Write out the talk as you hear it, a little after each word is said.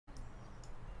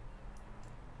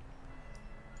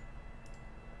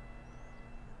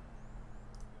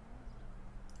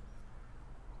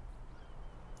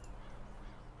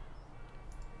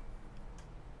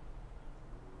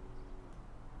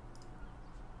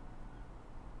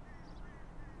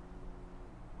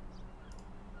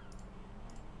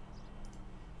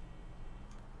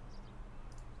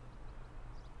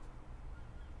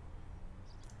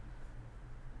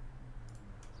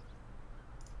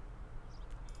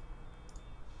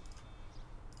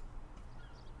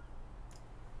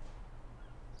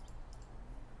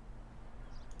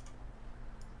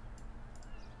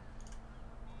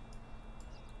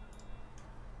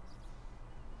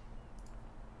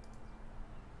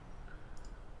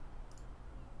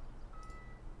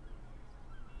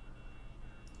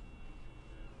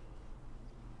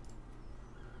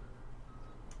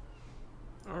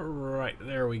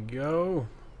we go.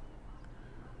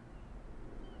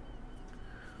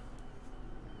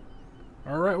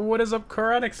 Alright, what is up,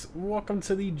 car addicts? Welcome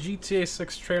to the GTA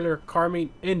 6 trailer car meet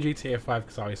in GTA 5,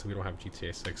 because obviously we don't have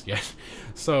GTA 6 yet.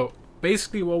 So,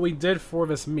 basically what we did for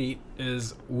this meet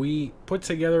is we put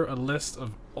together a list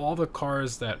of all the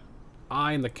cars that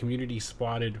I and the community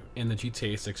spotted in the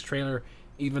GTA 6 trailer.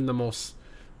 Even the most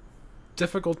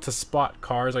difficult to spot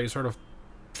cars, I sort of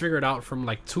figured out from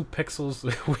like 2 pixels.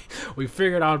 we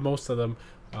figured out most of them.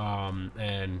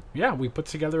 And yeah, we put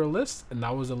together a list, and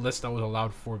that was a list that was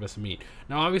allowed for this meet.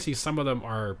 Now obviously some of them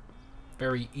are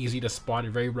very easy to spot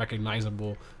and very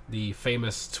recognizable. The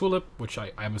famous Tulip, which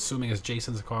I'm assuming is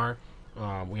Jason's car.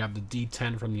 We have the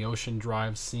D10 from the Ocean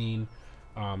Drive scene,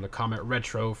 the Comet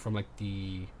Retro from like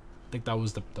I think that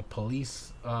was the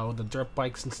police with the dirt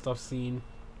bikes and stuff scene.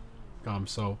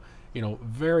 So you know,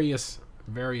 various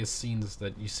scenes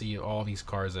that you see all these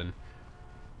cars in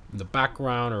the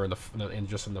background, or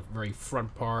just in the very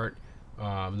front part.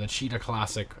 The Cheetah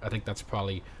Classic, I think that's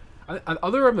probably,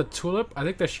 other than the Tulip, I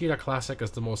think the Cheetah Classic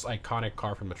is the most iconic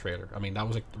car from the trailer. I mean, that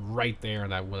was like right there in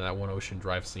that one Ocean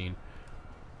Drive scene.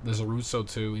 There's a Russo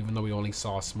too, even though we only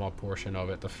saw a small portion of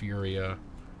it. The Furia.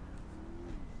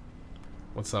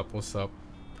 What's up? What's up?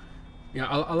 Yeah,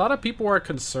 a lot of people are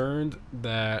concerned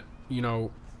that, you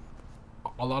know,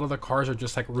 a lot of the cars are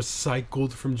just like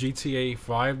recycled from GTA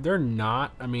 5. They're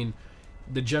not. I mean,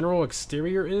 the general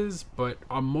exterior is, but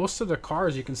on most of the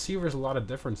cars you can see there's a lot of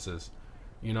differences.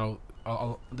 You know,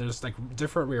 there's like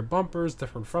different rear bumpers,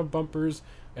 different front bumpers,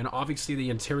 and obviously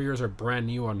the interiors are brand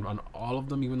new on all of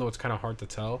them, even though it's kind of hard to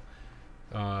tell.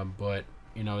 But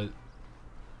you know,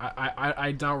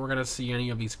 I doubt we're gonna see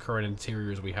any of these current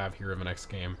interiors we have here in the next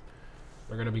game.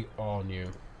 They're gonna be all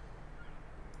new.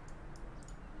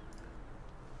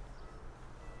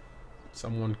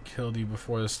 Someone killed you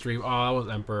before the stream. Oh, that was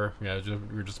Emperor. Yeah,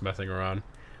 we were just messing around.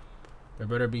 There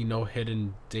better be no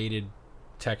hidden dated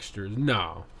textures.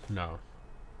 No.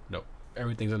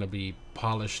 Everything's gonna be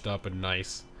polished up and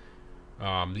nice.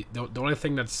 The only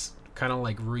thing that's kind of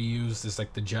like reused is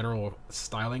like the general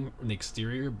styling in the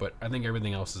exterior, but I think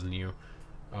everything else is new.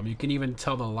 You can even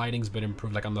tell the lighting's been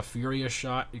improved. Like on the Furia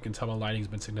shot, you can tell the lighting's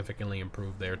been significantly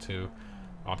improved there too.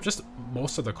 Just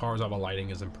most of the cars, all the lighting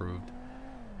is improved.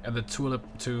 And the Tulip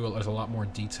too, there's a lot more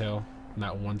detail in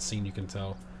that one scene, you can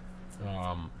tell.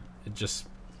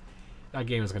 That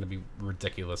game is going to be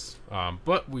ridiculous.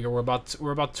 But we're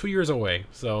about 2 years away,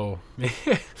 so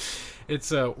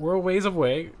we're a ways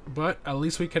away. But at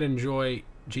least we can enjoy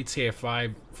GTA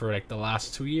 5 for like the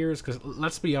last 2 years. Because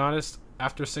let's be honest,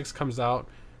 after 6 comes out,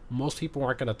 most people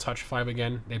aren't going to touch 5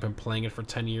 again. They've been playing it for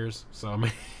 10 years, so I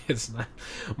mean, it's not.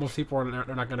 Most people are not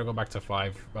going to go back to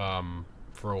 5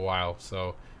 for a while.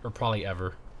 So. Or probably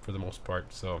ever, for the most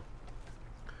part. So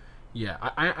yeah,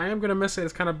 I am gonna miss it.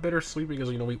 It's kind of bittersweet because,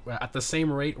 you know, we at the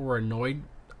same rate we're annoyed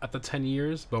at the 10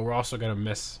 years, but we're also gonna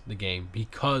miss the game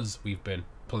because we've been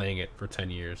playing it for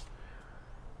 10 years.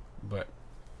 But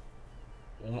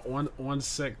once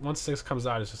 6 comes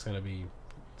out, it's gonna be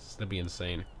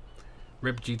insane.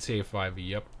 Rip GTA 5.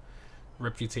 Yep,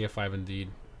 rip GTA 5 indeed.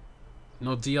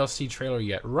 No DLC trailer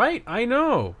yet. Right, I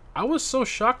know. I was so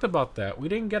shocked about that. We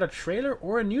didn't get a trailer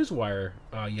or a newswire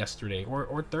yesterday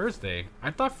or Thursday. I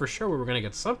thought for sure we were gonna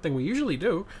get something. We usually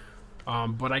do,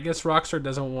 but I guess Rockstar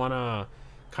doesn't want to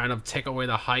kind of take away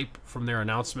the hype from their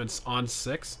announcements on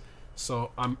 6.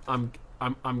 So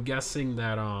I'm guessing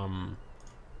that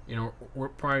you know, we're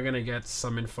probably gonna get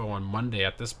some info on Monday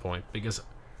at this point, because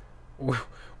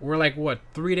we're like what,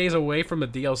 3 days away from the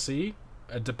DLC.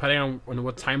 Depending on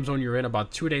what time zone you're in,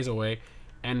 about 2 days away,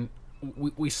 and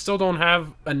we still don't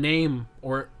have a name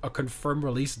or a confirmed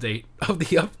release date of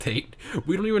the update.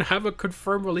 We don't even have a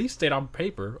confirmed release date on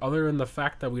paper, other than the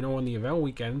fact that we know when the event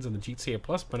weekends and the GTA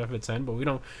Plus benefits end, but we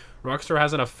don't. Rockstar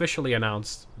hasn't officially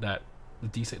announced that the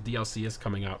DLC is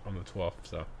coming out on the 12th,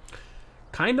 so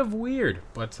kind of weird.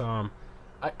 But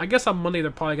I guess on Monday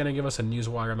they're probably gonna give us a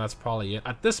newswire, and that's probably it.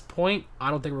 At this point,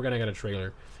 I don't think we're gonna get a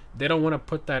trailer. They don't want to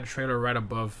put that trailer right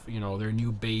above, you know, their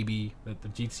new baby, the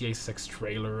GTA 6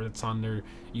 trailer that's on their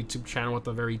YouTube channel at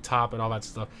the very top and all that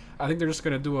stuff. I think they're just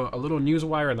going to do a little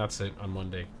newswire, and that's it on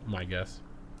Monday, my guess.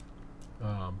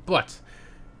 But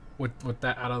with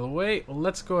that out of the way,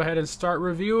 let's go ahead and start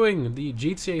reviewing the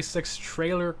GTA 6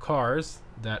 trailer cars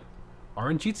that are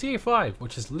in GTA 5,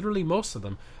 which is literally most of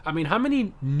them. I mean, how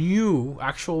many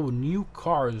actual new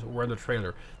cars were in the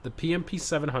trailer? The PMP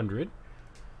 700.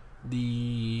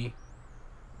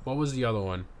 What was the other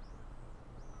one?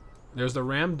 There's the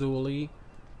Ram Dually.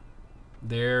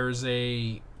 There's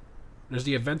the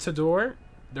Aventador.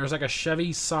 There's like a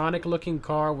Chevy Sonic looking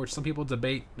car, which some people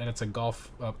debate that it's a Golf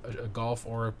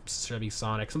or a Chevy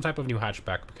Sonic, some type of new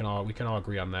hatchback. We can all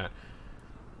agree on that.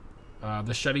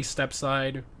 The Chevy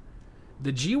Stepside,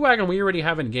 the G-Wagon we already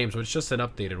have in game, so it's just an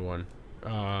updated one.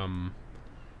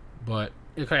 But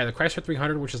okay, the Chrysler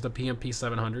 300, which is the PMP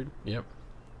 700. Yep.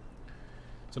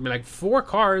 So I mean, like 4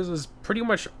 cars is pretty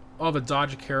much all the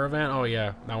Dodge Caravan. Oh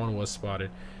yeah, that one was spotted.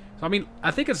 So I mean,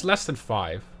 I think it's less than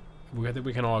 5. I think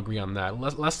we can all agree on that.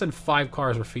 Less than 5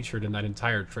 cars were featured in that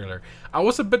entire trailer. I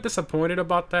was a bit disappointed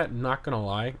about that, not gonna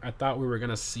lie. I thought we were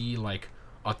gonna see like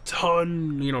a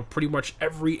ton, you know, pretty much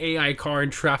every AI car in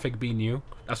traffic be new.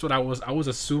 That's what I was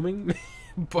assuming.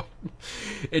 But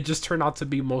it just turned out to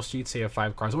be most GTA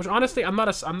 5 cars, which honestly I'm not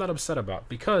upset about,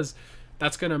 because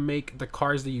that's gonna make the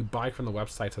cars that you buy from the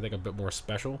websites, I think, a bit more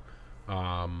special.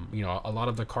 You know, a lot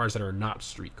of the cars that are not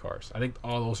street cars, I think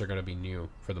all those are gonna be new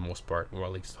for the most part, or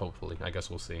at least hopefully. I guess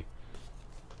we'll see.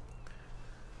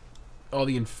 Oh,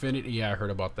 the Infinity, yeah, I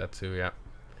heard about that too. Yeah,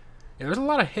 there's a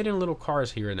lot of hidden little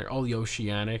cars here and there. Oh, the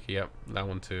Oceanic, yep, that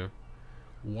one too.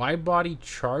 Wide-body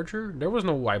Charger? There was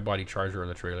no wide-body Charger in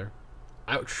the trailer.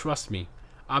 Trust me,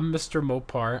 I'm Mr.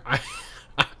 Mopar.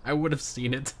 I would have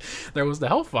seen it. There was the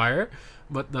Hellfire,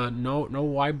 but the no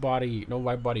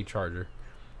wide-body Charger.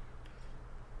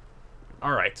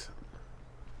 All right.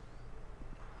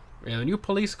 Yeah, the new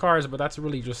police cars, but that's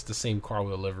really just the same car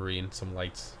with a livery and some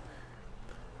lights.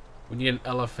 We need an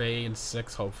LFA in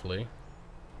 6, hopefully.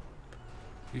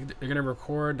 They're gonna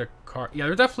record the car. Yeah,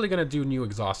 they're definitely gonna do new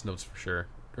exhaust notes for sure.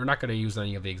 They're not gonna use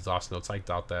any of the exhaust notes. I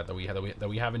doubt that we have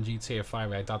in GTA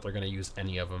 5. I doubt they're gonna use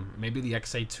any of them. Maybe the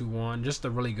XA21, just the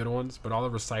really good ones, but all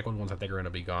the recycled ones I think are gonna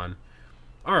be gone.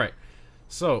 All right,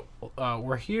 so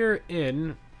we're here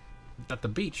at the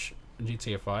beach in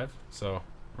GTA 5. So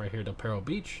right here, Del Perro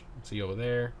Beach. See over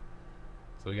there.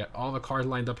 So we got all the cars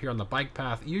lined up here on the bike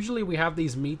path. Usually we have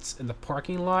these meets in the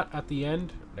parking lot at the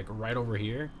end, like right over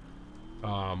here,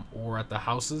 or at the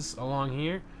houses along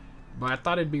here. But I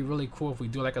thought it'd be really cool if we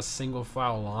do like a single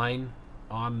file line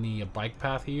on the bike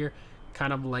path here,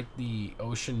 kind of like the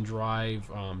Ocean Drive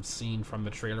scene from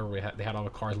the trailer where they had all the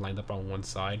cars lined up on one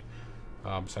side.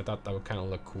 So I thought that would kind of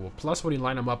look cool. Plus, when you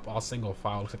line them up all single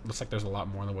file, looks like there's a lot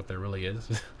more than what there really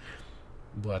is.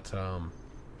 But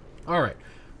all right,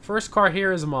 first car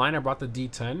here is mine. I brought the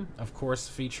D10, of course,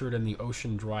 featured in the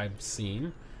Ocean Drive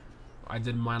scene. I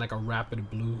did mine like a rapid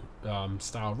blue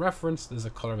style reference. This is a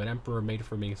color that Emperor made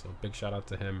for me, so big shout out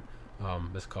to him.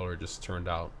 This color just turned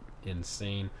out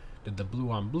insane. Did the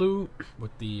blue on blue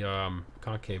with the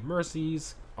concave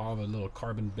Mercies, all the little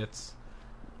carbon bits.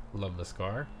 Love this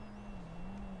car.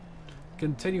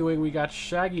 Continuing, we got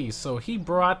Shaggy. So he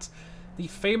brought the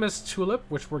famous Tulip,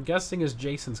 which we're guessing is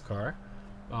Jason's car.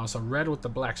 So red with the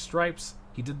black stripes.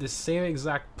 He did the same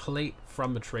exact plate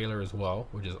from the trailer as well,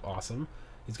 which is awesome.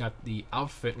 He's got the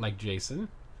outfit like Jason.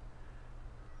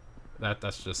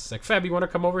 That's just sick. Feb, you want to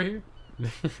come over here?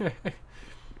 And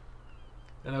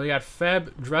then we got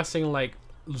Feb dressing like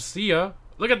Lucia.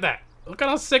 Look at that. Look at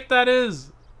how sick that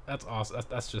is. That's awesome.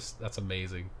 That's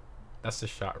amazing. That's the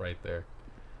shot right there.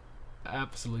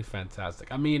 Absolutely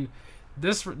fantastic. I mean,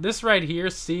 this right here,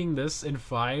 seeing this in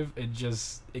 5, it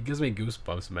gives me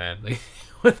goosebumps, man. Like,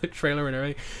 with the trailer and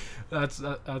everything. That's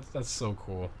so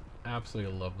cool.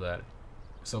 Absolutely love that.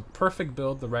 So perfect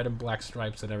build, the red and black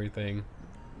stripes and everything.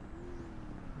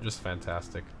 Just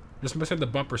fantastic. Just missing the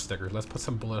bumper stickers. Let's put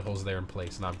some bullet holes there in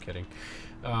place. No, I'm kidding.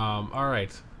 All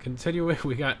right, continuing,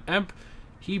 we got Emp.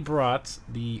 He brought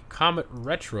the Comet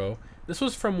Retro. This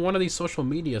was from one of these social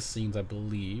media scenes, I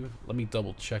believe. Let me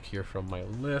double check here from my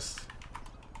list.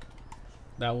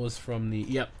 That was from the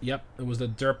yep. It was the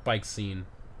dirt bike scene.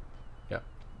 Yep,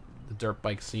 the dirt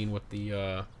bike scene with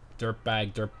the dirt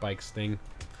bikes thing.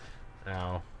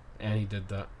 Ow. And he did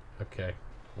that. Okay.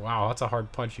 Wow, that's a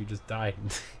hard punch. You just died.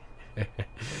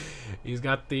 He's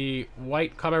got the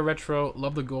white Comet Retro.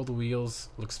 Love the gold wheels.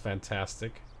 Looks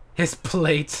fantastic. His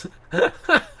plate.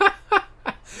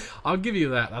 I'll give you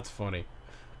that. That's funny.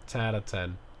 10 out of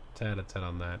 10. 10 out of 10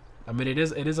 on that. I mean, it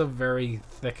is a very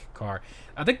thick car.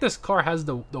 I think this car has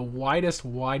the widest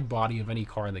wide body of any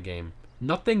car in the game.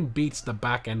 Nothing beats the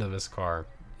back end of this car.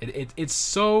 It's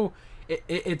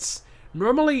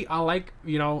normally I like,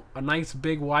 you know, a nice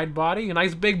big wide body, a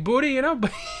nice big booty, you know,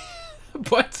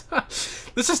 but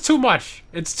this is too much.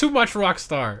 It's too much,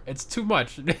 Rockstar. It's too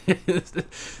much.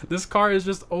 This car is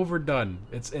just overdone.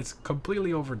 It's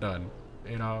completely overdone.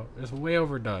 You know, it's way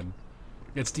overdone.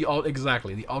 It's the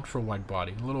ultra wide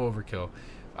body, a little overkill.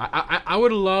 I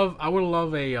would love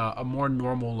a more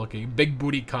normal looking big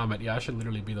booty Comet. Yeah, I should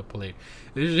literally be the plate.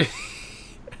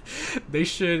 They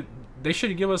should They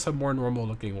should give us a more normal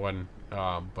looking one,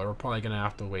 but we're probably gonna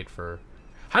have to wait for.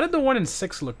 How did the one in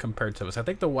 6 look compared to this? I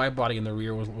think the wide body in the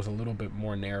rear was a little bit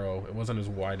more narrow. It wasn't as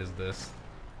wide as this.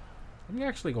 Let me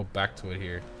actually go back to it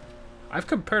here. I've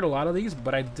compared a lot of these,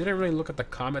 but I didn't really look at the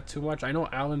Comet too much. I know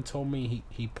Alan told me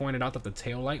he pointed out that the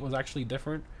tail light was actually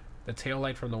different. The tail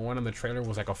light from the one in the trailer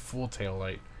was like a full tail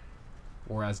light,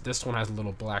 whereas this one has a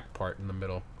little black part in the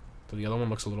middle. So the other one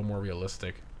looks a little more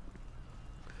realistic.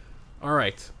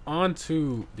 Alright, on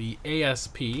to the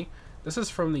ASP. This is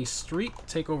from the street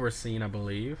takeover scene, I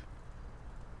believe.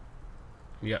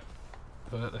 Yep.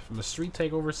 From the street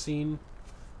takeover scene.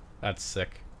 That's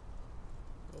sick.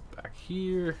 Go back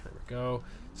here. There we go.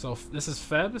 So this is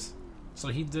Febs. So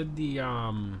he did the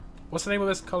what's the name of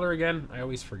this color again? I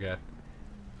always forget.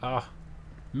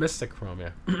 Mystic Chrome,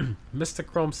 yeah. Mystic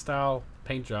Chrome style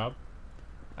paint job.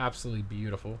 Absolutely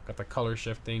beautiful. Got the color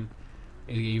shifting.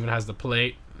 He even has the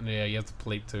plate. Yeah, he has the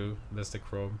plate too. Mystic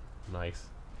Chrome. Nice.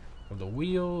 With the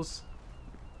wheels.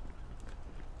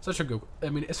 Such a good, I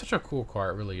mean, it's such a cool car,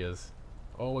 it really is.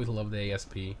 Always love the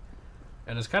ASP.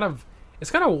 And it's kind of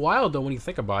wild though when you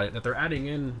think about it, that they're adding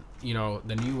in, you know,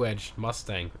 the New Edge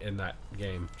Mustang in that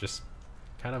game. Just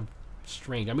kind of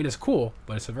strange. I mean, it's cool,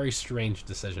 but it's a very strange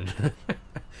decision.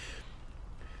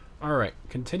 Alright,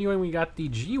 continuing, we got the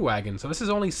G-Wagon. So this is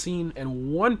only seen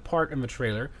in one part in the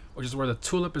trailer, which is where the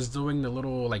Tulip is doing the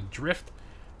little, like, drift.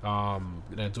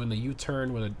 Doing the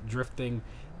U-turn with a drifting.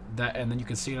 That, and then you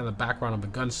can see it in the background of the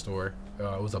gun store.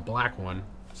 It was a black one.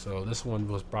 So this one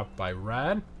was brought by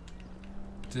Rad.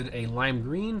 Did a lime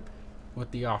green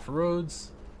with the off-roads.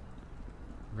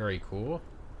 Very cool.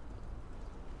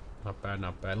 Not bad,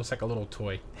 not bad. Looks like a little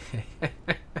toy.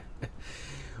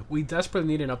 We desperately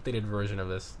need an updated version of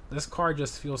this. This car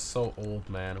just feels so old,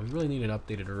 man. We really need an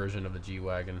updated version of the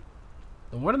G-Wagon.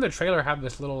 The one in the trailer had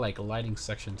this little like lighting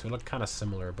section to it. Looked kind of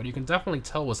similar, but you can definitely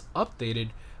tell it was updated,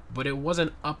 but it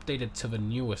wasn't updated to the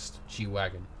newest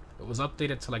G-Wagon. It was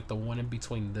updated to like the one in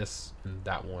between this and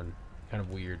that one. Kind of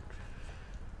weird.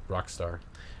 Rockstar.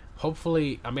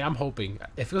 Hopefully, I mean, I'm hoping.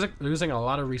 It feels like they're using a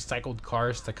lot of recycled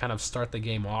cars to kind of start the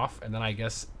game off, and then I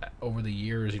guess over the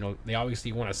years, you know, they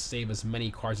obviously want to save as many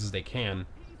cars as they can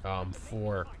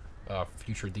for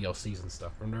future DLCs and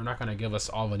stuff. And they're not going to give us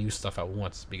all the new stuff at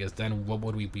once, because then what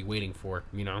would we be waiting for,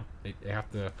 you know? They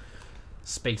have to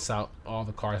space out all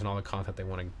the cars and all the content they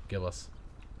want to give us.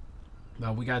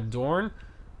 Now, we got Dorn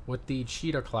with the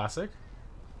Cheetah Classic.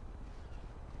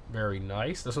 Very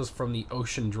nice. This was from the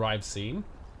Ocean Drive scene.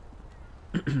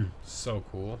 So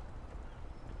cool.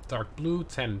 Dark blue,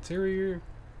 tan interior.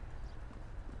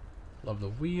 Love the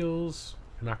wheels.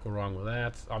 Cannot go wrong with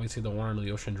that. Obviously, the one on the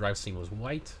Ocean Drive scene was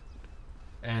white.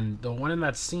 And the one in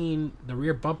that scene, the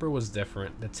rear bumper was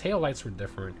different. The tail lights were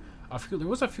different. There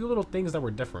was a few little things that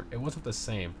were different. It wasn't the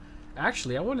same.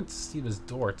 Actually, I wanted to see this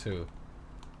door too.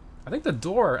 I think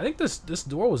this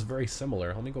door was very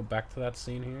similar. Let me go back to that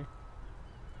scene here.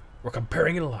 We're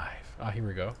comparing it live. Ah, here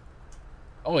we go.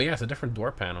 Oh yeah, it's a different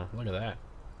door panel. Look at that.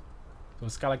 So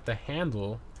it's got like the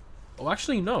handle. Oh,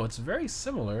 actually no, it's very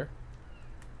similar.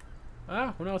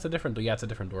 Ah, well no, it's a different. Yeah, it's a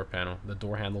different door panel. The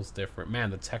door handle's different. Man,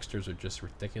 the textures are just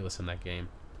ridiculous in that game.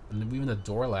 And then even the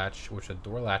door latch, which the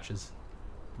door latch is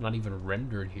not even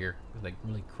rendered here. It's like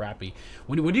really crappy.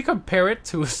 When you compare it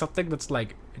to something that's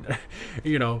like,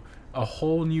 you know, a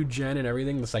whole new gen and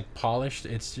everything that's like polished,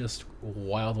 it's just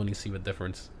wild when you see the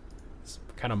difference. It's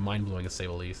kind of mind blowing to say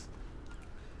the least.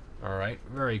 Alright,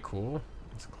 very cool.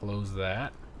 Let's close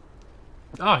that.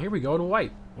 Ah, here we go in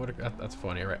white. That's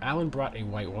funny. Alright, Alan brought a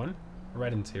white one.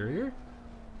 Red interior.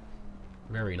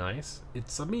 Very nice.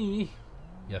 It's a me.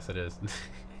 Yes, it is.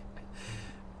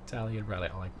 Italian red,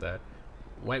 I like that.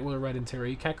 White with a red interior.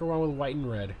 You can't go wrong with white and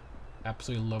red.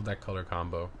 Absolutely love that color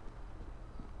combo.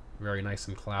 Very nice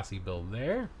and classy build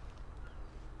there.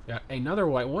 Got another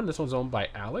white one. This one's owned by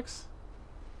Alex.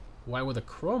 White with a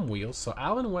chrome wheel. So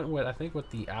Alan went with, I think,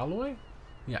 with the alloy.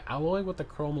 Yeah, alloy with the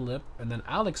chrome lip. And then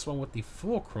Alex went with the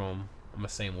full chrome on the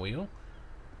same wheel.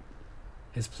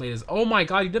 His plate is... Oh my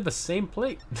god, he did the same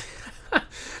plate.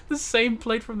 The same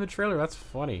plate from the trailer. That's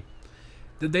funny.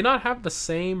 Did they not have the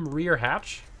same rear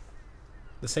hatch?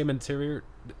 The same interior?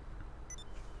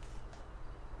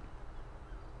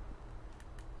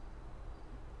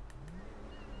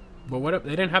 But what if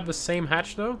they didn't have the same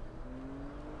hatch though?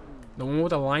 The one with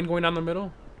the line going down the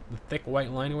middle? The thick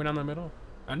white line going down the middle?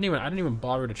 I didn't even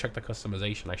bother to check the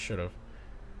customization. I should have.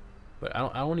 But I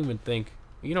don't even think...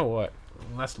 You know what?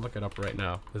 Let's look it up right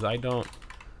now. Because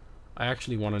I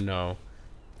actually want to know.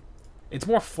 It's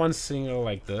more fun seeing it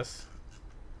like this.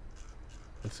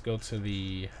 Let's go to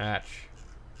the hatch.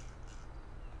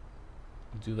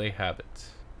 Do they have it?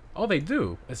 Oh, they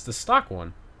do. It's the stock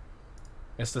one.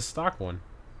 It's the stock one.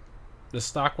 The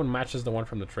stock one matches the one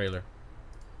from the trailer.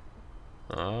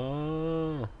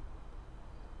 Oh.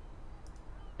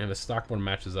 And the stock one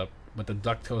matches up, but the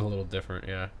ducktail is a little different,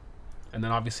 yeah. And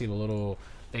then obviously the little,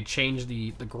 they changed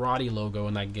the Grotti logo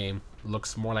in that game. It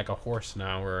looks more like a horse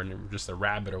now, or just a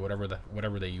rabbit, or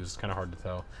whatever they use. It's kind of hard to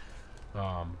tell,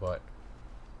 but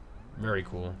very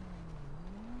cool.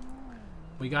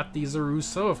 We got the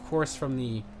Zaruso, of course, from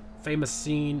the famous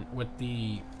scene with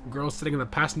the girl sitting in the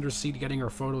passenger seat getting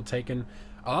her photo taken.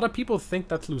 A lot of people think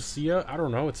that's Lucia. I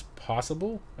don't know. It's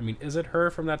possible. I mean, is it her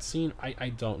from that scene? I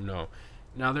don't know.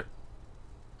 Now,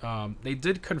 they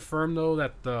did confirm, though,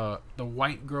 that the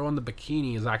white girl in the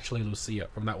bikini is actually Lucia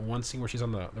from that one scene where she's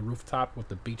on the rooftop with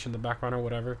the beach in the background or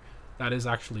whatever. That is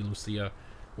actually Lucia,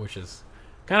 which is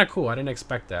kind of cool. I didn't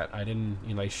expect that. I didn't,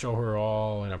 they show her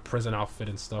all in a prison outfit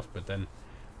and stuff, but then,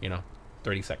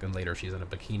 30 seconds later, she's in a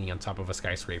bikini on top of a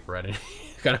skyscraper. I didn't,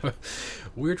 kind of a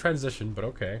weird transition, but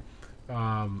okay.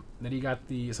 Then you got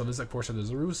so this is, of course, the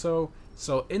Zaruso.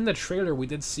 So in the trailer, we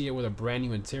did see it with a brand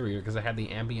new interior because it had the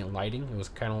ambient lighting. It was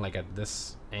kind of like at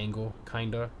this angle,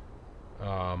 kinda.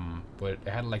 But it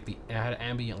had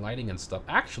ambient lighting and stuff.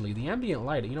 Actually, the ambient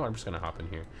lighting, I'm just gonna hop in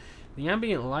here. The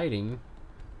ambient lighting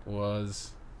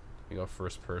was, let me go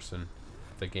first person.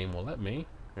 If the game will let me.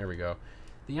 There we go.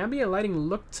 The ambient lighting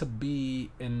looked to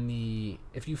be in the,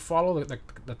 if you follow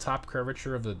the top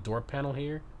curvature of the door panel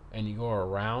here and you go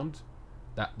around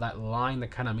that line that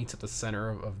kind of meets at the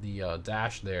center of the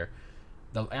dash there,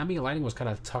 the ambient lighting was kind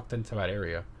of tucked into that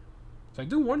area. So I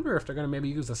do wonder if they're going to maybe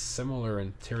use a similar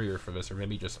interior for this, or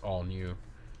maybe just all new.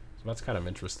 So that's kind of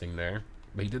interesting there.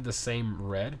 But he did the same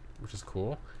red, which is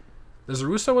cool. The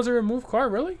Zaruso was a removed car,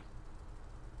 really?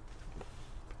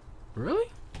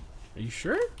 Really? Are you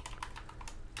sure?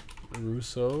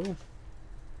 Zaruso.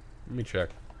 Let me check.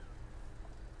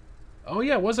 Oh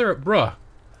yeah, was there bruh?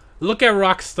 Look at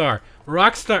Rockstar.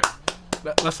 Rockstar.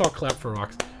 Let's all clap for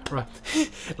Rockstar.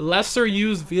 Lesser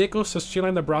used vehicles to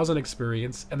streamline the browsing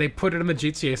experience, and they put it in the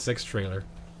GTA 6 trailer.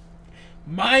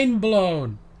 Mind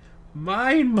blown.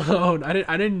 Mind blown. I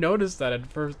didn't notice that at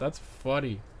first. That's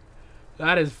funny.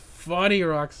 That is funny,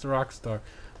 Rockstar.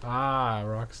 Ah,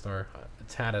 Rockstar.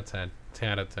 10 out of 10. 10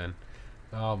 out of 10.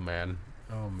 Oh man.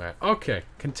 Oh man. Okay,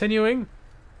 continuing.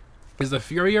 Is the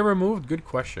Furia removed? Good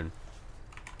question.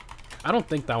 I don't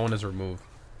think that one is removed.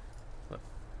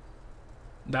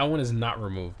 That one is not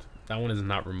removed. That one is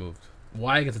not removed.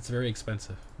 Why? Because it's very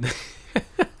expensive.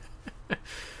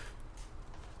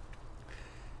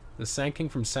 The Sand King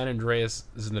from San Andreas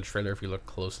is in the trailer if you look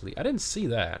closely. I didn't see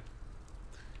that.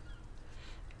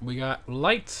 We got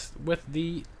Light with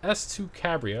the S2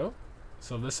 Cabrio.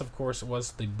 So this, of course,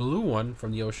 was the blue one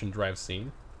from the Ocean Drive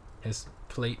scene. His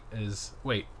plate is...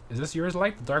 Wait, is this yours,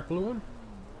 Light? The dark blue one?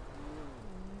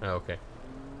 Oh, okay.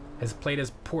 His plate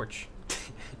is porch.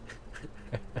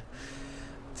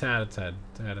 10 out of 10.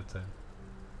 10 out of 10.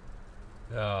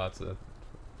 Oh, it's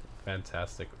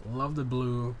fantastic. Love the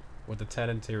blue with the 10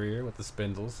 interior with the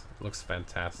spindles. Looks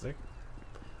fantastic.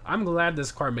 I'm glad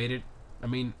this car made it. I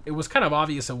mean, it was kind of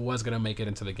obvious it was going to make it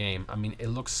into the game. I mean, it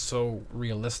looks so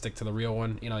realistic to the real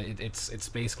one. It's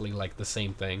basically like the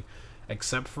same thing.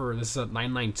 Except for this is a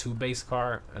 992 base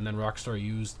car, and then Rockstar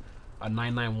used a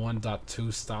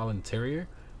 991.2 style interior,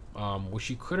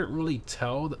 which you couldn't really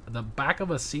tell. The back of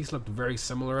the seats looked very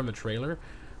similar in the trailer,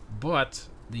 but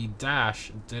the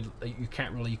dash you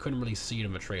couldn't really see it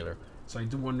in the trailer. So I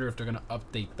do wonder if they're gonna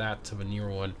update that to the newer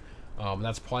one.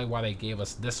 That's probably why they gave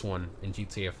us this one in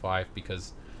GTA 5,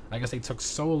 because I guess they took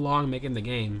so long making the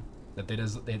game that they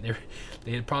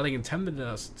had probably intended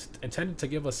to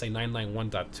give us a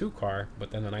 991.2 car,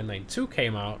 but then the 992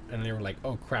 came out and they were like,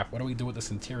 oh crap, what do we do with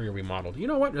this interior we modeled? You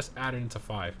know what, just add it into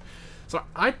 5. So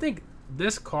I think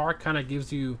this car kind of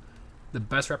gives you the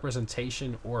best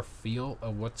representation or feel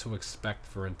of what to expect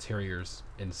for interiors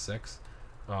in 6.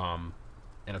 And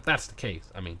if that's the case,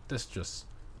 I mean, this just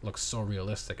looks so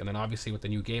realistic. And then obviously with the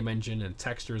new game engine and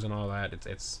textures and all that,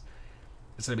 it's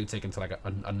gonna be taken to like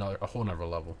a whole nother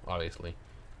level, obviously.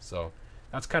 So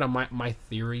that's kind of my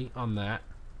theory on that.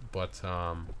 But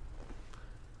all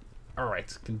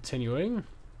right, continuing,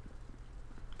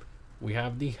 we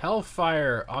have the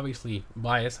Hellfire. Obviously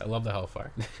biased, I love the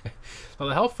Hellfire. So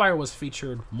the Hellfire was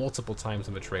featured multiple times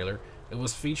in the trailer. It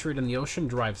was featured in the Ocean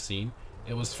Drive scene.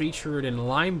 It was featured in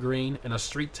lime green in a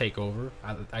street takeover.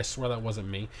 I swear that wasn't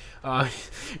me. And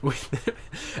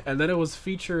then it was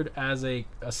featured as a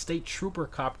state trooper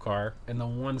cop car in the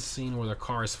one scene where the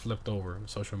car is flipped over,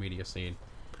 social media scene.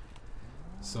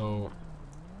 So,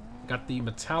 got the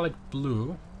metallic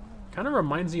blue Kind of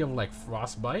reminds me of like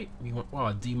Frostbite. Wow,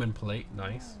 a demon plate,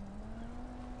 nice.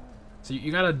 So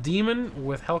you got a demon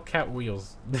with Hellcat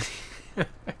wheels.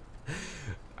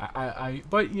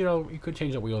 But you know, you could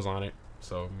change the wheels on it,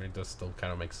 so I mean, it does still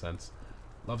kind of make sense.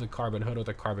 Love the carbon hood with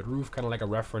the carbon roof, kind of like a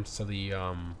reference to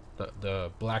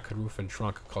the black hood roof and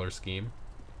trunk color scheme.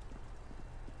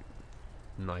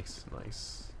 Nice,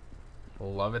 nice.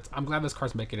 Love it. I'm glad this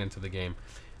car's making it into the game.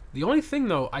 The only thing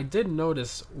though, I did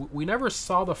notice we never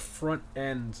saw the front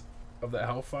end of the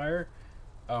Hellfire.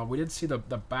 We did see the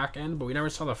back end, but we never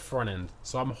saw the front end.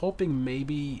 So I'm hoping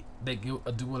maybe they do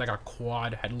like a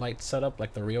quad headlight setup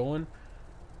like the real one.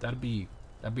 That'd be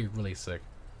really sick.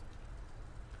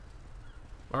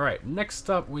 Alright, next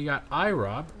up we got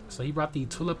iRob. So he brought the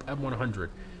Tulip M100.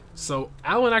 So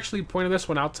Alan actually pointed this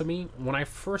one out to me when I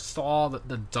first saw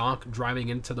the donk driving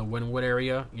into the Wynwood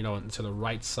area, you know, into the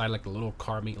right side, like the little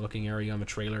car meet looking area on the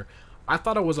trailer. I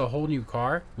thought it was a whole new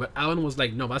car, but Alan was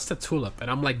like, no, that's the Tulip. And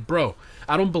I'm like, bro,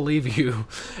 I don't believe you.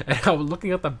 And I was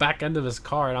looking at the back end of his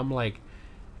car, and I'm like,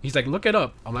 he's like, look it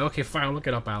up. I'm like, okay, fine, I'll look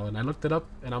it up, Alan. I looked it up,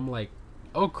 and I'm like,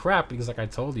 oh crap, he's like, I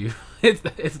told you.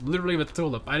 it's literally the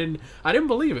Tulip. I didn't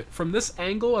believe it. From this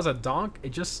angle as a donk,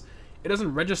 it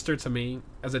doesn't register to me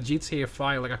as a GTA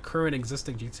 5, like a current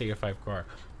existing GTA 5 car.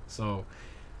 So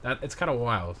it's kind of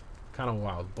wild.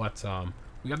 But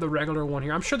we have the regular one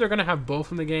here. I'm sure they're going to have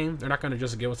both in the game. They're not going to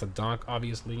just give us a donk,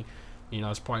 obviously. You know,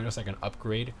 it's probably just like an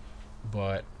upgrade.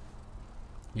 But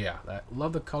yeah,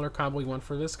 love the color combo we went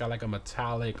for this. Got like a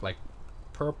metallic, like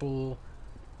purple.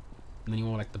 And then you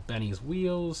want like the Benny's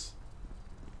wheels.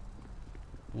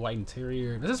 White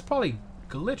interior. This is probably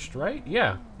glitched, right?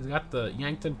 Yeah. He's got the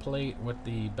Yankton plate with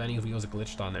the Benny's wheels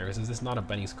glitched on there. This is not a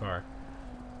Benny's car.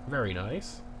 Very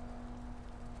nice.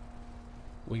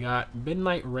 We got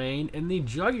Midnight Rain in the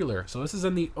Jugular. So this is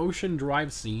in the Ocean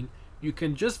Drive scene. You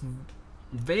can just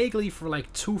vaguely, for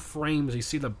like 2 frames, you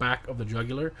see the back of the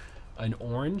Jugular in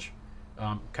orange.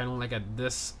 Kind of like at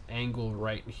this angle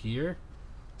right here.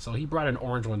 So he brought an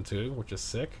orange one too, which is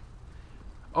sick.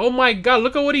 Oh my god,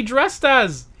 look at what he dressed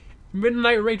as!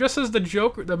 Midnight Rain, dressed as the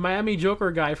Joker, the Miami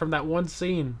Joker guy from that one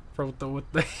scene. With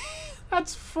the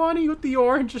that's funny, with the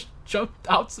orange jumped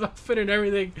outfit and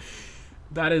everything.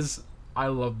 I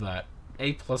love that.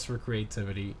 A+ for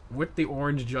creativity. With the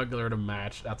orange Jugular to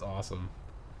match, that's awesome.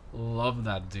 Love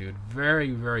that, dude.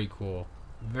 Very, very cool.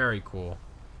 Very cool.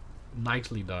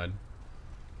 Nicely done.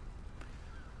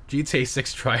 GTA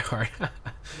 6 tryhard.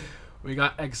 We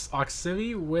got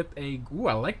Oxivi with a... Ooh,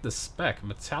 I like the spec.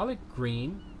 Metallic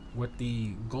green with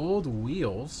the gold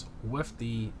wheels with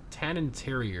the tan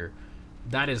interior.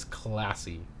 That is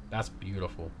classy. That's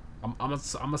beautiful. I'm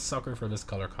a sucker for this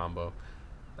color combo.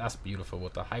 That's beautiful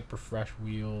with the hyper fresh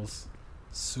wheels.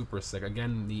 Super sick.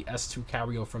 Again, the S2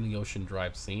 Cabrio from the Ocean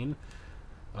Drive scene.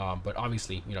 But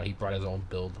obviously, you know, he brought his own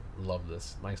build. Love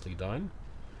this. Nicely done.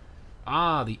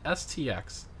 Ah, the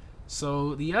STX.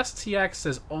 So the STX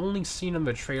is only seen in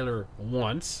the trailer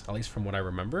once, at least from what I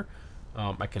remember.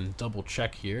 I can double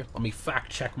check here. Let me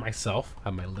fact check myself. I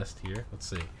have my list here. Let's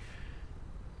see.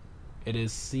 It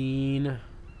is seen...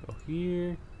 Go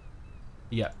here.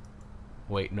 Yeah.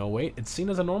 Wait, no, wait. It's seen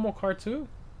as a normal car too?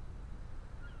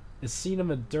 It's seen in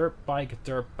the Dirt Bike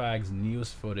Dirtbags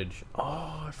news footage.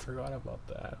 Oh, I forgot about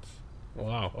that.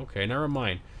 Wow, okay, never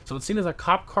mind. So it's seen as a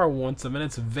cop car once, and then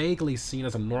it's vaguely seen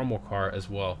as a normal car as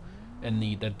well in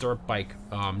the Dirt Bike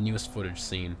news footage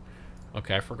scene.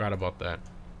 Okay, I forgot about that.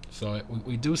 So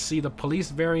we do see the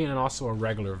police variant and also a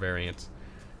regular variant.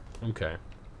 Okay.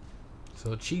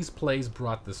 So Cheese Plays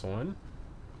brought this one.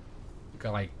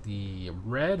 Got like the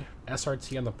red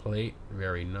SRT on the plate.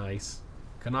 Very nice.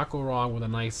 Cannot go wrong with a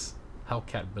nice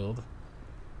Hellcat build.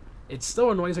 It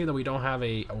still annoys me that we don't have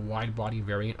a wide body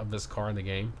variant of this car in the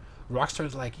game.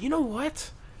 Rockstar's like, you know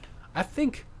what? I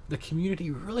think the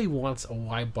community really wants a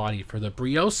wide body for the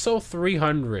Brioso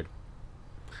 300.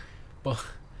 But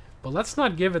let's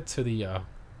not give it to the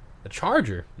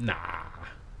Charger. Nah.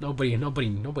 Nobody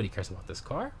cares about this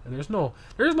car. And there's no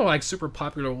like super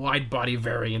popular wide body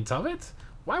variant of it.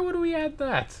 Why would we add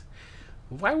that?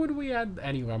 Why would we add...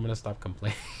 Anyway, I'm gonna stop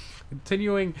complaining.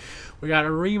 Continuing, we got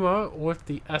a Rima with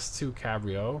the S2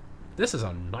 Cabrio. This is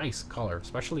a nice color,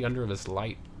 especially under this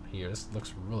light here. This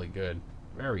looks really good.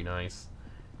 Very nice.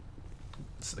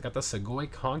 It's got the Segoy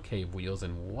concave wheels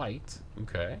in white.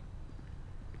 Okay.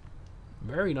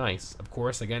 Very nice. Of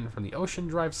course, again, from the Ocean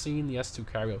Drive scene, the S2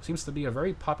 Cabrio seems to be a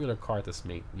very popular car at this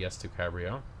meet, the S2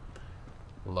 Cabrio.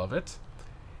 Love it.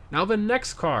 Now the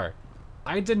next car.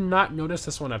 I did not notice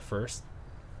this one at first.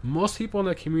 Most people in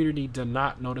the community did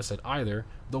not notice it either.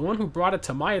 The one who brought it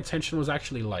to my attention was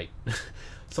actually Light.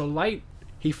 So Light,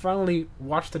 he finally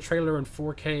watched the trailer in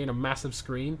 4K in a massive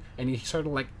screen, and he started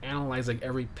like analyzing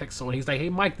every pixel. And he's like, "Hey,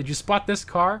 Mike, did you spot this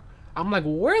car?" I'm like,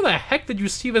 "Where the heck did you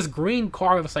see this green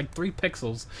car that's like 3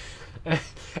 pixels?"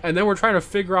 And then we're trying to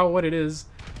figure out what it is.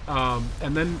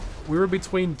 And then we were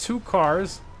between 2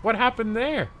 cars. What happened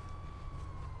there?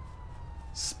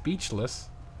 Speechless.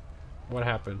 What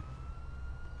happened?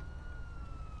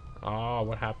 Oh,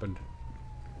 what happened?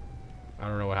 I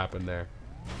don't know what happened there.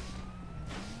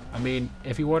 I mean,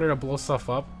 if he wanted to blow stuff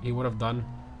up, he would have done,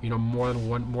 you know, more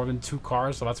than 2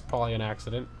 cars, so that's probably an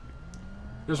accident.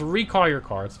 Just recall your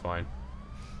car, it's fine.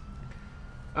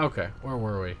 Okay, where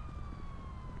were we?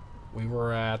 We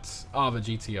were at, oh, the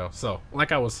GTO. So,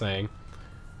 like I was saying,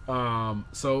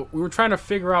 so we were trying to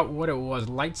figure out what it was.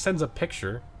 Light sends a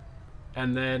picture,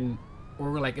 and then we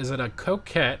were like, is it a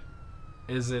Coquette?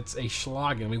 Is it a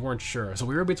Schlagen? We weren't sure. So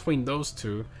we were between those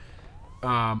 2.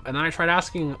 And then I tried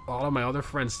asking a lot of my other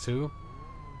friends too.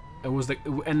 It was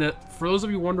for those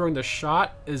of you wondering, the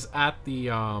shot is at the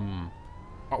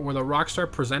where the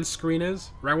Rockstar Presents screen is.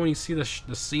 Right when you see the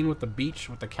scene with the beach,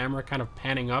 with the camera kind of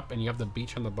panning up, and you have the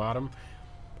beach on the bottom.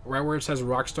 Right where it says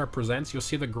Rockstar Presents, you'll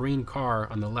see the green car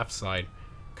on the left side,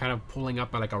 kind of pulling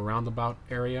up at like a roundabout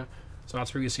area. So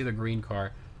that's where you see the green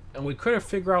car. And we couldn't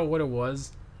figure out what it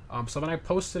was. So then I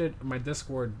posted it in my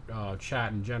Discord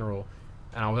chat in general.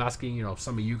 And I was asking, you know,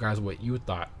 some of you guys what you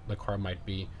thought the car might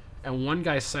be. And one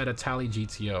guy said a Tally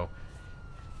GTO.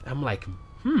 I'm like,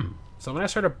 So when I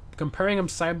started comparing them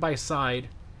side by side,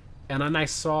 and then I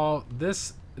saw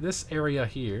this area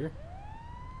here,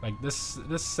 like this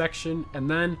section,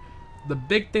 and then the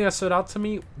big thing that stood out to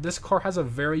me, this car has a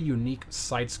very unique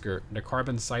side skirt, the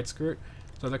carbon side skirt.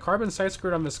 So the carbon side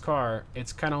skirt on this car,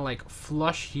 it's kind of like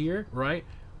flush here, right?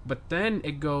 But then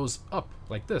it goes up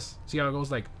like this. See how it goes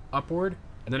like upward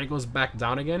and then it goes back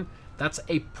down again? That's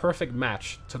a perfect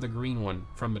match to the green one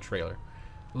from the trailer.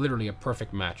 Literally a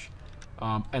perfect match.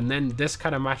 And then this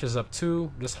kind of matches up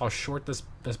too, just how short this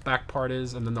back part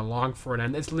is, and then the long front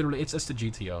end. It's literally, it's just the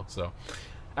GTO. So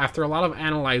after a lot of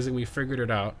analyzing, we figured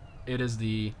it out. It is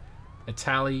the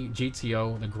Italy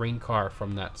GTO, the green car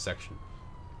from that section.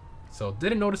 So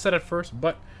didn't notice that at first,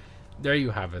 but there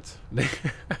you have it.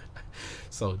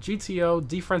 So GTO,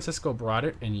 DeFrancisco brought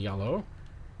it in yellow.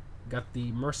 Got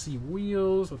the Mercy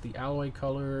wheels with the alloy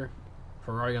color.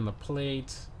 Ferrari on the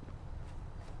plate.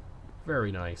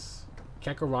 Very nice.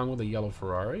 Can't go wrong with a yellow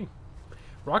Ferrari.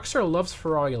 Rockstar loves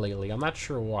Ferrari lately. I'm not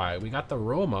sure why. We got the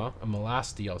Roma in the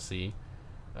last DLC.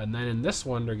 And then in this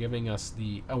one, they're giving us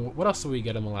the... what else did we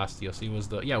get in the last DLC?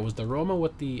 It was the Roma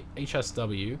with the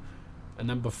HSW. And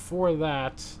then before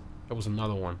that, there was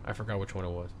another one. I forgot which one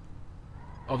it was.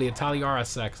 Oh, the Italia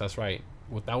RSX, that's right.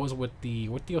 That was with the...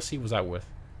 What DLC was that with?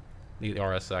 The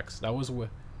RSX. That was with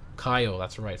Kaio,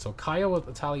 that's right. So Kaio with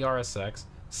Italia RSX,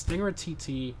 Stinger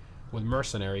TT with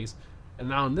Mercenaries, and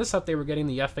now in this update we're getting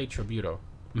the F8 Tributo.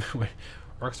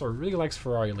 Rockstar really likes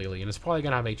Ferrari lately, and it's probably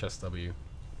going to have HSW.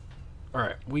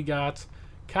 Alright, we got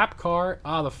Cap Car,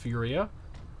 the Furia.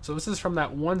 So this is from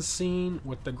that one scene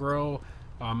with the girl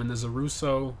and there's a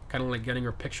Russo kind of like getting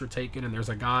her picture taken, and there's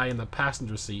a guy in the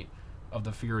passenger seat of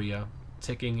the Furia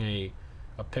taking a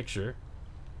picture.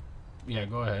 Yeah,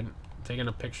 go ahead. Taking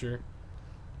a picture.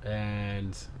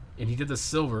 And he did the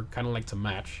silver, kind of like to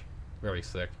match. Very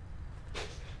sick.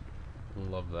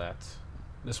 Love that.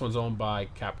 This one's owned by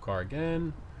Cap Car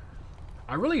again.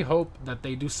 I really hope that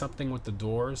they do something with the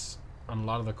doors on a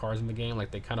lot of the cars in the game. Like,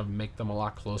 they kind of make them a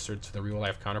lot closer to the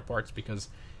real-life counterparts, because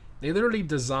they literally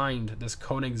designed this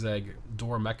Koenigsegg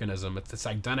door mechanism. It's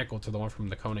identical to the one from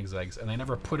the Koenigsegg's, and they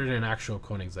never put it in an actual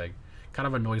Koenigsegg. Kind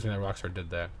of annoys me that Rockstar did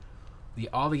that.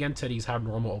 All the entities have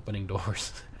normal opening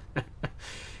doors.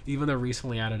 Even the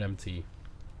recently added MT.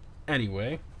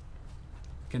 Anyway,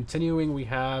 continuing, we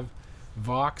have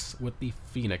Vox with the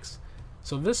Phoenix.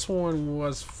 So this one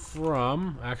was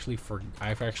from... I actually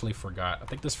forgot. I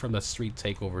think this is from the Street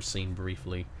Takeover scene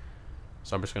briefly.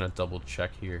 So I'm just going to double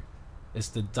check here. It's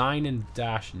the Dine and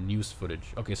Dash news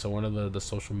footage. Okay, so one of the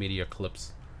social media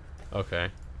clips. Okay.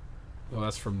 Well,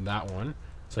 that's from that one.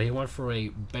 So he went for a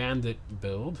Bandit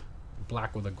build.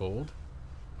 Black with a gold.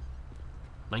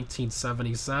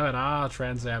 1977.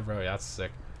 Trans Am, bro. That's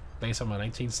sick. Based on my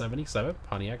 1977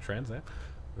 Pontiac Trans Am.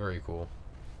 Very cool.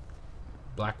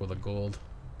 Black with a gold.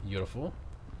 Beautiful.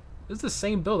 This is the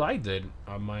same build I did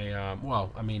on my,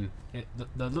 well, I mean,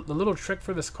 the little trick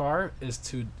for this car is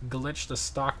to glitch the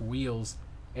stock wheels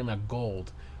in a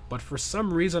gold. But for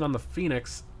some reason on the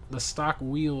Phoenix, the stock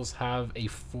wheels have a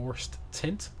forced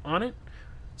tint on it.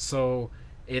 So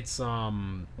it's,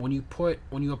 when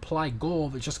you apply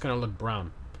gold, it's just going to look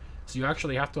brown. So you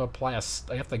actually have to apply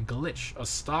you have to glitch a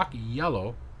stock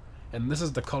yellow, and this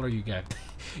is the color you get.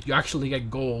 You actually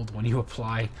get gold when you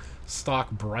apply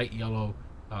stock bright yellow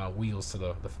wheels to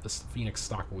the Phoenix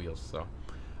stock wheels. So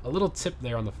a little tip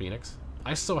there on the Phoenix.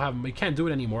 I still have, we can't do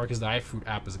it anymore because the iFruit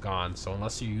app is gone. So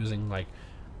unless you're using like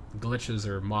glitches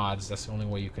or mods, that's the only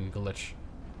way you can glitch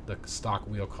the stock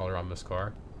wheel color on this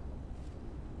car.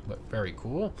 But very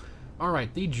cool.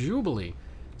 Alright, the Jubilee.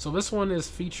 So this one is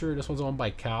featured, this one's owned by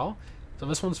Cal. So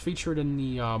this one's featured in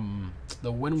the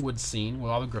Wynwood scene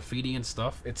with all the graffiti and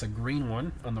stuff. It's a green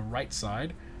one on the right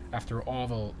side after all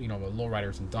the, you know, the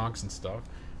lowriders and donks and stuff.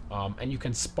 And you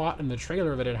can spot in the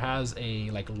trailer that it has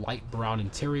a like light brown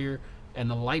interior, and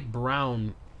the light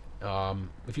brown,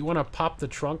 if you want to pop the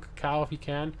trunk, Cal, if you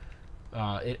can,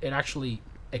 it actually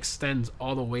extends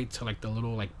all the way to like the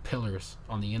little like pillars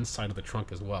on the inside of the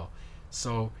trunk as well.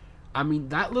 So I mean,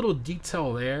 that little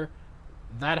detail there,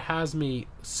 that has me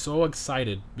so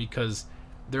excited because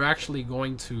they're actually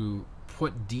going to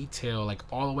put detail like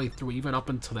all the way through, even up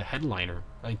into the headliner.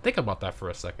 I mean, think about that for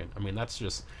a second. I mean, that's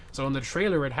just, so in the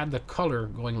trailer it had the color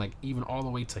going like even all the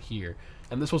way to here,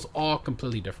 and this was all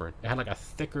completely different. It had like a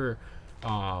thicker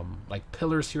like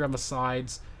pillars here on the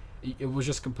sides. It was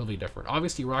just completely different.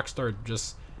 Obviously Rockstar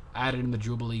just added in the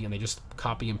Jubilee and they just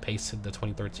copy and pasted the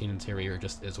 2013 interior. It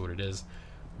just is what it is.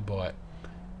 But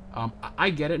I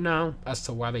get it now as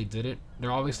to why they did it.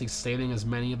 They're obviously saving as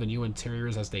many of the new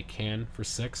interiors as they can for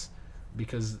 6,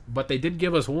 but they did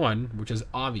give us one, which is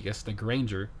obvious, the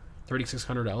Granger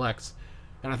 3600 LX,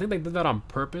 and I think they did that on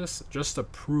purpose just to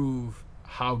prove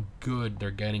how good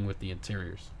they're getting with the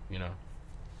interiors, you know.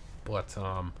 But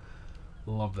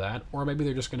love that. Or maybe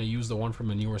they're just gonna use the one from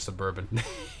the newer Suburban.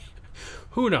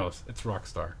 Who knows? It's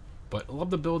Rockstar. But love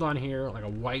the build on here, like a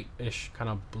white-ish, kind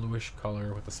of bluish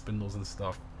color with the spindles and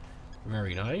stuff.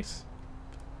 Very nice.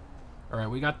 Alright,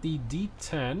 we got the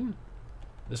D10.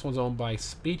 This one's owned by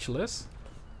Speechless.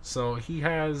 So he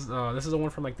has, this is the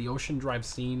one from like the Ocean Drive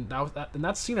scene. In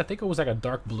that scene, I think it was like a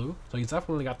dark blue. So he's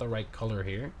definitely got the right color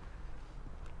here.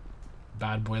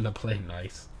 Bad boy in the play,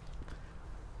 nice.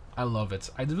 I love it.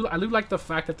 I do like the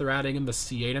fact that they're adding in the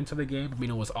C8 into the game. I mean,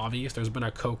 it was obvious. There's been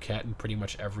a Coquette in pretty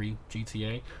much every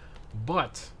GTA.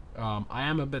 But I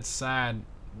am a bit sad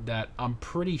that I'm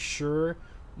pretty sure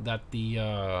that the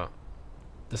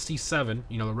C7,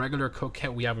 you know, the regular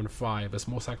Coquette we have in 5, is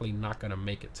most likely not going to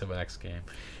make it to the next game.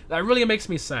 That really makes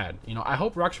me sad. You know, I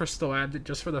hope Rockstar still adds it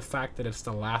just for the fact that it's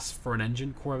the last for an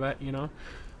engine Corvette, you know.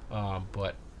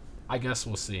 But I guess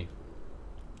we'll see.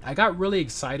 I got really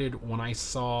excited when I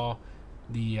saw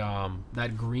the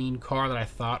that green car that I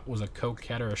thought was a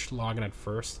Coquette or a Schlagen at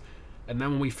first. And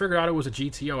then when we figured out it was a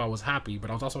GTO, I was happy, but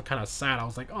I was also kind of sad. I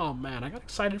was like, oh man, I got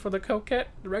excited for the Coquette,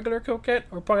 the regular Coquette.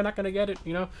 We're probably not going to get it,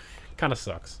 you know? Kind of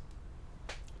sucks.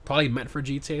 Probably meant for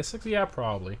GTA 6? Yeah,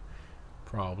 probably.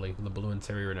 Probably. The blue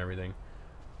interior and everything.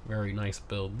 Very nice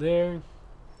build there.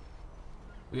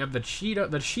 We have the Cheetah.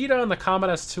 The Cheetah and the Comet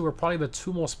S2 are probably the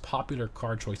two most popular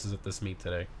car choices at this meet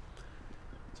today.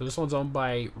 So this one's owned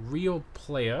by Real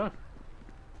Playa.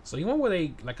 So he went with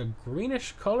a like a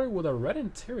greenish color with a red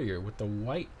interior with the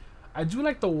white. I do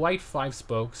like the white 5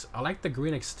 spokes. I like the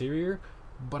green exterior,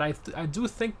 but I do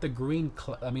think the green,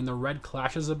 the red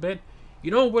clashes a bit. You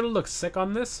know what would look sick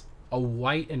on this? A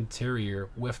white interior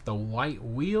with the white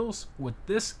wheels with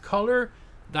this color.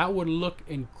 That would look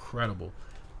incredible.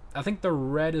 I think the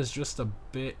red is just a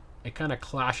bit, it kind of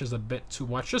clashes a bit too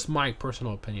much. Just my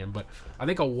personal opinion, but I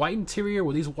think a white interior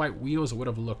with these white wheels would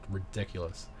have looked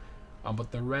ridiculous.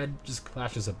 But the red just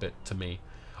clashes a bit to me.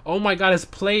 Oh my god, his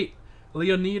plate!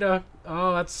 Leonida!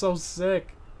 Oh, that's so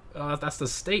sick. That's the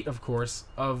state, of course,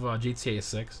 of GTA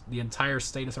 6. The entire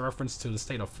state is a reference to the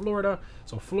state of Florida.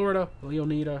 So Florida,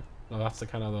 Leonida. Oh, that's the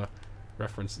kind of the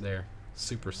reference there.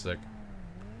 Super sick.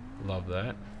 Love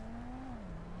that.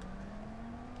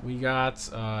 We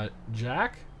got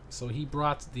Jack. So he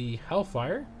brought the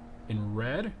Hellfire in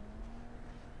red.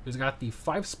 He's got the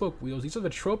 5-spoke wheels. These are the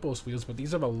Tropos wheels, but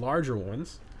these are the larger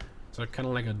ones. So kind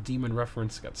of like a demon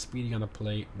reference. Got Speedy on the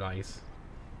plate. Nice.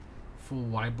 Full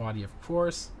wide body, of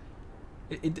course.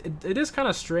 It is kind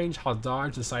of strange how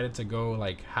Dodge decided to go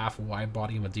like half wide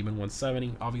body of a Demon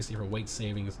 170. Obviously for weight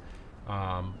savings.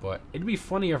 But it'd be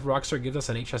funny if Rockstar gives us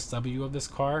an HSW of this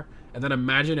car, and then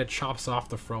imagine it chops off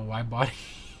the front wide body.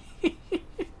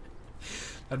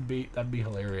 That'd be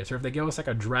hilarious. Or if they give us like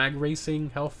a drag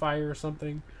racing Hellfire or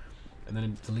something, and then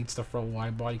it deletes the front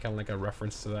wide body, kind of like a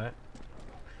reference to that.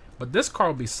 But this car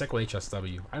will be sick with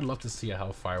HSW. I'd love to see a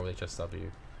Hellfire with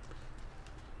HSW.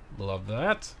 Love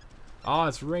that. Oh,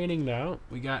 it's raining now.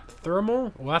 We got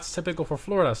thermal. Well, that's typical for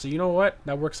Florida. So you know what?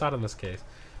 That works out in this case.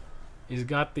 He's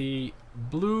got the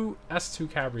blue S2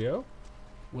 Cabrio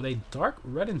with a dark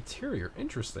red interior.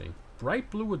 Interesting. Bright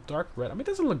blue with dark red. I mean, it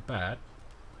doesn't look bad.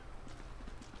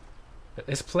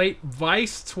 His plate,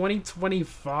 Vice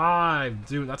 2025.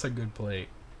 Dude, that's a good plate.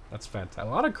 That's fantastic. A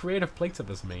lot of creative plates at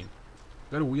this main.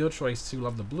 Good wheel choice too.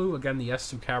 Love the blue. Again, the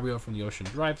S2 Cabrio from the Ocean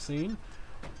Drive scene.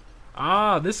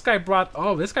 Ah, this guy brought...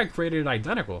 Oh, this guy created it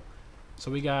identical.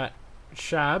 So we got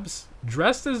Shabs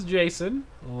dressed as Jason.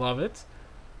 Love it.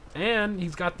 And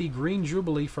he's got the Green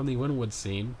Jubilee from the Wynwood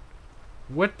scene.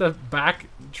 With the back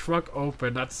trunk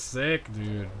open. That's sick,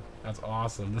 dude. That's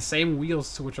awesome. The same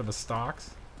wheels to which are the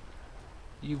stocks.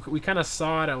 We kind of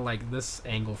saw it at like this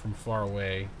angle from far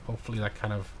away. Hopefully that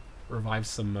kind of revives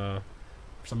some of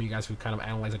you guys who kind of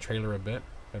analyze the trailer a bit.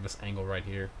 We have this angle right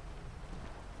here.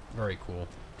 Very cool.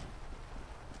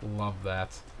 Love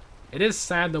that. It is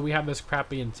sad that we have this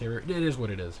crappy interior. It is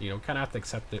what it is. You know, kind of have to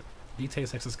accept it. GTA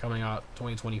 6 is coming out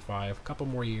 2025. A couple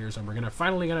more years, and we're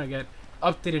finally gonna get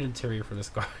updated interior for this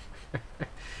car.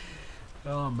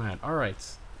 Oh man. All right.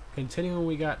 Continuing,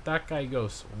 we got that guy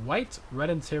Ghost. White, red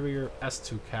interior,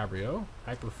 S2 Cabrio.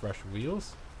 Hyper fresh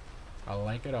wheels. I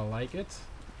like it, I like it.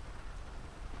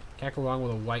 Can't go wrong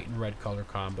with a white and red color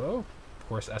combo. Of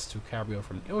course, S2 Cabrio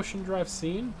from the Ocean Drive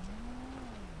scene.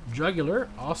 Jugular,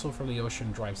 also from the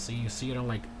Ocean Drive scene. You see it on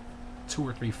like 2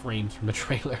 or 3 frames from the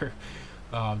trailer.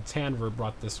 Tanver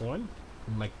brought this one.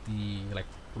 Like the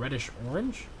reddish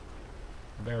orange.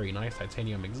 Very nice.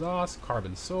 Titanium exhaust,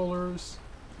 carbon solars.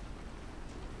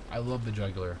 I love the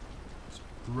Jugular. It's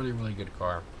a really, really good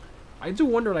car. I do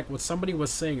wonder, like what somebody was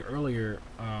saying earlier,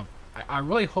 I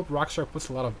really hope Rockstar puts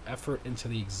a lot of effort into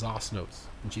the exhaust notes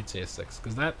in GTA 6.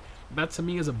 Because that to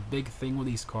me is a big thing with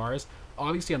these cars.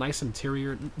 Obviously a nice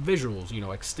interior, visuals, you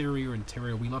know, exterior,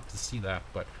 interior, we love to see that.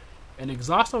 But an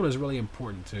exhaust note is really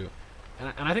important too.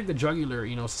 And I think the Jugular,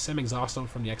 you know, it's the same exhaust note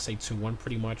from the XA21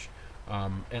 pretty much.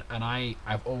 And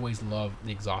I've always loved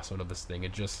the exhaust note of this thing.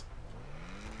 It just...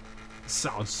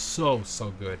 sounds so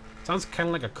good. Sounds kind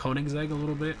of like a Koenigsegg a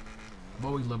little bit. I've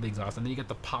always loved the exhaust. And then you get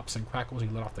the pops and crackles when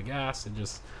you let off the gas. It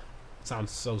just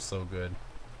sounds so good.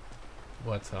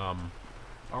 But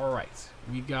alright.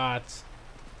 We got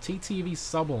TTV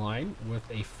Subline with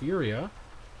a Furia.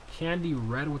 Candy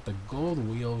red with the gold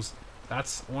wheels.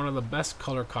 That's one of the best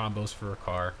color combos for a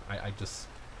car. I just...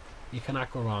 you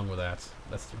cannot go wrong with that.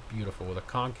 That's beautiful. With a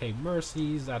concave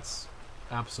Mercedes. That's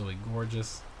absolutely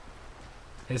gorgeous.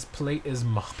 His plate is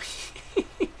mommy.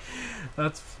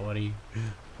 That's funny.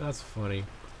 That's funny.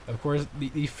 Of course,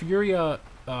 the Furia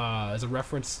is a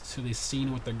reference to the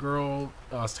scene with the girl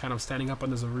kind of standing up on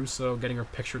the Zaruso, getting her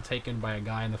picture taken by a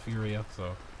guy in the Furia.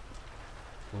 So,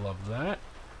 love that.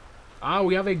 Ah,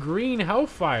 we have a green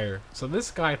Hellfire. So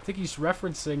this guy, I think he's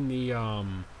referencing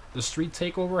the Street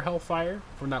Takeover Hellfire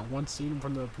from that one scene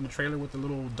from the trailer with the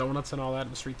little donuts and all that,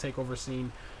 the Street Takeover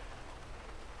scene.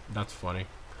 That's funny.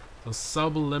 So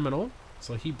Subliminal,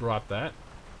 so he brought that.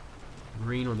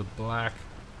 Green with the black,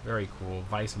 very cool.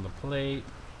 Vice on the plate,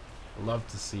 love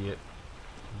to see it.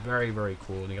 Very, very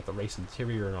cool. And you got the race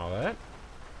interior and all that.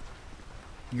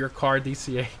 Your car,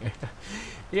 DCA.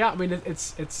 Yeah, I mean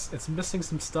it's missing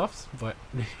some stuff, but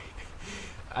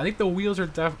I think the wheels are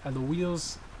the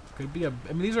wheels could be I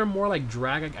mean these are more like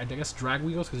drag, I guess drag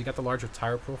wheels because you got the larger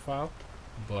tire profile.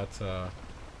 But all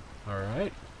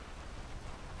right.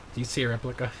 DCA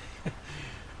replica.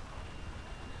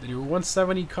 Did your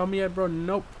 170 come yet, bro?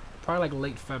 Nope. Probably like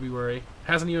late February.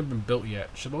 Hasn't even been built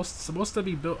yet. Supposed to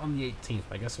be built on the 18th.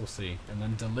 I guess we'll see. And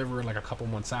then deliver like a couple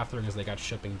months after because they got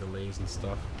shipping delays and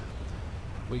stuff.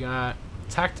 We got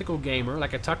Tactical Gamer.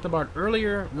 Like I talked about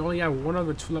earlier, we only have one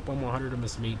other Tulip M100 in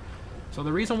this meet. So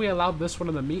the reason we allowed this one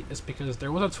in the meet is because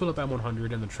there was a Tulip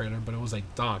M100 in the trailer, but it was a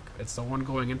donk. It's the one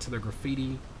going into the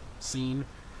graffiti scene.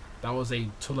 That was a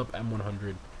Tulip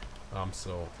M100.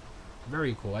 So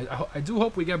very cool. I do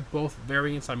hope we get both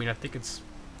variants. I mean, I think it's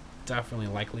definitely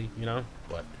likely, you know,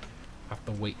 but have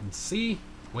to wait and see.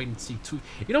 Wait and see too.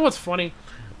 You know what's funny?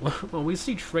 When we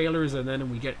see trailers and then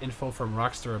we get info from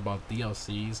Rockstar about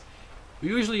DLCs, we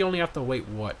usually only have to wait,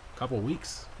 what, a couple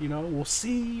weeks? You know, we'll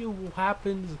see what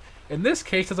happens. In this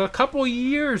case, it's a couple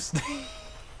years.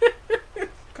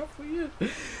 Couple years.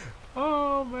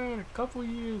 Oh man, a couple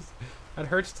years. That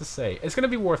hurts to say. It's gonna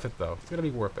be worth it though. It's gonna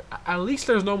be worth it. At least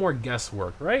there's no more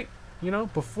guesswork, right? You know,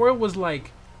 before it was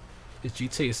like, is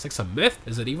GTA 6 a myth?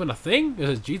 Is it even a thing?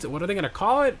 Is it GTA? What are they gonna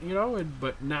call it? You know.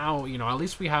 But now, you know, at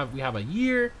least we have a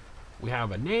year, we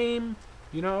have a name.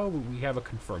 You know, we have a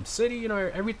confirmed city. You know,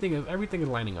 everything is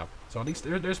lining up. So at least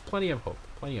there's plenty of hope.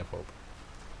 Plenty of hope.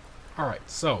 All right,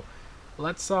 so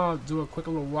let's do a quick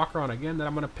little walk around again. Then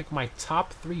I'm gonna pick my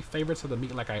top 3 favorites of the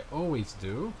meet, like I always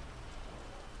do.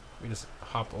 We just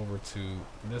hop over to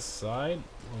this side.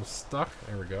 A little stuck.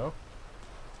 There we go.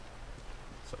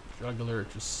 So jugular,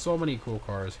 just so many cool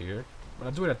cars here. But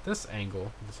I'll do it at this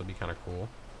angle. This will be kind of cool.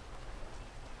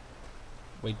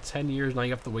 Wait 10 years, now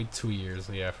you have to wait 2 years.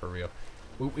 Yeah, for real.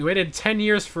 We waited 10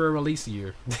 years for a release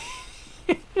year.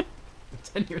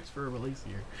 10 years for a release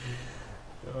year.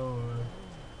 Oh,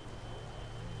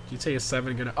 GTA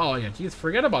 7 gonna. Oh yeah, geez,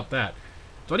 forget about that.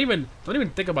 Don't even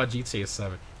think about GTA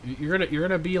 7. You're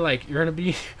gonna be like we're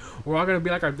all gonna be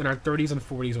like in our 30s and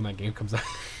 40s when that game comes out.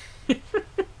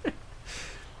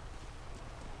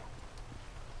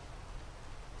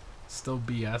 Still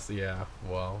BS, yeah.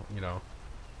 Well, you know,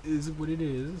 is what it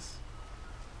is.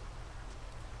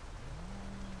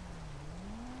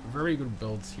 Very good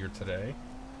builds here today.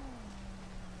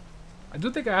 I do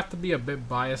think I have to be a bit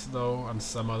biased though on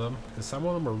some of them, because some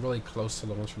of them are really close to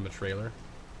the ones from the trailer.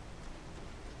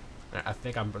 I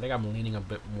think I'm leaning a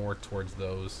bit more towards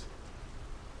those.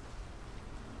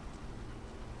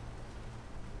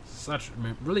 Such, I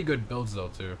mean, really good builds though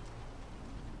too.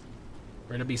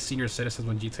 We're gonna be senior citizens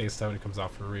when GTA 7 comes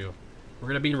out for real. We're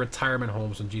gonna be in retirement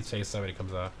homes when GTA 7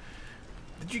 comes out.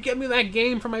 Did you get me that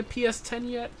game for my PS10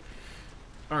 yet?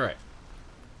 All right.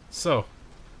 So,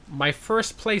 my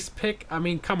first place pick. I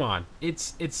mean, come on.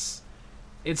 It's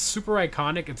super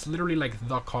iconic. It's literally like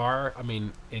the car. I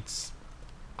mean, it's.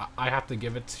 I have to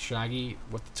give it to Shaggy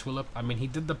with the tulip. I mean, he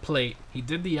did the plate, he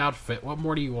did the outfit. What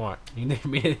more do you want? He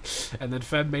made it, and then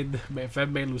Feb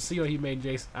made Lucio. He made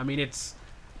Jason. I mean, it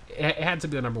had to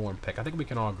be the #1 pick. I think we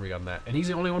can all agree on that. And he's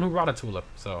the only one who brought a tulip,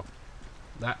 so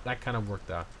that kind of worked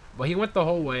out. But he went the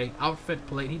whole way. Outfit,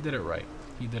 plate. He did it right.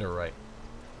 He did it right.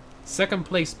 Second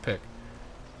place pick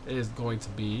is going to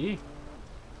be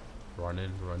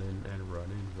running.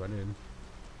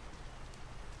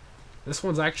 This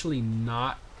one's actually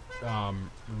not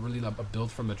really a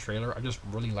build from the trailer. I just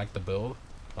really like the build.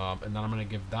 And then I'm going to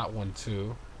give that one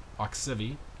to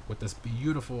Oxivi with this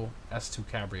beautiful S2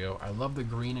 Cabrio. I love the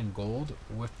green and gold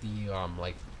with the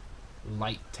like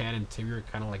light tan interior,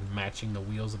 kind of like matching the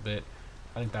wheels a bit.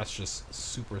 I think that's just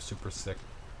super sick.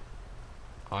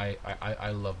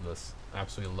 I love this.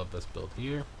 Absolutely love this build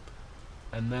here.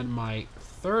 And then my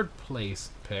third place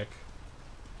pick.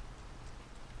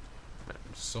 Man,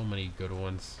 so many good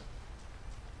ones.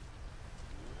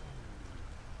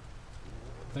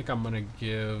 I think I'm gonna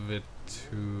give it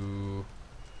to.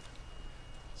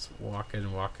 Let's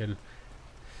walking.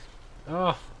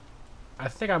 Oh, I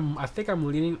think I'm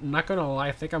leaning. Not gonna lie,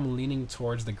 I think I'm leaning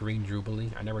towards the green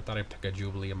Jubilee. I never thought I'd pick a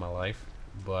Jubilee in my life,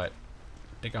 but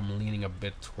I think I'm leaning a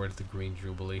bit towards the green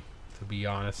Jubilee. To be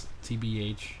honest,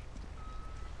 TBH.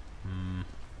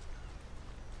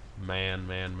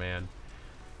 Man.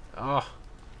 Oh,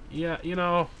 yeah. You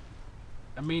know,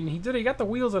 I mean, he got the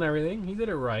wheels and everything. He did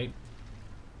it right.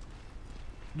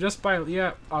 Just by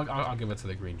I'll give it to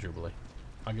the green Jubilee.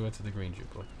 I'll give it to the green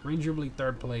Jubilee. Green Jubilee,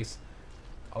 third place.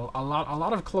 A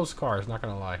lot of close cars. Not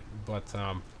gonna lie, but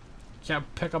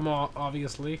can't pick them all,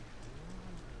 obviously.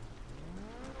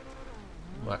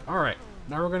 But all right,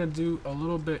 now we're gonna do a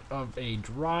little bit of a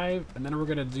drive, and then we're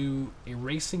gonna do a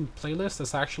racing playlist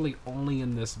that's actually only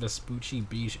in this Vespucci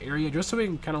Beach area, just so we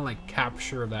can kind of like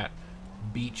capture that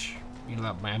beach, you know,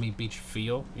 that Miami Beach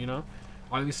feel, you know.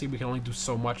 Obviously, we can only do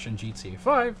so much in GTA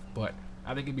 5, but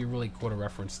I think it'd be really cool to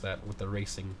reference that with the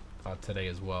racing today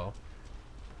as well.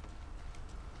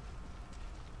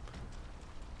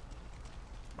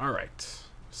 All right,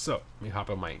 so let me hop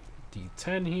on my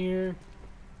D10 here.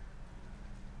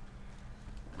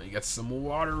 Let me get some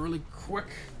water really quick.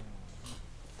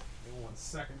 Give me 1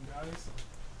 second, guys.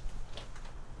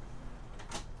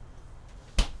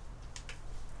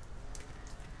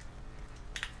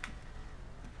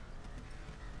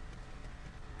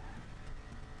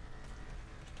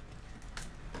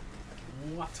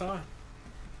 Water.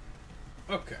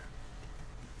 Okay.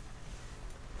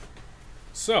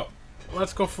 So,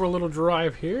 let's go for a little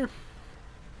drive here. Here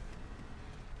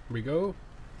we go.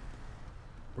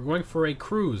 We're going for a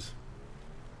cruise.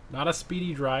 Not a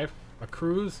speedy drive. A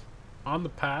cruise on the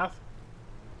path.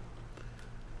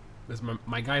 This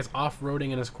my guy's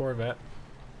off-roading in his Corvette.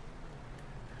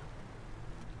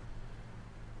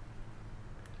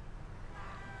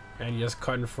 And you just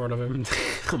cut in front of him.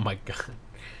 Oh my god.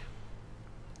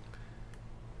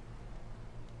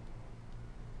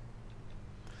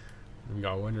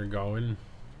 You're going.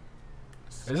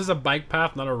 This is a bike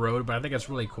path, not a road, but I think it's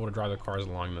really cool to drive the cars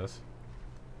along this.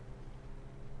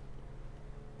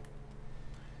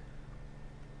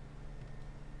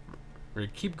 We're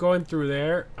gonna keep going through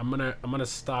there. I'm gonna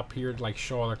stop here to like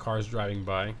show other cars driving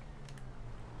by.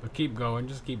 But keep going,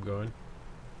 just keep going.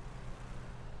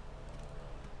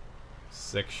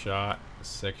 Six shot.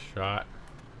 Six shot.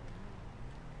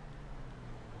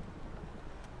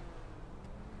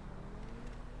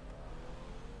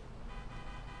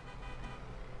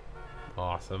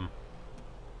 Awesome.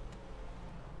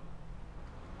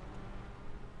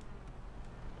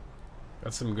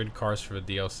 Got some good cars for the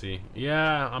DLC.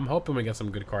 Yeah, I'm hoping we get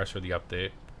some good cars for the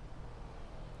update.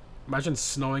 Imagine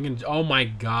snowing in... Oh my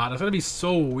god, that's gonna be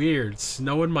so weird.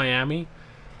 Snow in Miami?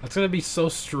 That's gonna be so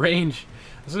strange.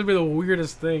 That's gonna be the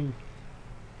weirdest thing.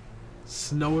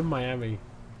 Snow in Miami.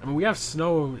 I mean, we have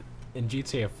snow in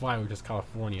GTA 5, which is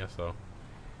California, so...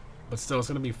 But still, it's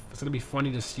gonna be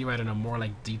funny to see that in a more,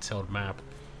 like, detailed map.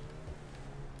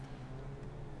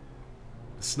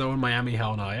 Snow in Miami,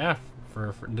 hell no. Yeah,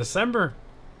 for December.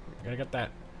 Gotta get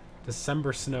that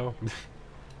December snow.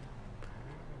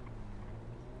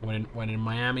 when in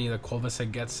Miami the coldest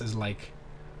it gets is like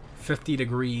 50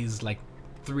 degrees like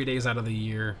 3 days out of the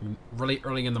year, really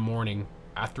early in the morning.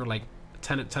 After like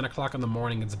 10 o'clock in the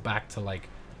morning, it's back to like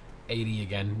 80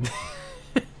 again.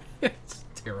 It's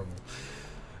terrible.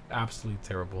 Absolutely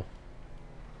terrible.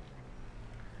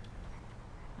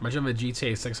 Imagine the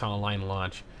GTA 6 online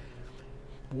launch.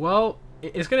 Well,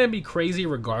 it's gonna be crazy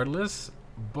regardless,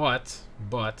 but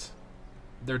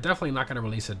they're definitely not gonna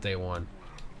release it day one.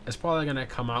 It's probably gonna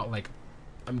come out like,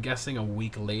 I'm guessing a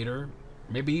week later,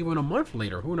 maybe even a month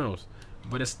later, who knows?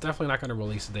 But it's definitely not gonna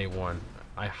release day one.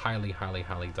 I highly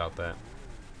doubt that.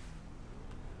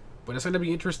 But it's gonna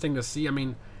be interesting to see. I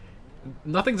mean,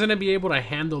 nothing's gonna be able to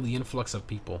handle the influx of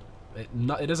people.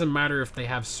 It doesn't matter if they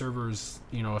have servers,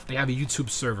 you know, if they have YouTube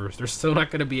servers, they're still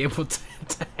not going to be able to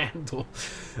handle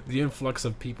the influx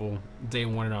of people day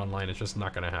one and online. It's just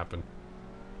not going to happen.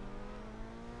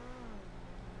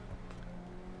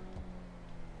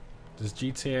 This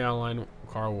GTA Online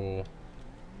car will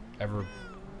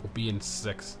be in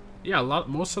 6. Yeah,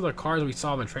 most of the cars we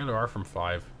saw in the trailer are from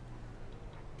 5.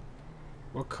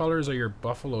 What colors are your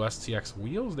Buffalo STX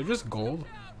wheels? They're just gold.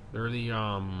 They're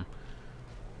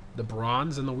the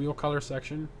bronze in the wheel color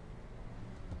section.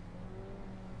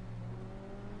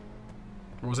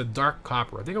 Or was it dark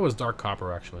copper? I think it was dark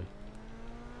copper, actually.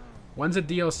 When's a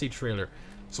DLC trailer?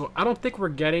 So I don't think we're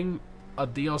getting a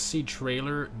DLC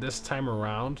trailer this time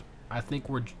around. I think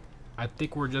we're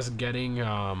just getting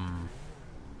a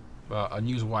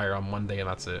newswire on Monday, and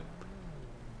that's it.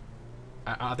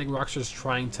 I think Rockstar's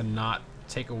trying to not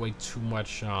take away too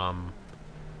much, I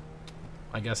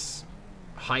guess,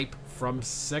 hype from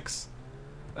 6.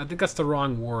 I think that's the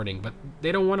wrong wording, but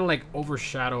they don't want to like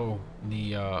overshadow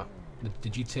the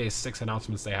GTA 6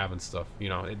 announcements they have and stuff. You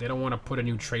know, they don't want to put a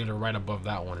new trailer right above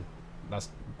that one. That's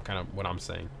kind of what I'm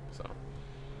saying. So,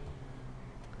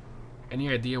 any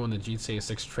idea when the GTA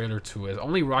 6 trailer 2 is?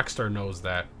 Only Rockstar knows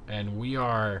that, and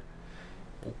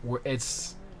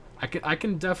I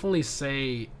can definitely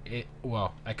say it.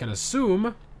 Well, I can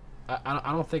assume.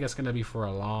 I don't think it's gonna be for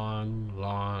a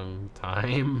long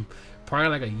time. Probably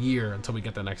like a year until we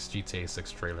get the next GTA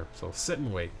 6 trailer. So sit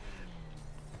and wait.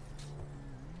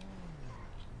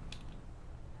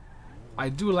 I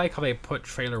do like how they put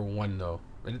trailer 1 though.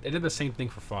 It did the same thing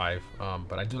for 5,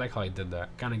 but I do like how they did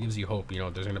that. Kind of gives you hope, you know,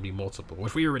 there's gonna be multiple,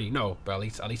 which we already know, but at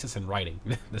least it's in writing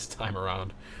this time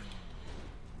around.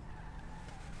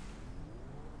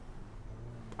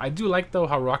 I do like though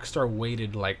how Rockstar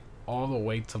waited like all the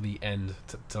way till the end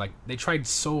to like, they tried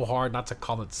so hard not to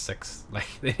call it 6. Like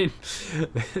they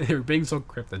were being so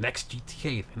cryptic. The next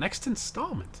GTA, the next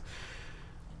installment.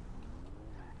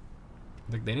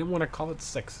 Like they didn't want to call it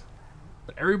 6,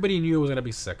 but everybody knew it was gonna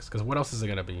be 6. Because what else is it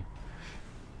gonna be?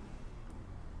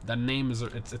 That name is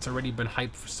it's already been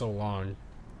hyped for so long.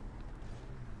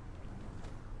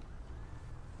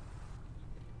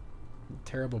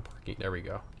 Terrible parking. There we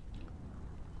go.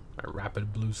 My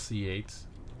rapid blue C8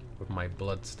 with my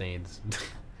blood stains.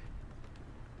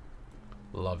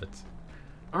 Love it.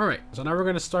 Alright, so now we're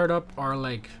gonna start up our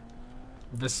like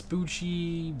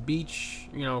Vespucci Beach,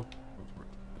 you know,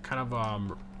 kind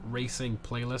of racing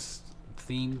playlist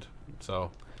themed. So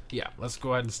yeah, let's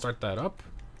go ahead and start that up.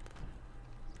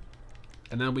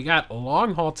 And then we got a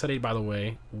long haul today, by the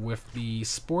way, with the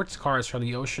sports cars from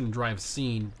the Ocean Drive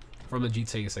scene from the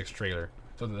GTA 6 trailer.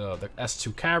 So the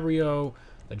S2 Cabrio,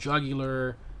 the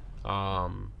Jugular,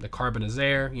 the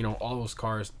Carbonizaire, you know, all those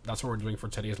cars. That's what we're doing for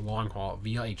today's long haul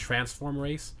via a transform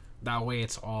race. That way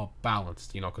it's all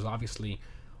balanced, you know, because obviously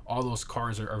all those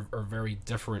cars are very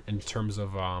different in terms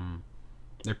of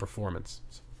their performance.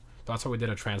 So that's why we did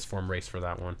a transform race for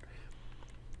that one.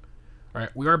 All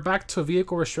right, we are back to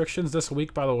vehicle restrictions this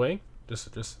week, by the way.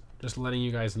 Just letting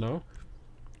you guys know.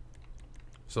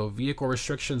 So vehicle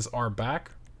restrictions are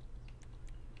back.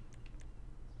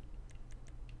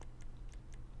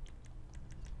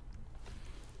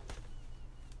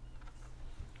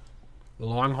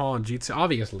 Long haul and GT,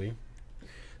 obviously.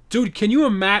 Dude, can you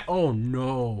imagine? Oh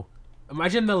no.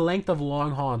 Imagine the length of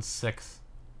long haul in 6.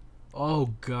 Oh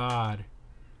god.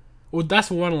 Well, that's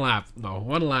 1 lap. No,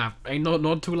 1 lap. Ain't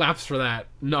no 2 laps for that.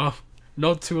 No.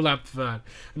 No 2 laps for that.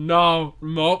 No.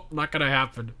 Nope. Not gonna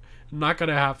happen. Not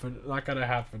gonna happen. Not gonna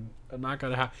happen. Not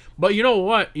gonna happen. But you know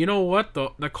what? You know what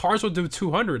though? The cars will do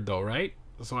 200 though, right?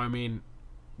 So I mean,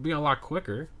 be a lot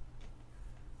quicker.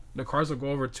 The cars will go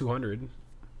over 200.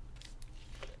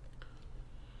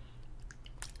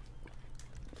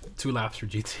 2 laps for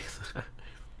GT.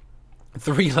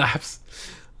 3 laps.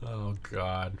 Oh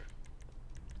god.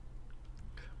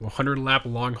 100 lap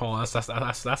long haul.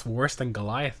 That's worse than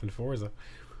Goliath in Forza.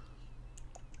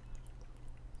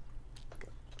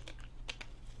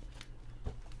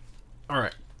 All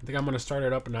right, I think I'm gonna start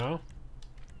it up now.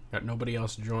 Got nobody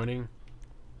else joining.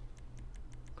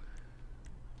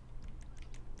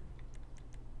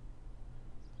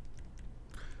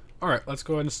 All right, let's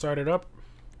go ahead and start it up.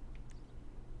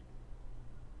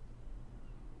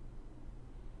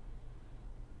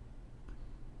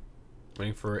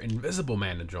 Waiting for Invisible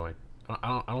Man to join.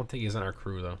 I don't think he's in our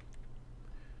crew though.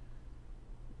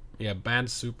 Yeah, banned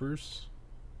supers.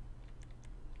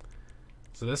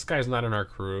 So this guy's not in our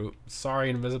crew.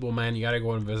 Sorry, Invisible Man, you gotta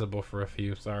go invisible for a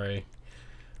few. Sorry.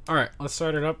 All right, let's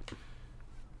start it up.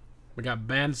 We got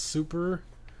banned super.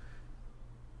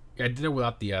 Yeah, I did it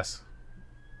without the S.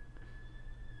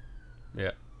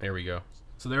 Yeah, there we go.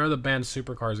 So there are the banned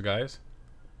supercars, guys.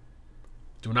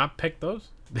 Do not pick those.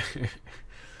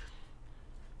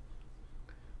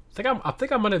 I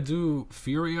think I'm gonna do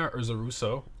Furia or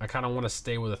Zaruso. I kind of want to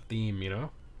stay with a theme, you know.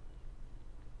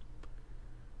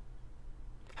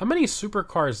 How many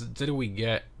supercars did we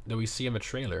get that we see in the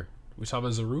trailer? We saw the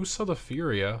Zaruso, the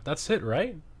Furia. That's it,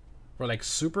 right? Or like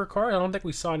supercar? I don't think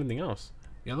we saw anything else.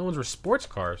 The other ones were sports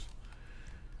cars.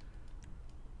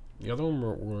 The other one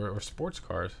were sports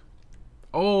cars.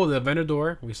 Oh, the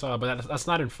Venador we saw, but that's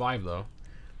not in 5 though.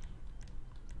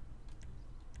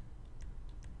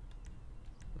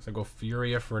 So go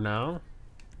Furia for now,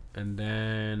 and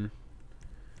then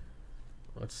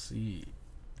let's see.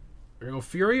 We're gonna go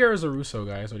Furia or Zaruso,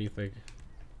 guys. What do you think?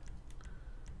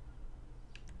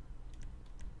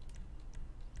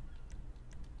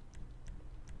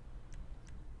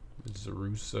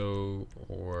 Zaruso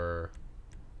or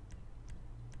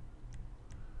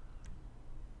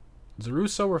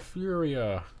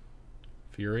Furia?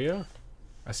 Furia?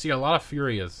 I see a lot of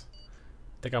Furias.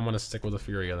 I think I'm gonna stick with the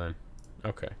Furia then.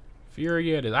 Okay,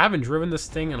 Furia it is. I haven't driven this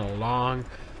thing in a long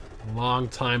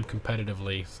time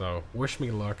competitively, so wish me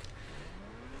luck.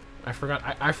 I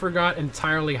forgot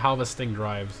entirely how this thing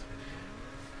drives.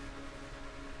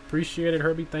 Appreciate it,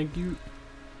 Herbie. Thank you.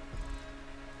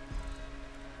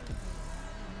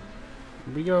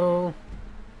 Here we go.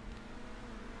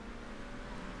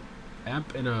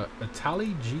 Amp in a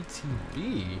Itali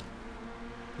GTB. Is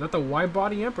that the wide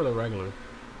body amp or the regular?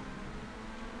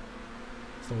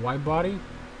 It's the wide body.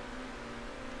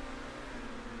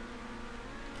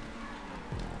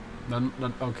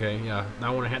 None, okay, yeah. That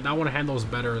one handles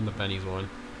better than the Benny's one.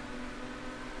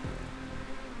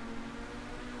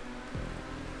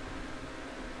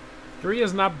 Three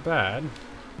is not bad.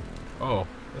 Oh,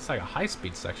 that's like a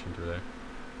high-speed section through there.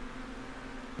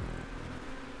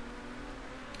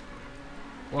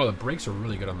 Oh, the brakes are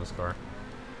really good on this car.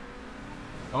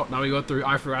 Oh, now we go through.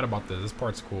 I forgot about this. This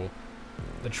part's cool.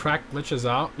 The track glitches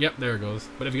out. Yep, there it goes.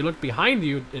 But if you look behind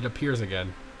you, it appears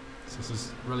again. So this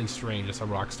is really strange. It's a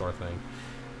Rockstar thing.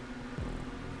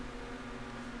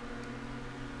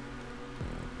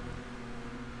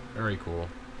 Very cool.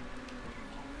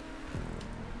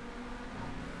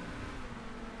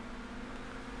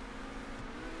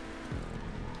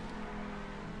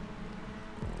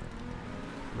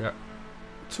 We got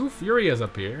two Furias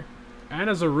up here. And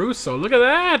a Zaruso. Look at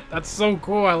that! That's so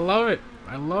cool. I love it.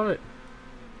 I love it.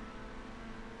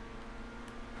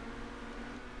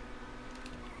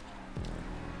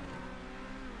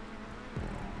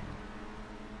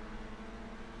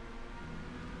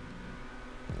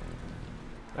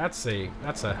 That's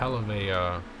a hell of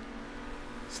a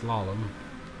slalom.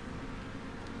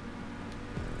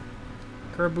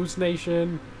 Curb Boost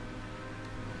Nation.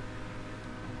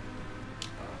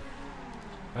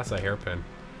 That's a hairpin.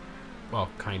 Well,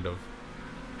 kind of.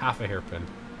 Half a hairpin.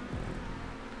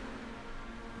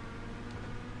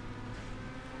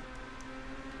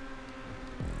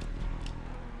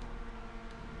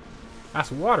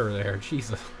 That's water there,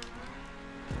 Jesus.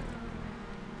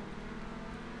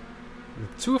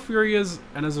 Two Furias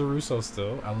and a Zaruso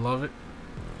still. I love it.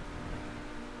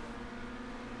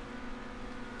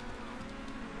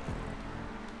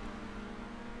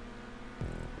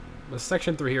 The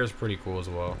section 3 here is pretty cool as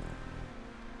well.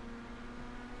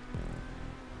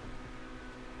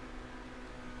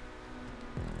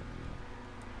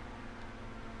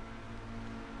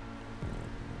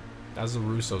 As the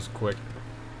Russo's quick.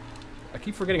 I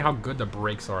keep forgetting how good the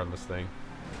brakes are on this thing.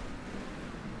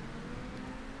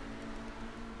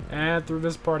 And through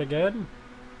this part again.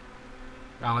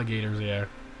 Alligators, yeah.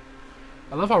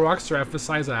 I love how Rockstar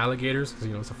emphasizes the alligators, because,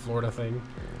 you know, it's a Florida thing.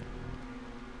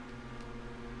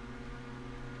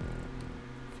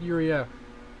 Furia.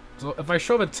 So if I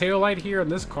show the tail light here in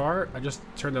this car, I just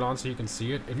turned it on so you can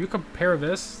see it. If you compare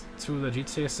this to the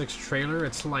GTA 6 trailer,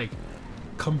 it's like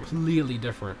completely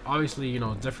different. Obviously, you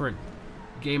know, different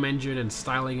game engine and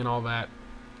styling and all that.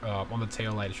 On the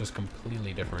tail light, it's just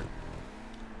completely different.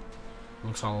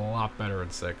 Looks a lot better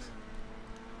in 6.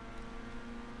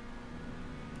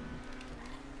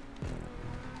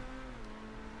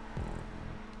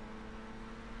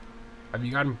 Have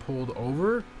you gotten pulled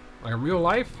over? Like in real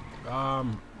life? I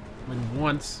mean,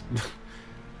 once.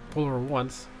 Pulled over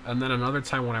once. And then another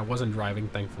time when I wasn't driving,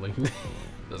 thankfully.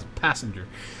 As a passenger.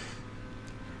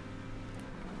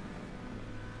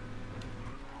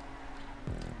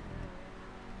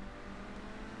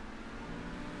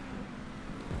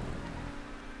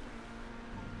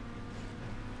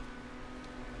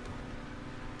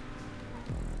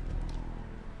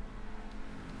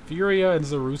 Furia and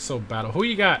Zarusso battle. Who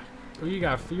you got? Who you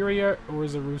got? Furia or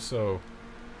Zarusso?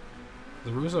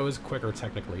 Zarusso is quicker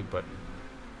technically, but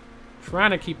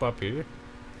trying to keep up here.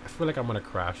 I feel like I'm gonna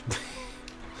crash.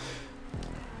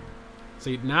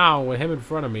 See, now with him in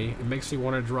front of me, it makes me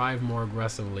want to drive more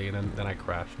aggressively, and then I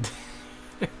crash.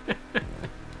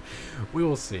 We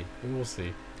will see. We will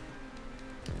see.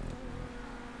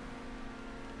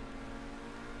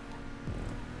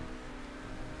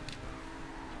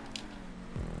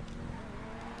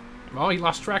 Oh, he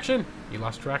lost traction. He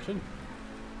lost traction.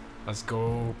 Let's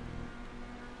go.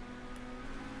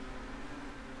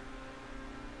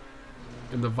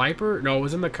 In the Viper? No, it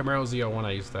was in the Camaro Z01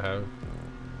 I used to have.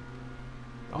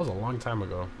 That was a long time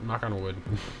ago. Knock on wood.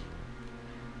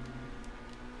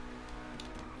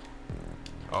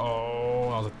 Oh,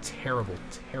 that was a terrible,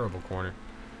 terrible corner.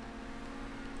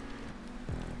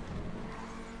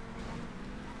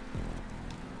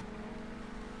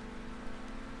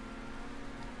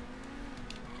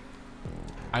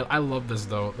 I love this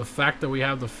though. The fact that we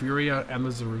have the Furia and the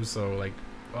Zarusso like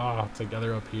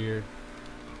together up here.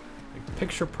 Like,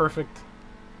 picture perfect.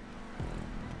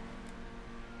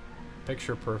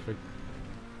 Picture perfect.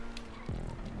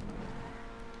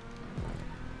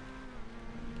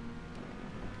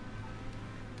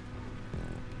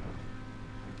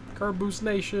 Car Boost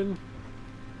Nation.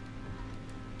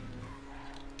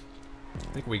 I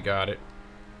think we got it.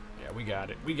 Yeah, we got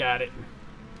it. We got it.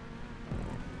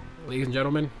 Ladies and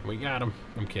gentlemen, we got him.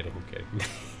 I'm kidding. I'm kidding.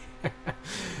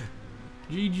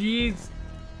 GG's.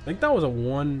 I think that was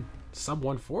a sub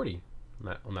 140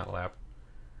 on that lap.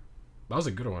 That was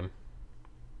a good one.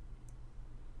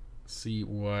 Let's see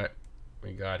what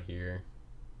we got here.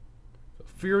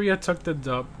 Furia took the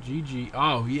dub. GG.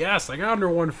 Oh, yes. I got under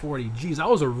 140. Jeez, that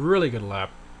was a really good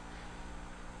lap.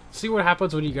 See what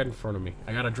happens when you get in front of me.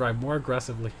 I gotta drive more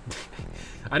aggressively.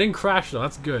 I didn't crash though.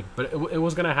 That's good. But it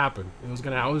was gonna happen.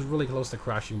 I was really close to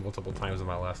crashing multiple times in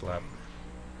my last lap.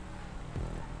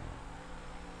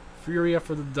 Furia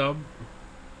for the dub.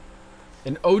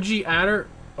 An OG adder.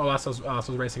 Oh, that's was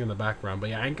racing in the background. But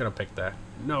yeah, I ain't gonna pick that.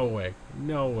 No way.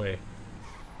 No way.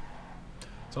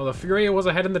 So the Furia was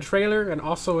ahead in the trailer and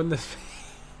also in this.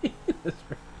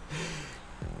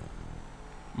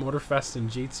 Motorfest in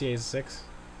GTA 6.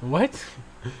 What?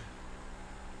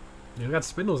 You got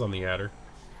spindles on the adder.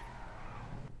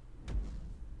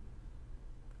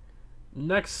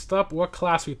 Next up, what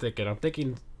class we thinking? I'm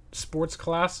thinking sports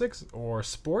classics or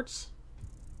sports.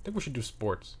 I think we should do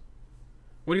sports.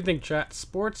 What do you think, chat?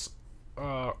 Sports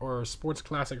or sports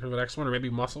classic for the next one, or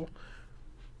maybe muscle?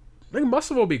 I think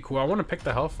muscle will be cool. I want to pick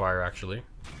the Hellfire, actually.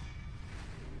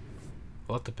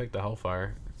 I'll have to pick the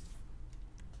Hellfire.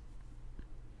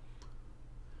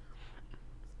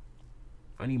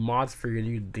 I need mods for your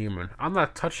new demon. I'm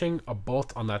not touching a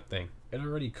bolt on that thing. It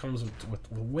already comes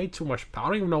with way too much power. I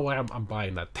don't even know why I'm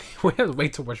buying that thing. It has way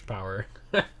too much power.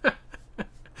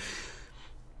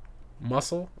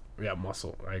 Muscle? Yeah,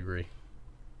 muscle. I agree.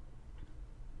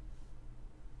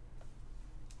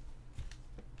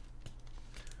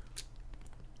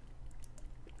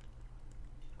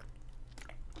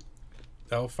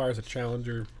 Hellfire's a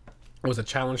challenger. It was a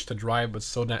challenge to drive, but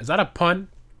so is that a pun?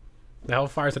 The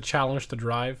Hellfire's a challenge to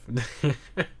drive.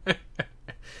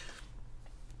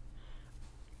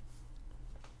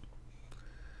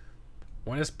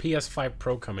 When is PS5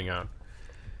 Pro coming out?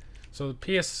 So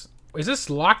the PS... Is this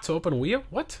locked to open wheel?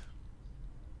 What?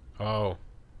 Oh.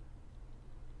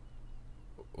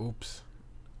 Oops.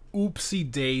 Oopsie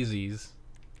daisies.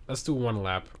 Let's do 1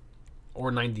 lap.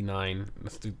 Or 99.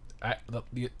 Let's do...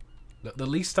 The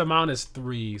least amount is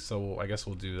 3, so I guess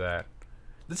we'll do that.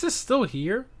 This is still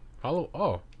here? Hello?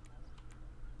 Oh.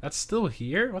 That's still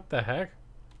here? What the heck?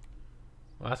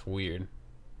 Well, that's weird.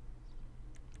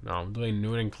 No, I'm doing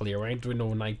noon and clear. I ain't doing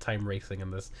no nighttime racing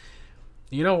in this.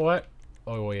 You know what?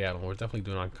 Oh, well, yeah, we're definitely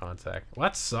doing on contact. Well,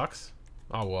 that sucks.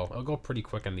 Oh, well. It'll go pretty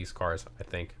quick in these cars, I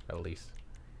think, at least.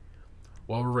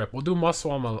 Well, rip. We'll do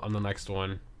muscle on the next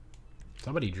one.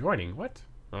 Somebody joining? What?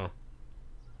 Oh.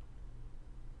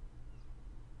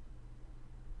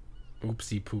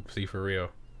 Oopsie poopsie for real.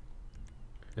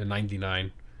 The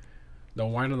 99. The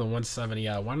one on the 170.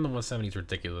 Yeah, one on the 170 is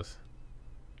ridiculous.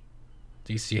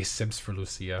 DCA Sims for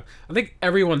Lucia. I think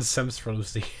everyone's Sims for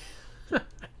Lucia.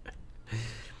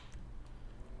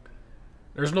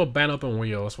 There's no band open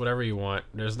wheels. Whatever you want.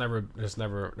 There's never.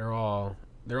 They're all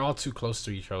too close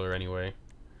to each other anyway.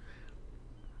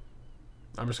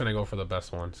 I'm just gonna go for the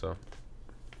best one. So.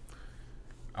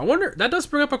 I wonder. That does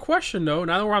bring up a question though.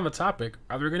 Now that we're on the topic,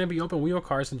 are there gonna be open wheel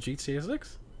cars in GTA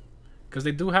 6? Because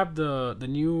they do have the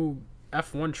new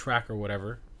F1 track or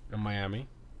whatever in Miami.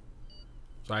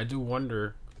 So I do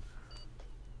wonder.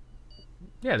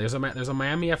 Yeah, there's a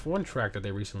Miami F1 track that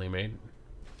they recently made.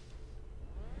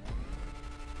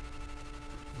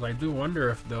 So I do wonder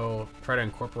if they'll try to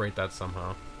incorporate that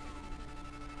somehow.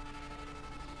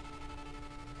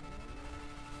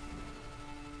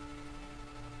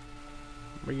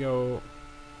 We go.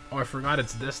 Oh, I forgot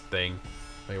it's this thing.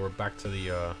 Wait, we're back to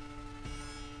the. I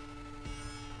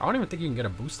don't even think you can get a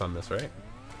boost on this, right?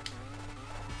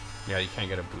 Yeah, you can't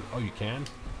get a boost. Oh, you can?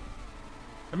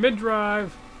 A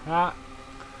mid-drive! Ah!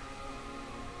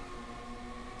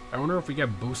 I wonder if we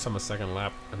get boost on the second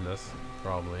lap in this.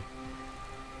 Probably.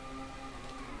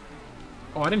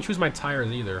 Oh, I didn't choose my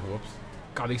tires either. Whoops.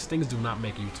 God, these things do not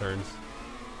make U-turns.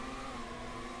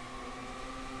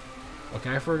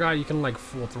 Okay, I forgot you can, like,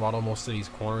 full throttle most of these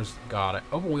corners. God,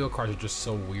 open wheel cars are just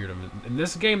so weird. I mean, in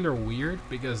this game, they're weird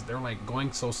because they're, like,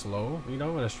 going so slow, you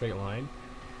know, in a straight line.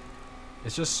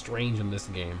 It's just strange in this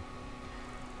game.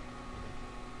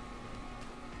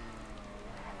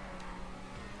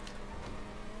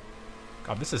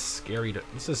 God, this is scary to...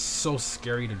 This is so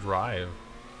scary to drive.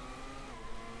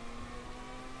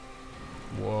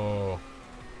 Whoa.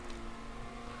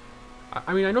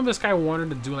 I mean, I know this guy wanted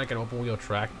to do, like, an open wheel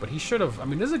track, but he should have... I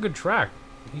mean, this is a good track.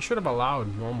 He should have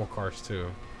allowed normal cars,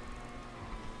 too.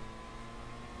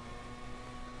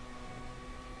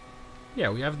 Yeah,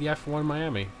 we have the F1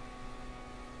 Miami.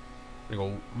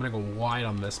 I'm gonna go wide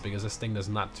on this because this thing does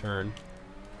not turn.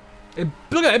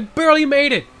 Look at it, it barely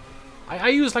made it! I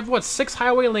used like what, 6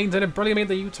 highway lanes and it barely made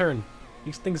the U-turn.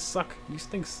 These things suck. These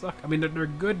things suck. I mean, they're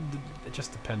good. It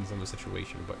just depends on the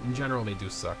situation, but in general, they do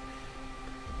suck.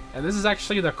 And this is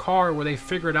actually the car where they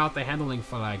figured out the handling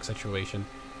flag situation.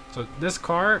 So this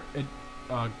car,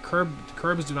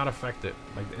 curbs do not affect it.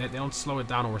 Like they don't slow it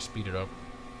down or speed it up.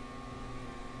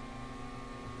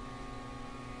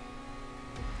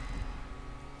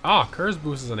 Ah, Curves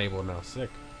boost is enabled now. Sick.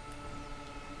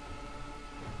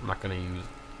 I'm not gonna use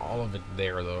all of it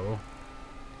there though.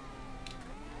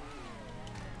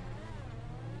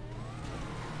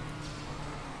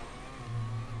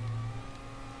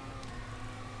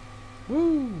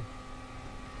 Woo!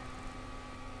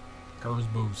 Curves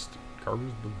boost.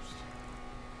 Curves boost.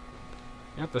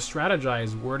 You have to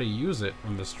strategize where to use it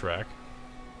on this track.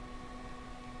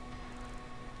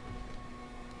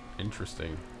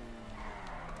 Interesting.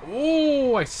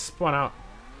 Oh, I spun out.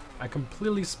 I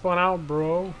completely spun out,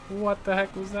 bro. What the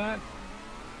heck was that?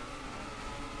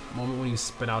 Moment when you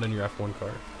spin out in your F1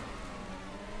 car.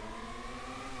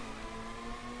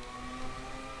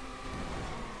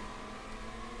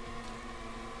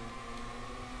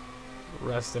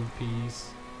 Rest in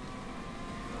peace.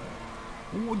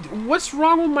 What's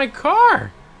wrong with my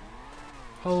car?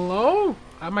 Hello?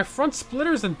 My front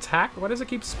splitter's intact. Why does it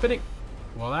keep spinning?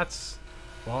 Well, that's...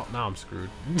 Well, now I'm screwed.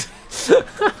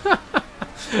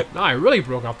 No, I really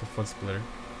broke off the front splitter.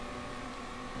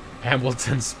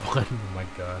 Hamilton spun. Oh my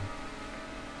god.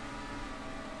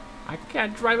 I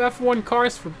can't drive F1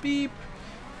 cars for beep.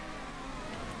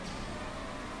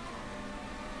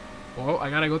 Well, I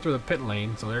gotta go through the pit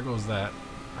lane, so there goes that.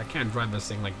 I can't drive this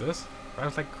thing like this.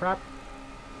 Drives like crap.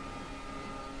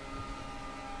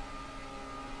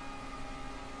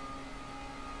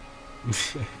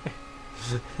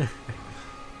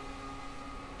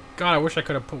 God, I wish I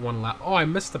could have put one lap. Oh, I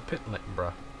missed the pit lane,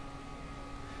 bruh.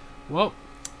 Well,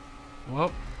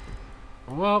 well,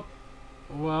 well,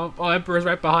 well. Oh, Emperor's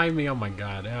right behind me. Oh my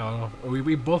god. Yeah,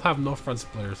 we both have no front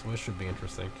splitters, so this should be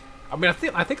interesting. I mean,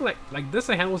 I think like this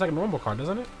handles like a normal car,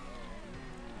 doesn't it?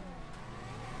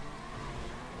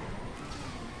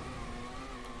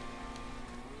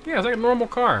 Yeah, it's like a normal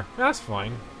car. That's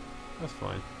fine. That's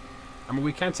fine. I mean,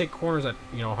 we can't take corners at,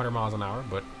 you know, 100 miles an hour,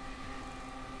 but...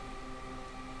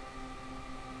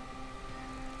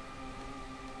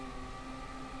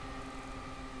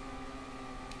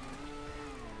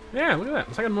 Yeah, look at that.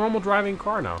 It's like a normal driving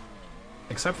car now.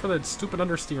 Except for the stupid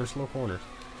understeer and slow corners.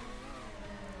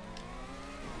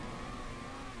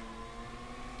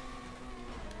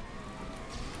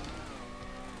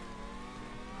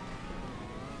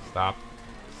 Stop.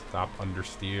 Stop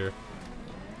understeer.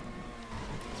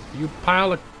 You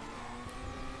pile of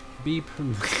beep.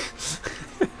 Be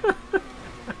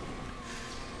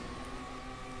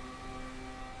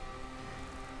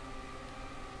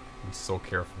so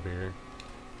careful here.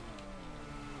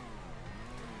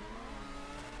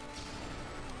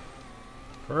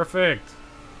 Perfect.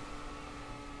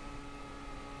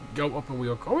 Go open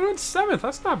wheel. Oh, we're in 7th.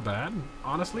 That's not bad.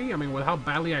 Honestly, I mean, with how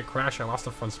badly I crashed, I lost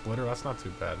the front splitter. That's not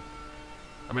too bad.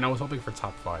 I mean, I was hoping for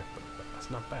top 5, but that's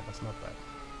not bad. That's not bad.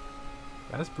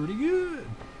 That's pretty good.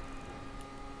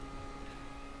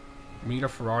 We need a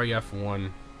Ferrari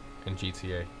F1 in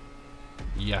GTA.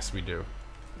 Yes, we do.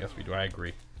 Yes, we do. I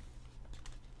agree.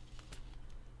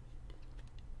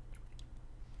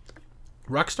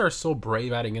 Rockstar's so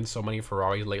brave adding in so many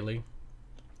Ferraris lately.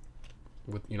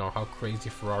 With, you know, how crazy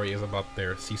Ferrari is about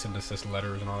their cease and desist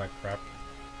letters and all that crap.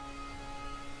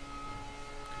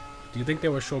 Do you think they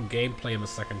will show gameplay in the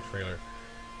second trailer?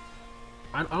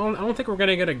 I don't think we're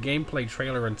gonna get a gameplay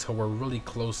trailer until we're really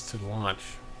close to launch.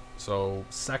 So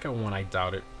second one, I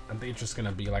doubt it. I think it's just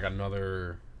gonna be like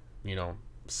another, you know,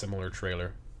 similar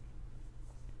trailer.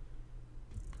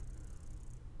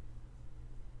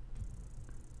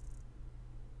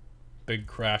 Big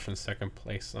crash in second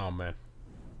place. Oh man.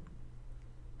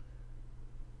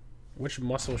 Which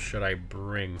muscle should I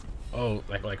bring? Oh,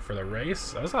 like for the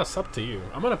race? That's up to you.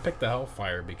 I'm gonna pick the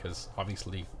Hellfire because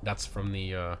obviously that's from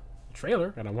the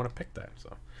trailer, and I want to pick that.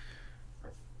 So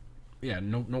yeah,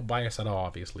 no bias at all.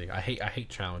 Obviously, I hate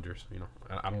challengers. You know,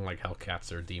 I don't like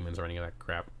Hellcats or demons or any of that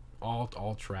crap.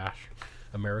 All trash.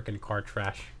 American car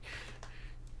trash.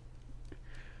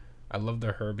 I love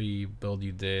the Herbie build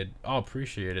you did. Oh,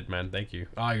 appreciate it, man. Thank you.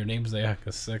 Oh, your name's there.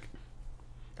 That's sick.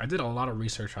 I did a lot of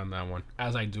research on that one,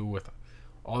 as I do with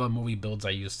all the movie builds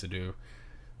I used to do.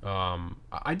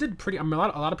 I did pretty. I mean, a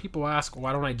lot of people ask,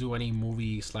 why don't I do any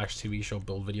movie/TV show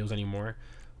build videos anymore?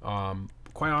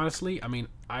 Quite honestly, I mean,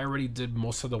 I already did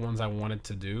most of the ones I wanted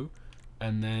to do,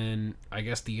 and then I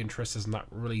guess the interest is not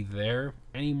really there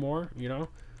anymore. You know,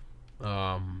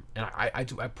 and I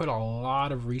put a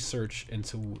lot of research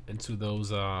into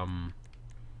those. I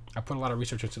put a lot of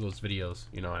research into those videos.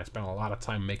 You know, and I spent a lot of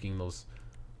time making those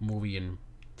movie and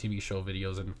TV show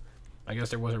videos, and I guess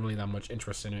there wasn't really that much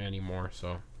interest in it anymore.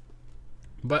 So,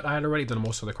 but I had already done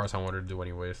most of the cars I wanted to do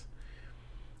anyways,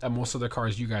 and most of the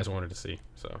cars you guys wanted to see.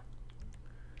 So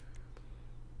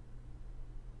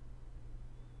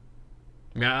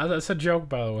yeah, that's a joke,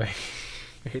 by the way.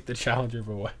 I hate the Challenger,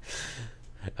 but what?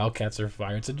 Hellcats are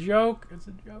fire. It's a joke. It's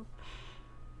a joke.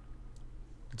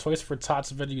 The Toys for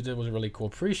Tots video you did was really cool.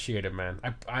 Appreciate it, man.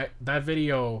 That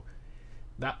video,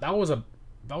 that was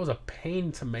a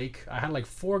pain to make. I had like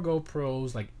 4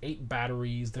 GoPros, like 8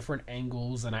 batteries, different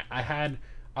angles, and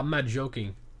I'm not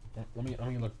joking. Let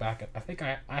me look back at. I think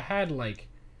I had like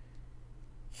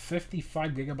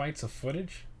 55 gigabytes of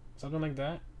footage, something like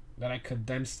that I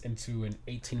condensed into an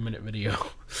 18-minute video.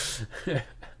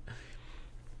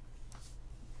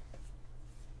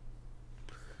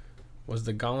 Was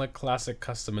the Gauntlet Classic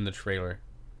custom in the trailer?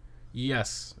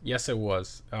 Yes it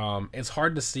was. It's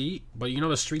hard to see, but you know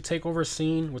the street takeover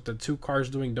scene with the 2 cars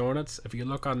doing donuts? If you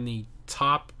look on the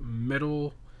top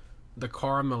middle, the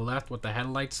car on the left with the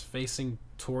headlights facing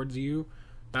towards you,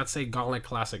 that's a Gauntlet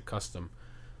Classic custom.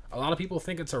 A lot of people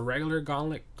think it's a regular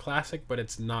Gauntlet Classic, but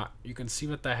it's not. You can see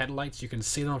with the headlights, you can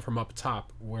see them from up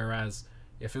top, whereas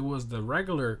if it was the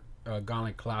regular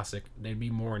Gauntlet Classic, they'd be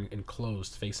more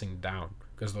enclosed facing down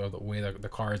because of the way the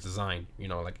car is designed, you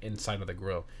know, like inside of the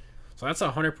grille. So that's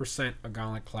 100% a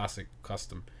Gauntlet Classic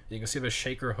custom. You can see the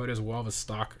shaker hood as well, the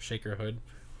stock shaker hood.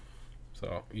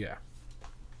 So yeah.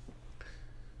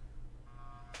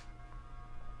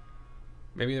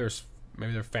 Maybe they're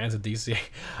fans of DCA.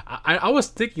 I was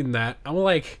thinking that. I'm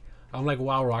like,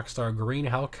 wow, Rockstar, green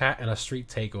Hellcat and a street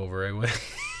takeover.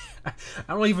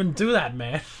 I don't even do that,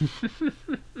 man.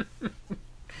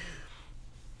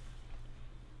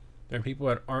 There are people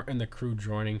that aren't in the crew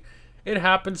joining. It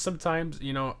happens sometimes,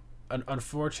 you know.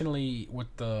 Unfortunately, with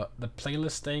the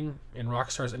playlist thing in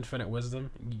Rockstar's Infinite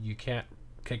Wisdom, you can't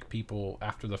kick people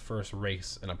after the first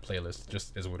race in a playlist. It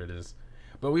just is what it is.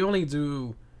 But we only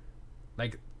do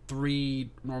like 3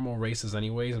 normal races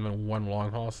anyways, and then 1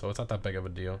 long haul, so it's not that big of a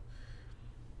deal.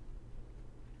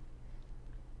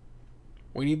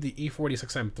 We need the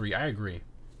E46 M3. I agree.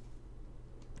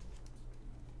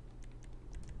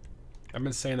 I've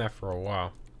been saying that for a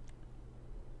while.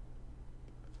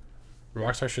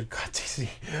 Rockstar should cut DC.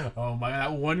 Oh my god,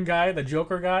 that one guy, the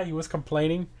Joker guy, he was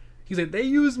complaining. He's like, they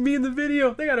used me in the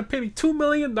video. They gotta pay me $2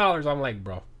 million. I'm like,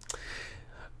 bro,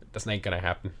 that's ain't gonna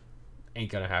happen.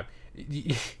 Ain't gonna happen.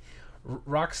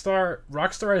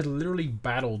 Rockstar has literally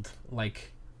battled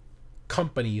like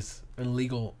companies in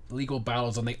legal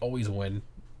battles, and they always win.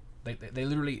 They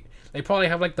literally, they probably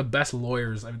have like the best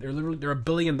lawyers. I mean, they're a $1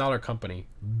 billion company.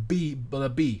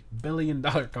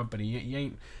 Billion-dollar company.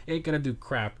 You ain't gonna do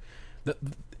crap.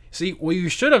 See, what you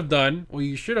should have done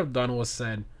was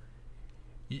said,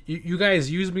 you guys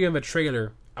used me in the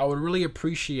trailer. I would really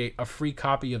appreciate a free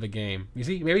copy of the game. You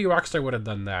see, maybe Rockstar would have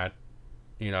done that.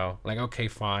 You know, like, okay,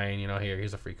 fine, you know,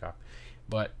 here's a free copy.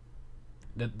 But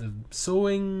the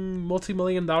suing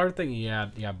multi-million-dollar thing, yeah,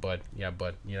 bud,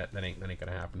 that ain't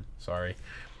gonna happen. Sorry.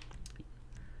 I'm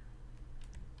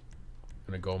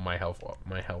gonna go my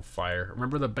Hellfire.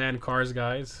 Remember the banned cars,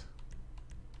 guys?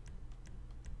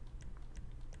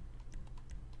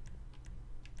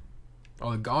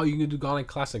 Oh, you can do Gauntlet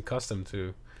Classic Custom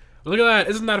too. Look at that!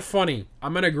 Isn't that funny?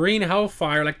 I'm in a green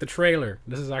Hellfire like the trailer.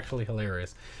 This is actually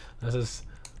hilarious. This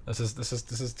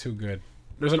is too good.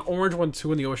 There's an orange one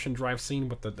too in the Ocean Drive scene,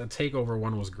 but the takeover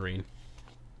one was green.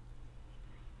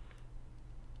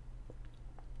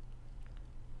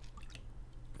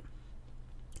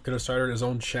 Could have started his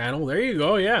own channel. There you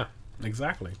go. Yeah,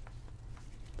 exactly.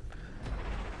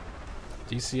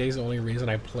 DCA is the only reason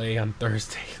I play on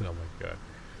Thursdays. Oh my god.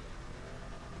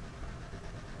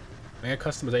 Make a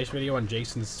customization video on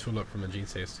Jason's tulip from the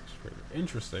GTA 6 trailer.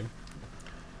 Interesting.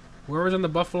 Whoever's in the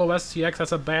Buffalo STX,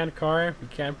 that's a banned car. We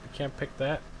can't pick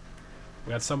that.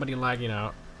 We got somebody lagging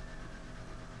out.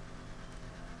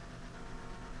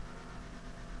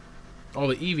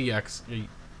 Oh, the EVX.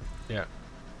 Yeah.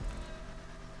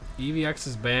 EVX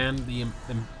is banned. The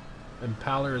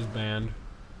Impaler is banned.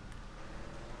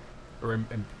 Or do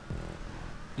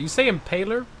you say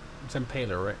Impaler? It's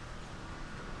Impaler, right?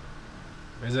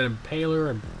 Is it Impaler?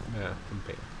 Or, yeah,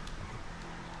 Impaler.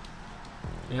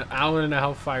 Yeah, Alan and a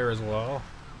Hellfire as well.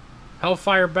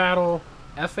 Hellfire battle.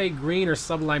 FA green or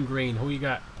Sublime green? Who you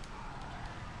got?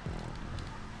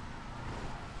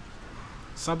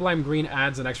 Sublime green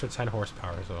adds an extra 10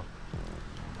 horsepower, so.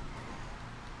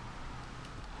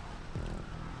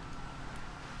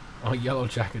 Oh, Yellow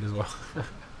Jacket as well.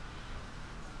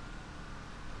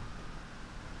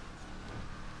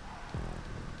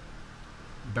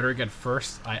 Better get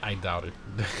first? I doubt it.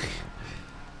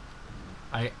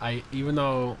 Even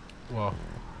though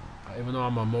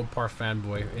I'm a Mopar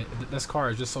fanboy, this car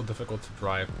is just so difficult to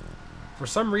drive. For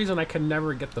some reason, I can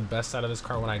never get the best out of this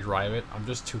car when I drive it. I'm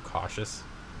just too cautious.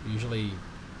 Usually,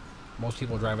 most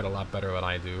people drive it a lot better than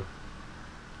I do.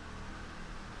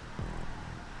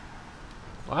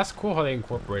 Well, that's cool how they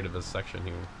incorporated this section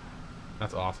here.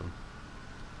 That's awesome.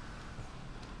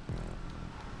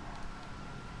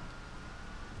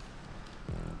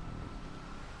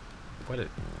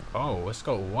 Oh, let's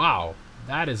go. Wow.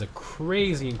 That is a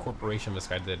crazy incorporation this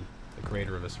guy did. The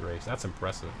creator of this race. That's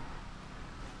impressive.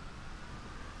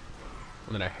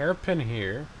 And then a hairpin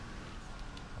here.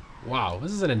 Wow,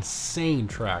 this is an insane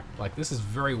track. Like, this is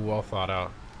very well thought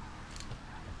out.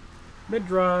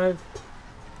 Mid-drive.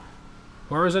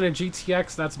 Whoever's in a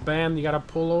GTX that's banned, you gotta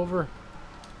pull over.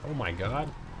 Oh my god.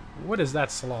 What is that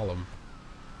slalom?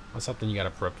 That's something you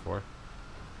gotta prep for.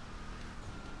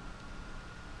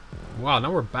 Wow,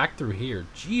 now we're back through here.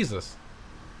 Jesus.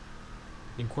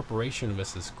 The incorporation of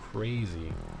this is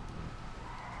crazy.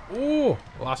 Oh,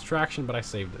 lost traction, but I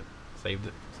saved it. Saved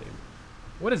it.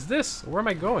 What is this? Where am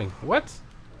I going? What?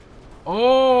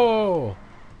 Oh.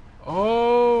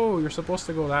 Oh, you're supposed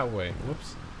to go that way.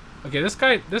 Whoops. Okay,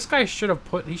 this guy should have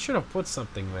put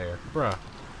something there. Bruh.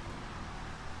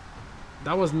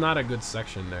 That was not a good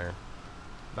section there.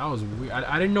 That was weird.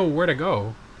 I didn't know where to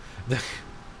go.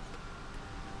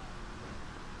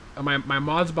 My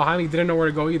mods behind me didn't know where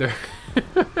to go either.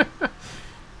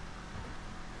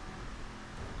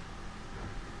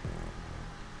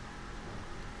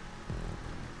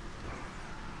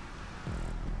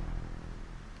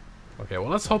 Okay, well,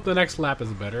 let's hope the next lap is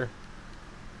better.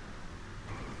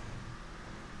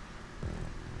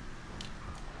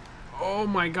 Oh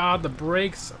my god, the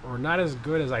brakes are not as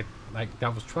good as I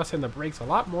was trusting the brakes a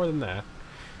lot more than that.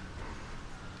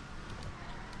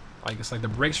 Like, it's like the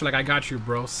brakes are like, I got you,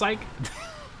 bro. Psych.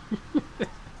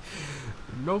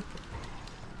 Nope.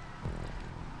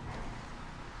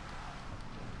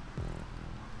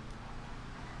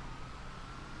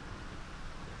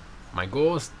 My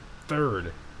goal is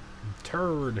third.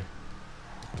 I'm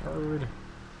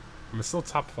still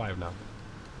top 5 now.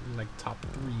 I'm like top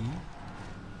 3.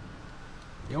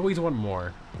 You always want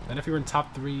more. Then if you're in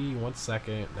top 3, you want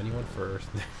second. Then you want first.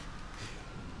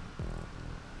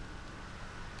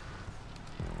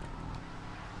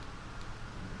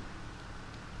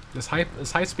 This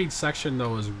high speed section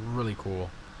though is really cool.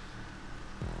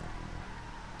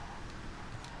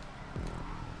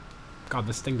 God,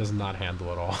 this thing does not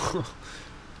handle at all. I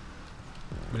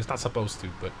mean, it's not supposed to,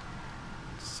 but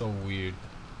it's so weird.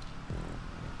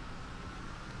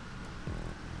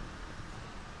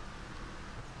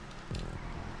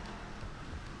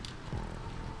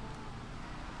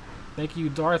 Thank you,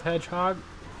 Darth Hedgehog,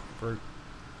 for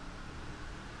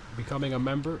becoming a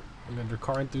member under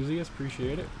Car Enthusiast.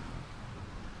 Appreciate it.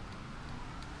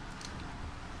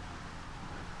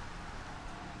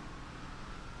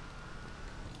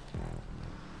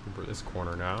 Remember this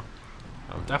corner now.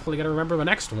 I'm definitely gonna remember the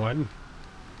next one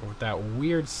with that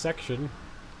weird section.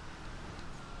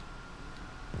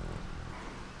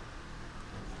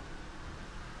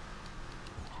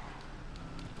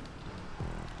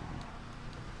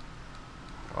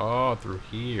 Oh, through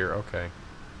here. Okay.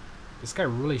 This guy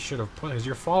really should have put, because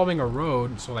you're following a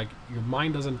road, so like your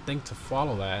mind doesn't think to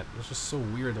follow that. It's just so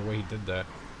weird the way he did that.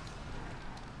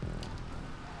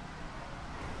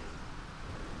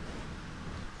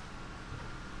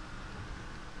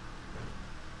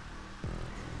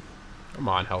 Come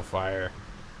on, Hellfire.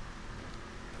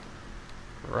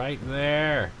 Right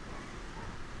there.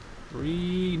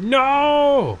 3.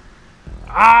 No!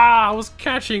 Ah, I was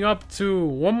catching up to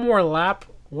one more lap.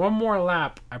 One more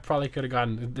lap. I probably could have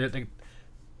gotten...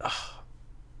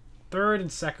 Third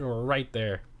and second were right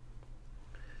there.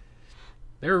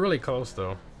 They were really close,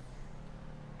 though.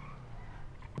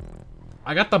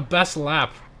 I got the best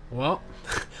lap. Well,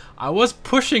 I was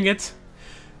pushing it.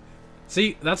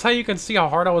 See, that's how you can see how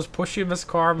hard I was pushing this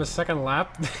car in the second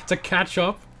lap to catch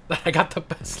up. I got the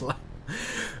best lap.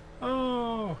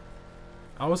 Oh,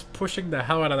 I was pushing the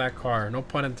hell out of that car. No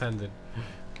pun intended.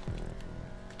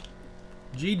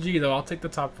 GG though, I'll take the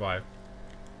top 5.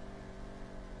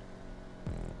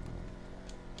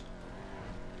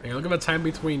 Hey, look at the time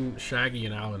between Shaggy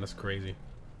and Alan. That's crazy.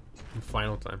 And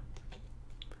final time.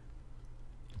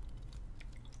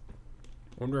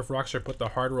 Wonder if Rockstar put the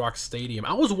Hard Rock Stadium.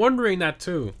 I was wondering that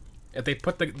too. If they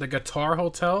put the Guitar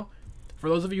Hotel. For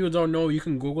those of you who don't know, you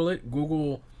can Google it.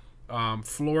 Google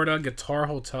Florida Guitar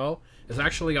Hotel. It's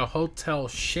actually a hotel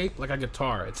shaped like a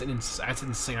guitar. It's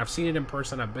insane. I've seen it in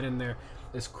person. I've been in there.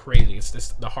 It's crazy. It's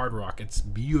just the Hard Rock. It's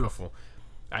beautiful.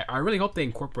 I really hope they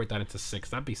incorporate that into 6.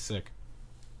 That'd be sick.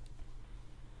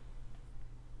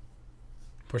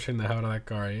 Pushing the hell out of that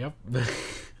car. Yep.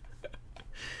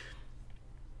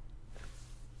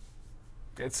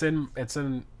 It's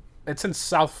in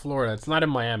South Florida. It's not in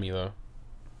Miami though.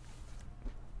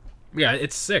 Yeah,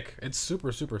 it's sick. It's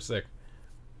super sick.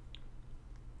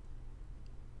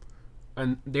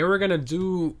 And they were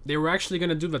actually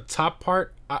gonna do the top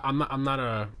part. I'm not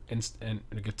a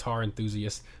guitar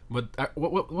enthusiast, but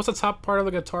what's the top part of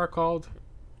the guitar called?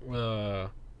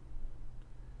 What,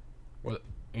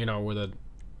 you know, where the,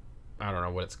 I don't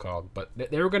know what it's called, but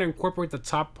they were gonna incorporate the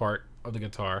top part of the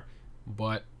guitar,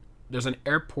 but there's an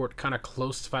airport kind of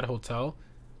close to that hotel,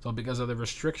 so because of the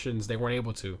restrictions, they weren't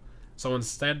able to. So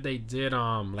instead, they did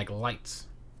like lights,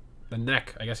 the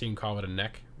neck. I guess you can call it a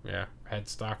neck. Yeah,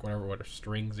 headstock, whatever, what are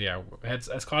strings? Yeah,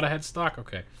 it's called a headstock.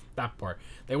 Okay, that part.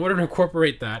 They wanted to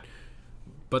incorporate that,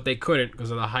 but they couldn't because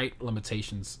of the height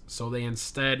limitations. So they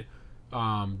instead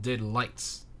did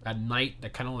lights at night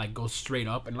that kind of like go straight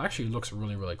up, and it actually looks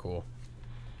really cool.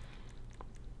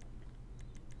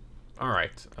 All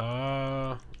right,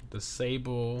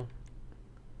 disable,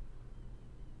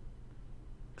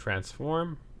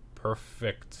 transform,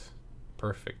 perfect.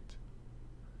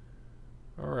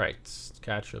 All right,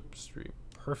 catch up stream,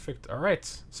 perfect. All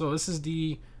right, so this is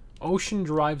the Ocean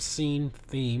Drive scene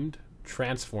themed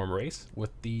transform race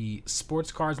with the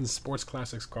sports cars and sports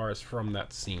classics cars from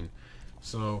that scene.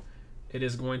 So it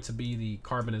is going to be the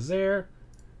Carbonizaire,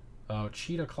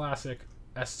 Cheetah Classic,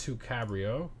 S2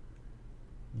 Cabrio,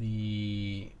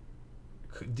 the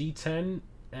D10,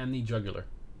 and the Jugular.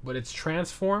 But it's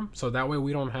transform, so that way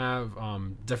we don't have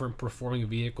different performing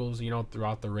vehicles, you know,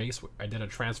 throughout the race. I did a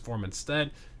transform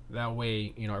instead. That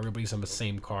way, you know, everybody's in the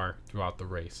same car throughout the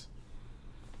race.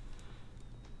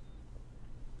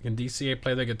 Can DCA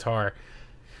play the guitar?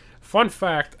 Fun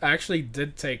fact, I actually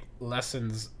did take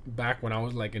lessons back when I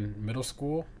was like in middle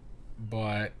school,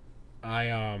 but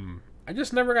I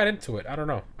just never got into it. I don't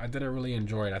know. I didn't really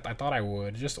enjoy it. I thought I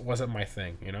would. It just wasn't my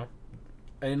thing, you know?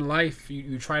 In life,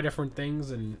 you try different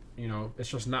things and, you know, it's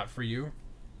just not for you.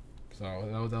 So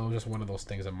that was just one of those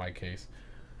things in my case.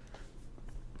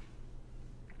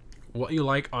 What you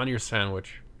like on your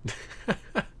sandwich?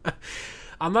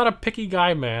 I'm not a picky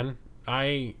guy, man.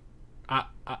 I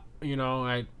you know,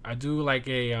 I do like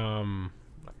a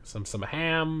some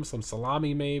ham, some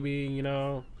salami maybe, you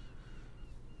know.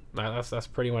 Nah, that's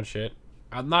pretty much it.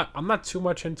 I'm not too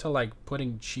much into like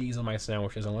putting cheese on my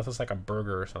sandwiches unless it's like a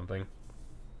burger or something.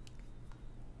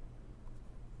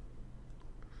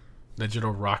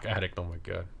 Digital rock addict, oh my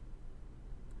god.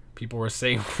 People were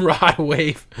saying rod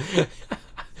wave.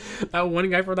 That one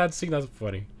guy for that scene, that's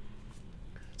funny.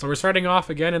 So we're starting off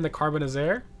again in the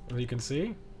Carbonizaire, as you can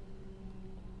see.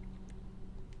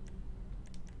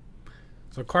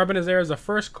 So Carbonizaire is the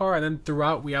first car, and then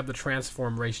throughout we have the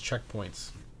transform race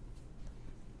checkpoints.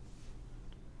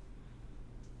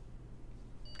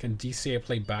 Can DCA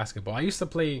play basketball? I used to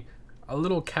play a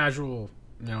little casual,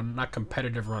 you know, not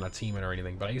competitive or on a team or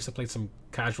anything, but I used to play some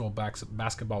casual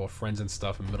basketball with friends and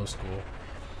stuff in middle school.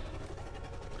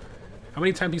 How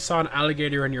many times you saw an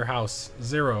alligator in your house?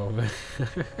 0.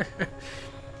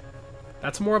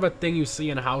 That's more of a thing you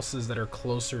see in houses that are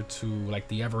closer to like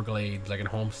the Everglades, like in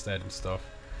Homestead and stuff.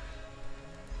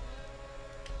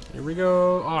 Here we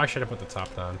go. Oh, I should have put the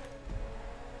top down.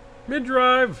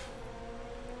 Mid-drive.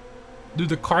 Dude,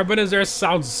 the Carbonizaire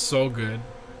sounds so good.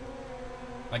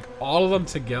 Like all of them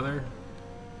together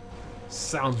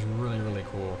sounds really, really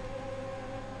cool.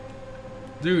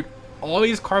 Dude, all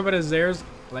these Carbonizaires,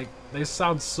 like, they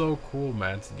sound so cool,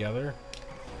 man, together.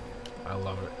 I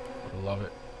love it. I love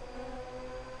it.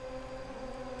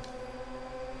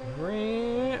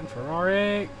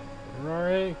 Ferrari.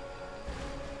 Ferrari.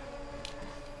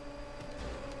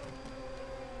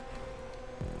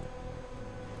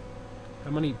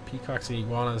 How many peacocks and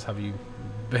iguanas have you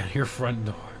been at your front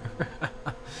door?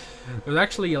 There's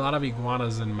actually a lot of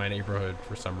iguanas in my neighborhood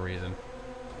for some reason.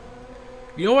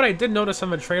 You know what I did notice on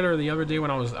the trailer the other day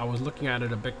when I was looking at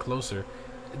it a bit closer?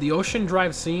 The Ocean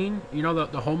Drive scene, you know,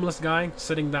 the homeless guy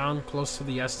sitting down close to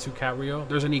the S2 Cabrio?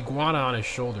 There's an iguana on his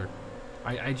shoulder.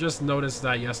 I just noticed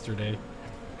that yesterday.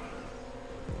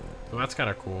 So that's kind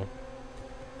of cool.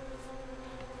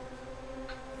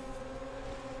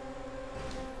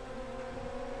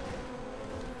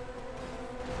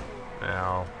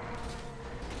 Ow.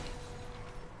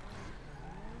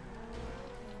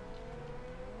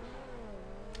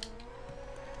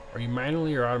 Are you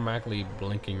manually or automatically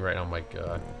blinking right now? Oh my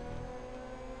god.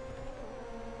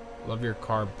 Love your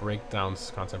car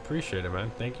breakdowns content. Appreciate it,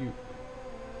 man. Thank you.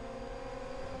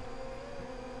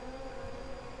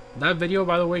 That video,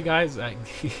 by the way, guys,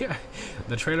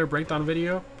 the trailer breakdown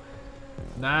video,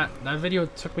 that video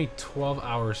took me 12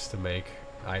 hours to make.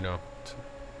 I know.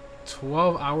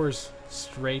 12 hours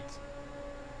straight.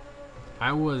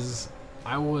 I was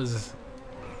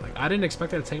like, I didn't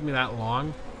expect it to take me that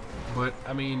long, but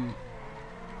I mean,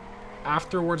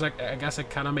 afterwards, I guess it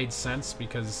kind of made sense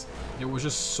because there was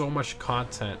just so much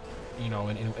content, you know,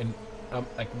 in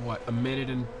like what, a minute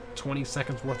and 20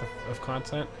 seconds worth of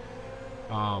content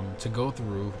to go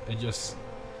through. It just,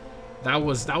 that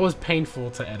was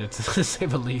painful to edit, to say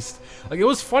the least. Like, it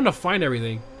was fun to find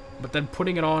everything, but then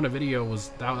putting it all in a video was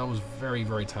that was very,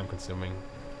 very time consuming.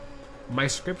 My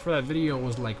script for that video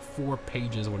was like 4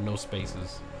 pages with no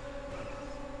spaces.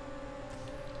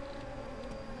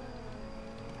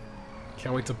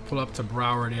 Can't wait to pull up to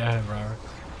Broward. Yeah, Broward.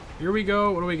 Here we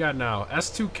go. What do we got now?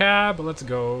 S2 cab. Let's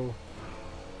go.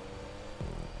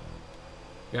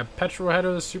 We got Petrol Head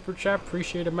of the Super Chat.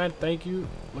 Appreciate it, man. Thank you.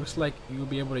 Looks like you'll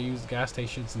be able to use gas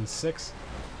stations in 6.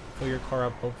 Fill your car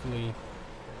up, hopefully.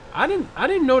 I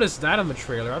didn't notice that in the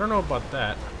trailer. I don't know about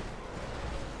that.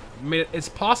 I mean, it's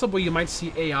possible you might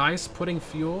see AIs putting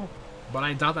fuel, but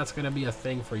I doubt that's gonna be a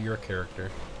thing for your character.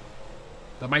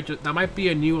 That might be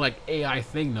a new like AI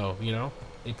thing though, you know?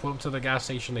 They pull up to the gas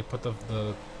station, they put the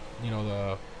you know,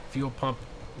 the fuel pump,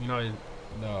 you know,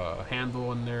 the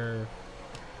handle in there.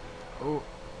 Oh.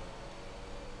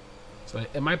 So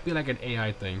it might be like an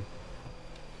AI thing.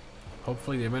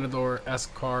 Hopefully the Aventador S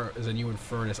car is a new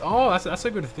Infernus. Oh, that's a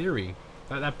good theory.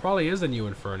 That probably is a new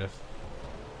Infernus.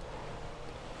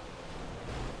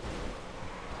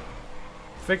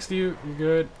 Fixed you, you're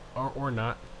good. Or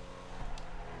not.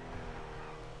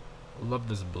 Love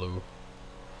this blue.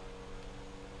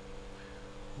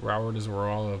 Broward is where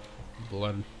all the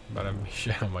blood about to be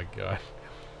shed. Oh my god.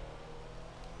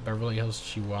 Beverly Hills,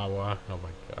 Chihuahua. Oh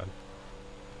my god.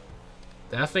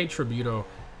 The F8 Tributo.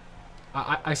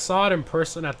 I saw it in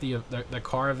person at the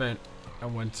car event I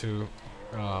went to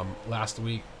last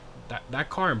week. That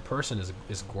car in person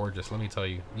is gorgeous, let me tell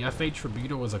you. The F8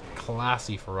 Tributo was a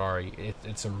classy Ferrari.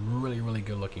 It's a really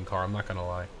good looking car, I'm not gonna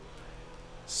lie.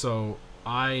 So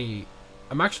I'm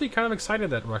actually kind of excited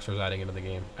that Rockstar's adding it into the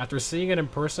game. After seeing it in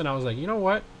person, I was like, you know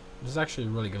what? This is actually a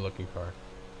really good looking car.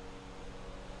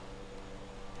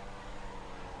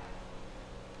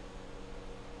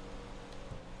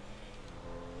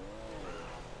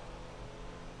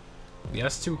 The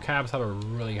S2 cabs have a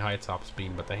really high top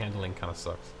speed, but the handling kind of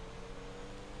sucks.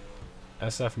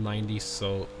 SF90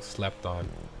 so slept on.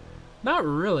 Not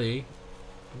really.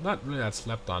 Not really that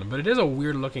slept on, but it is a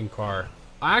weird looking car.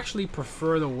 I actually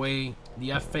prefer the way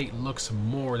the F8 looks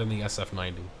more than the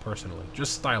SF90, personally.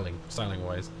 Just styling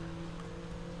wise.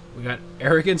 We got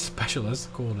Arrogant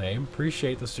Specialist, cool name.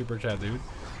 Appreciate the super chat, dude.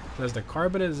 Says the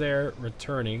carbon is there,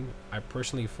 returning. I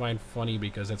personally find funny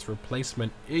because its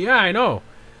replacement. Yeah, I know.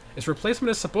 Its replacement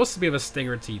is supposed to be of a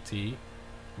Stinger TT,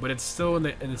 but it's still in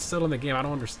the game. I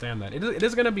don't understand that. It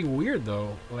is gonna be weird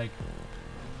though. Like,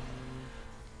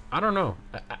 I don't know.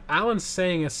 Alan's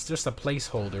saying it's just a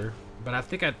placeholder, but I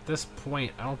think at this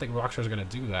point, I don't think Rockstar's gonna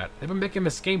do that. They've been making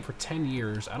this game for 10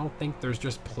 years. I don't think there's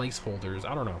just placeholders.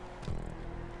 I don't know.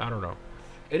 I don't know.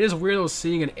 It is weird though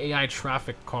seeing an AI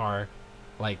traffic car,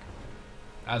 like,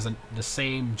 as the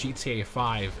same GTA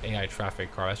 5 AI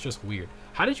traffic car. That's just weird.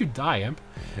 How did you die, Imp?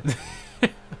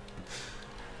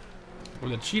 We're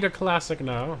the Cheetah Classic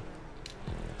now.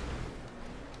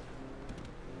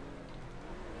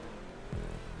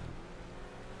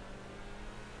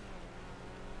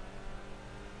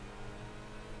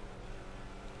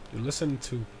 You listen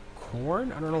to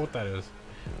Korn? I don't know what that is.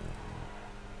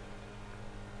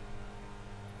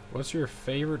 What's your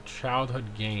favorite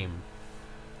childhood game?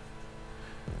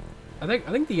 I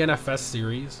think the NFS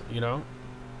series, you know?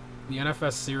 The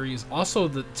NFS series. Also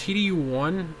the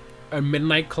TD1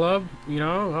 Midnight Club, you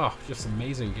know? Oh, just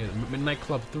amazing. Midnight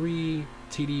Club 3,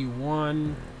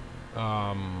 TD1,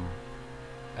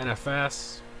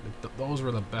 NFS. Those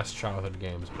were the best childhood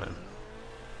games, man.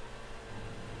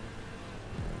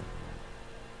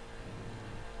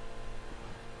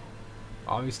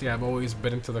 Obviously, I've always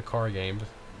been into the car games.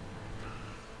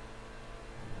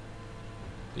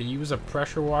 Do you use a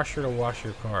pressure washer to wash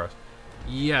your cars?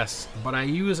 Yes, but I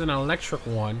use an electric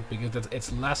one because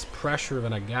it's less pressure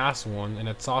than a gas one, and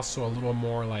it's also a little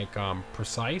more like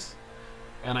precise.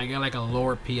 And I get like a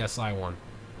lower PSI one.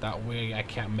 That way I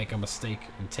can't make a mistake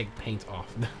and take paint off.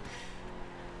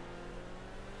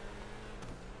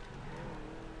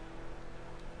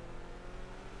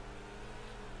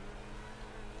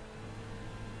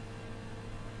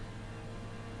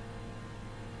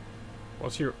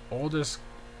 What's your oldest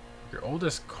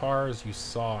cars you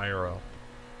saw IRL?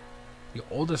 The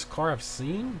oldest car I've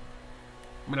seen?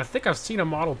 I mean, I think I've seen a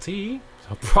Model T,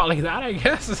 so probably that, I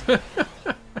guess. Do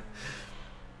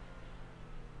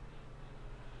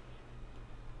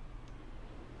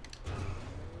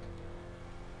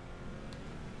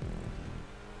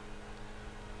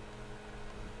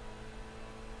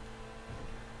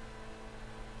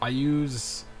I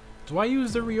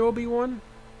use the Ryobi one?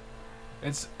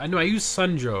 I know I use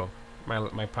Sunjo.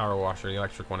 My power washer, the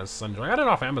electric one is Sunjo. I got it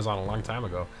off Amazon a long time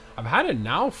ago. I've had it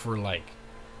now for like,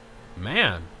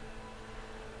 man.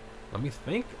 Let me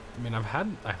think. I mean, I've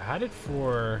had it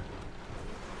for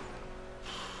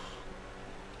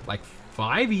like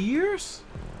 5 years.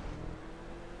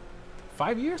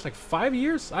 5 years, like 5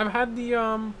 years. I've had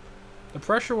the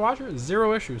pressure washer,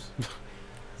 zero issues,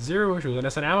 zero issues. And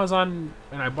it's an Amazon,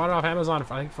 and I bought it off Amazon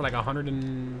for, I think for like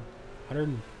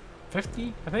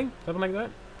 150, I think, something like that.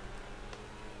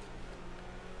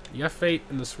 The F8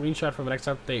 in the screenshot from the next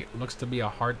update looks to be a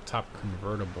hardtop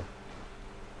convertible.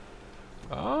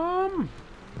 I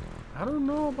don't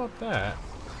know about that.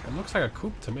 It looks like a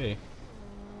coupe to me.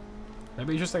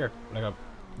 Maybe it's just like a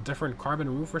different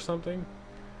carbon roof or something.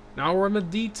 Now we're in the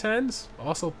D10s.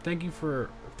 Also, thank you for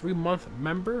 3-month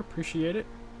member. Appreciate it.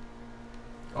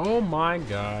 Oh my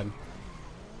god.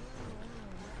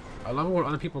 I love it when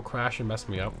other people crash and mess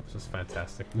me up. This is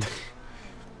fantastic.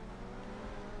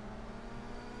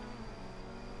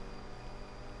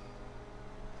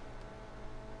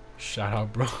 Shout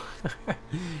out, bro.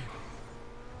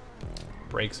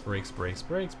 Brakes.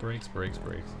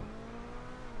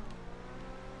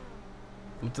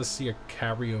 Love to see a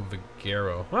Cabrio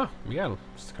Vigero. Huh, yeah,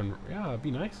 yeah, that'd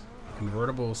be nice.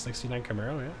 Convertible 69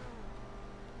 Camaro,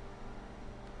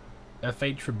 yeah.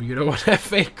 F8 Tributo and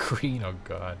F8 Green. Oh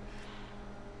god.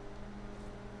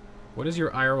 What is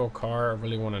your IRL car? I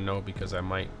really want to know because I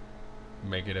might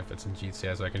make it if it's in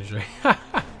GTA so I can show you.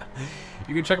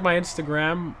 You can check my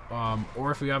Instagram,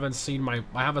 or if you haven't seen I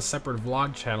have a separate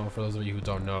vlog channel for those of you who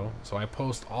don't know. So I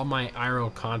post all my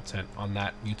IRL content on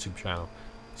that YouTube channel.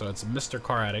 So it's Mr.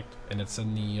 Car Addict, and it's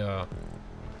in the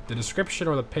description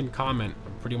or the pinned comment.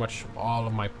 Pretty much all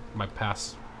of my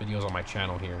past videos on my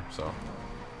channel here. So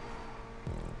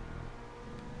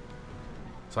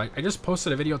I just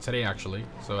posted a video today actually.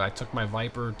 So I took my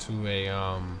Viper to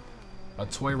a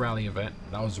toy rally event.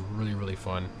 That was really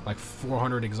fun. Like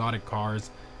 400 exotic cars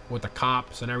with the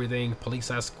cops and everything,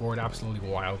 police escort, absolutely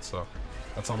wild. So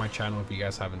that's on my channel if you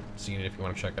guys haven't seen it, if you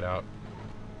want to check it out.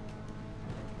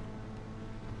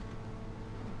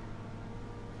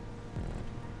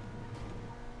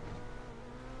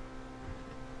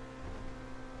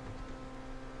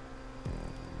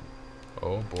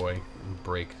 Oh boy,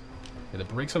 brake. Yeah, the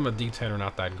brakes on the D10 are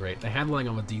not that great. The handling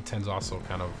on the D10 is also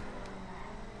kind of...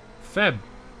 Feb.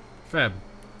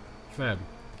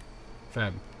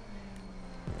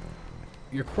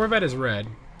 Your Corvette is red,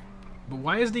 but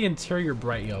why is the interior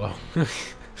bright yellow?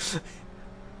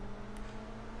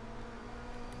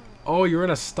 Oh, you're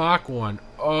in a stock one.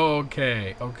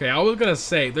 Okay. I was gonna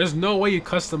say, there's no way you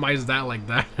customize that like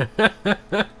that.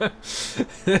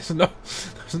 There's no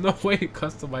way you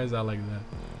customize that like that.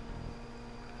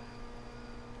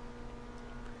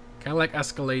 Kind of like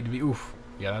Escalade V. Oof.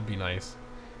 Yeah, that'd be nice.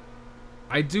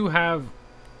 I do have...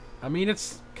 I mean,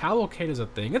 it's... Cavalcade is a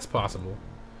thing. It's possible.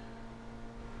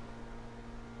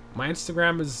 My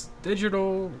Instagram is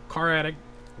digital car addict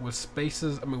with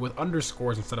spaces... I mean, with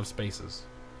underscores instead of spaces.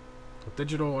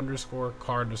 Digital underscore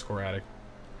car underscore addict.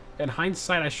 In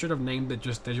hindsight, I should have named it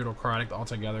just digital car addict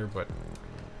altogether, but...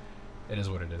 it is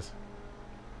what it is.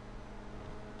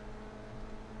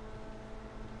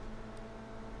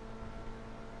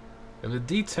 If the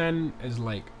D10 is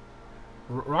like...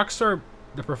 Rockstar,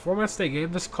 the performance they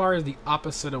gave this car is the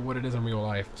opposite of what it is in real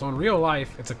life. So in real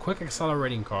life, it's a quick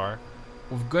accelerating car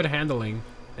with good handling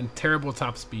and terrible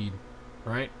top speed,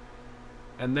 right?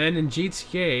 And then in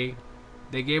GTA,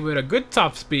 they gave it a good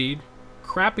top speed,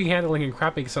 crappy handling, and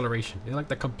crappy acceleration. They're like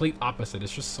the complete opposite.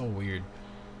 It's just so weird.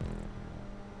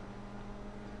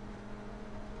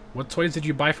 What toys did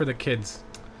you buy for the kids?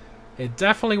 It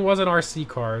definitely wasn't RC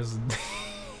cars.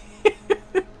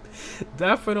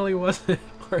 Definitely wasn't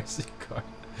RC car.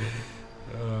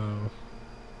 Oh.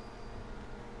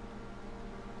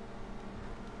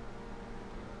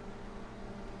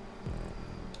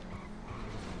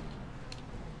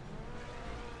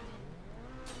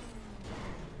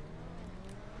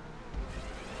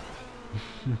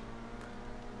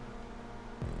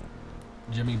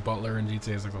 Jimmy Butler in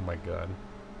GTA 6. Oh my god.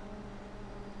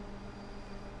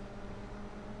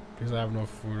 Because I have no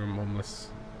food, I'm homeless.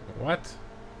 What?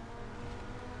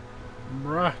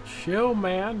 Bruh, chill,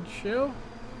 man, chill.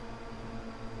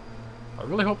 I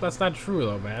really hope that's not true,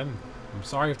 though, man. I'm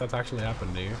sorry if that's actually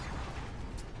happened to you.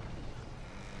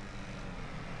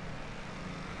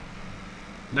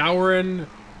 Now we're in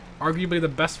arguably the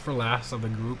best for last of the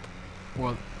group.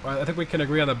 Well, I think we can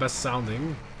agree on the best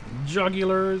sounding.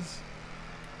 Jugulars.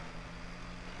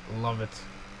 Love it.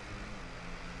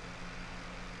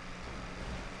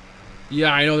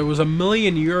 Yeah, I know, there was a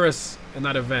million Urus in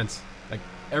that event. Like,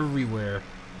 everywhere.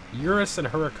 Urus and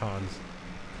Huracans.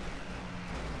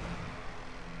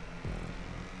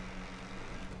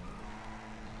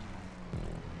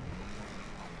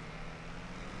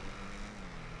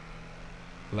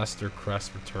 Lester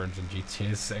Crest returns in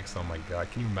GTA 6. Oh my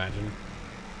god, can you imagine?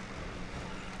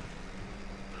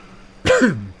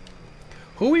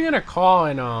 Who are we gonna call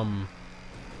in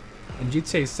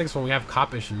GTA 6 when we have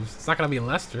cop issues? It's not gonna be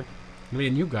Lester. It's gonna be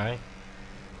a new guy.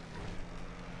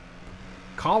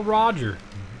 Call Roger.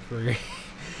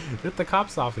 Get the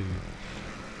cops off of you.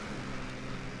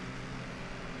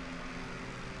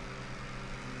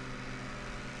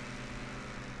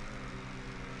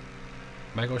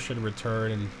 Michael should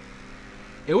return, and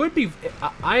it would be.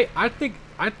 I think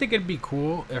it'd be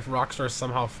cool if Rockstar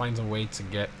somehow finds a way to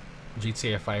get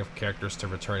GTA 5 characters to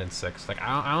return in 6. Like,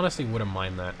 I honestly wouldn't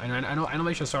mind that. I know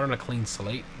they should start on a clean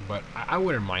slate, but I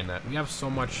wouldn't mind that. We have so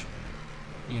much,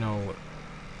 you know,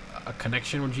 a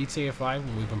connection with GTA 5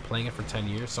 when we've been playing it for 10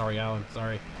 years. Sorry, Alan.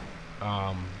 Sorry.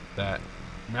 That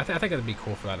I think it'd be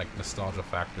cool for that, like, nostalgia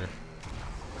factor.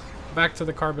 Back to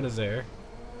the Carbonizaire.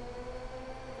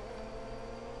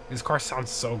 His car sounds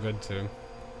so good too.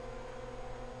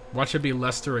 Watch it be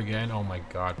Lester again. Oh my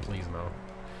god, please no.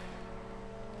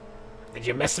 Did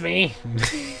you miss me?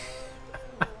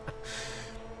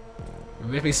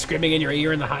 With me screaming in your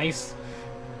ear in the heist.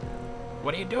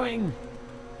 What are you doing?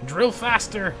 Drill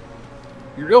faster.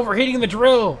 You're overheating the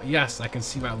drill. Yes, I can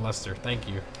see that, Lester. Thank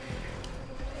you.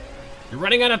 You're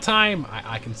running out of time.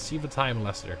 I can see the time,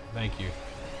 Lester. Thank you.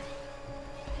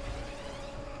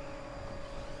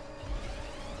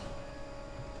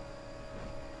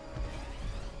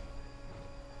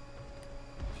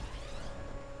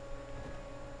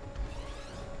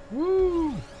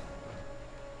 Woo!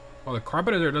 Oh, the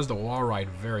carpenter does the wall ride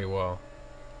very well.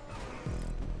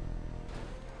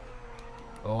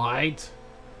 Light.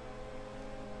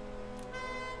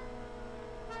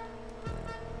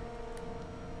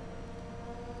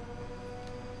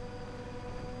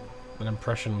 That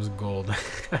impression was gold.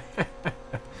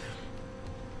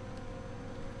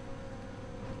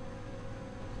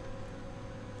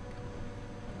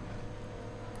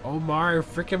 Omar, you're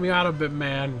freaking me out a bit,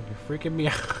 man. You're freaking me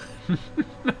out.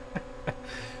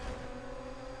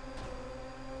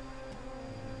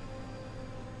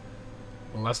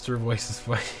 Lester voice is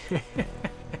funny.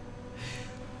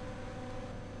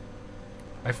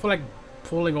 I feel like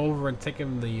pulling over and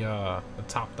taking the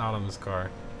top down on this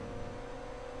car.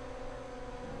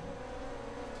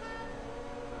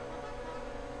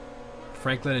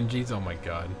 Franklin and Jeets, oh my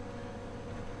god.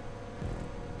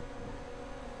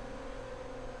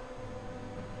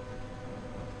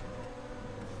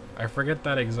 I forget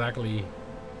that exactly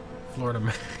Florida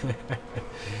man.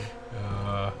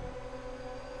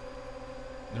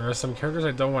 There are some characters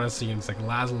I don't want to see. It's like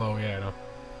Laszlo, yeah,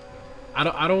 I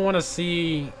know. I don't want to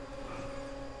see.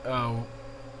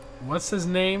 What's his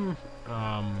name?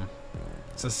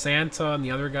 It's a Santa and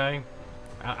the other guy.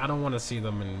 I don't want to see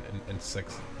them in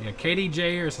 6. Yeah,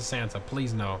 KDJ or Santa,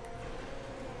 please no.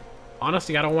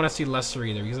 Honestly, I don't want to see Lester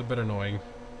either. He's a bit annoying.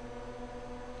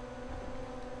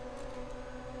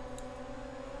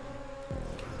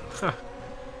 Huh.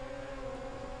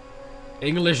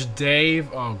 English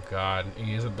Dave? Oh god,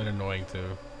 he is a bit annoying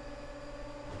too.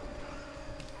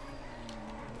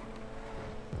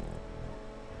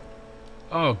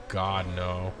 Oh god,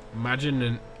 no.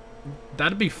 Imagine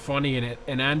that'd be funny in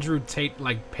an Andrew Tate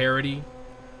like parody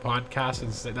podcast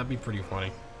and that'd be pretty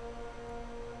funny.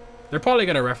 They're probably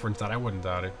gonna reference that, I wouldn't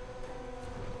doubt it.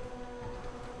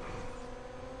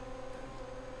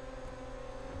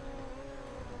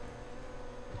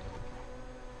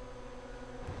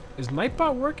 Is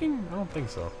Nightbot working? I don't think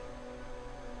so.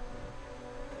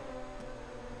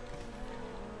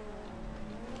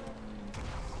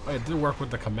 Oh, it did work with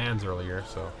the commands earlier,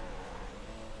 so.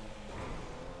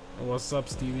 What's up,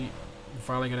 Stevie? You're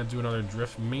finally gonna do another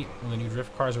drift meet when the new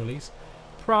drift cars release?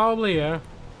 Probably, yeah.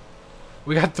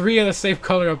 We got 3 of the same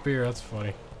color up here. That's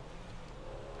funny.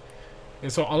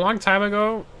 And so a long time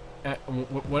ago,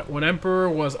 when Emperor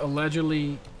was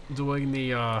allegedly doing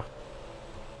the,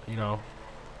 you know,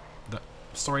 the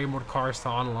story mode cars to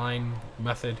online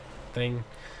method thing,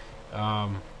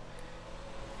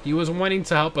 he was wanting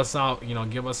to help us out, you know,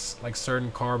 give us like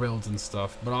certain car builds and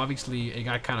stuff. But obviously it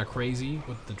got kind of crazy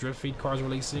with the drift feed cars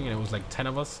releasing, and it was like 10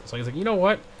 of us. So he's like, you know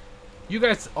what? You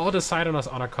guys all decide on us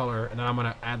on a color, and then I'm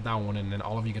gonna add that one, and then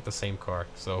all of you get the same car.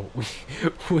 So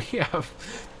we have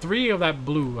 3 of that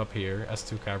blue up here,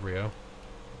 S2 Cabrio.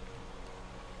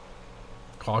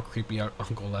 Call creepy out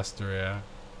Uncle Lester, yeah.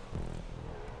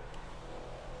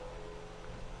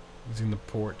 Using the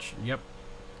porch, yep.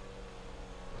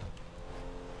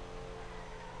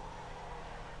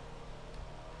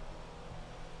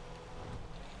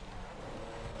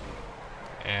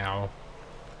 Ow.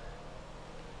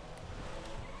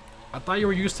 I thought you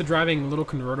were used to driving little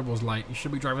convertibles light. You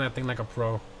should be driving that thing like a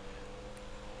pro.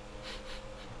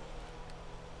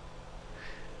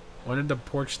 When did the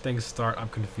porch thing start? I'm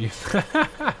confused.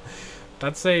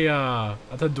 That's a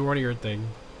Dornier thing.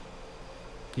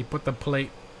 He put the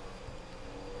plate.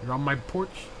 You're on my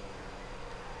porch.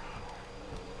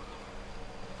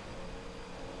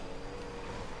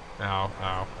 Ow,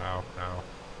 ow, ow, ow.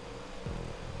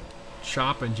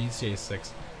 Chop and GTA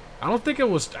 6. I don't think it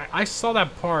was. I saw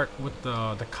that part with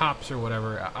the cops or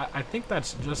whatever. I think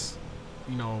that's just,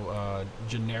 you know,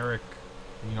 generic,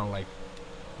 you know, like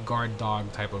guard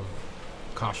dog type of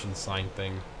caution sign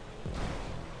thing.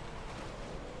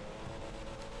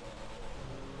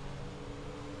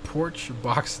 Porch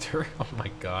Boxster. Oh my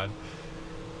god.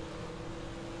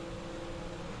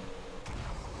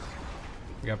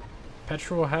 We got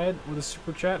Petrol Head with a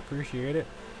super chat. Appreciate it.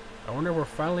 I wonder if we're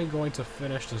finally going to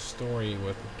finish the story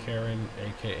with Karen,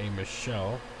 aka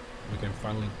Michelle. We can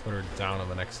finally put her down in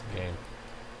the next game.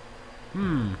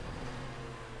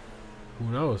 Who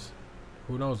knows?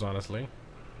 Who knows, honestly?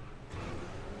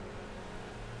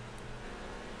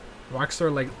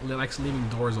 Rockstar likes leaving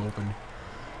doors open.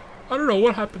 I don't know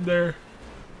what happened there.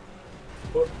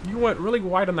 But you went really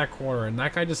wide on that corner, and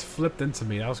that guy just flipped into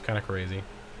me. That was kind of crazy.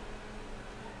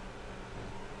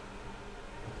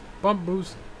 Bump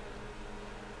boost.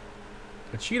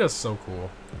 The cheetah's so cool.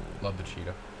 Love the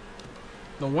cheetah.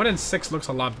 The 1 in 6 looks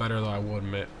a lot better, though, I will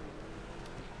admit.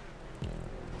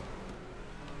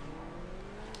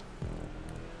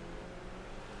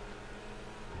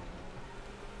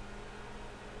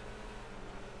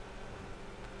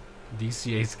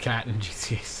 DCA's cat and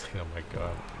GTA's. Oh my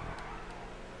god.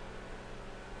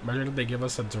 Imagine if they give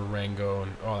us a Durango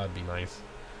and oh, that'd be nice.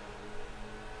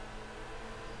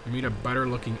 We need a better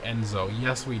looking Enzo.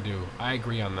 Yes, we do. I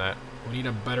agree on that. We need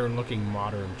a better looking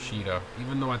modern cheetah.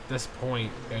 Even though at this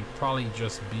point it'd probably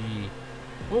just be,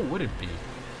 what would it be?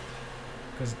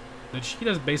 Because the cheetah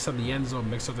is based on the Enzo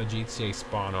mixed with the GTA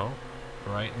Spano,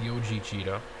 right? The OG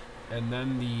cheetah, and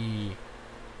then the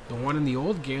one in the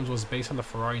old games was based on the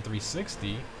Ferrari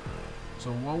 360.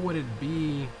 So what would it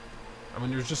be? I mean,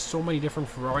 there's just so many different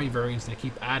Ferrari variants they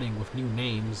keep adding with new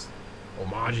names.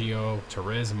 Omaggio,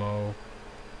 Turismo.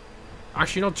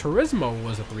 Actually, no, Turismo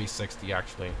was a 360,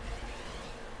 actually.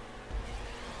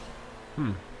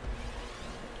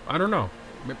 I don't know.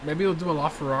 Maybe they'll do a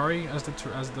LaFerrari as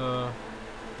the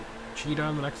cheetah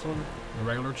in the next one. The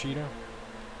regular cheetah.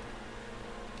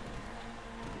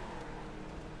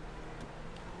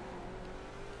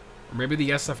 Or maybe the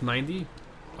SF90.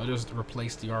 I'll just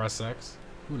replace the RSX.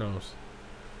 Who knows?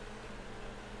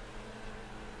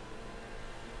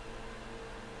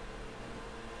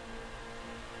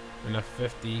 An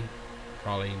F50.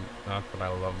 Probably not, but I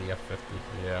love the F50.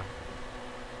 Yeah.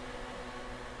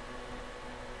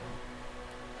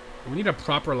 We need a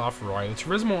proper LaFerrari. The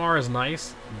Turismo R is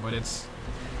nice, but it's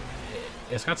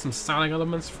got some styling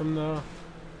elements from the...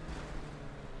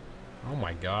 Oh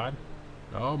my god.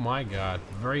 Oh my god.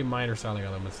 Very minor styling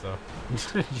elements though.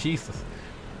 Jesus.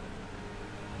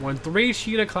 When 3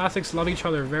 cheetah classics love each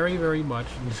other very, very much.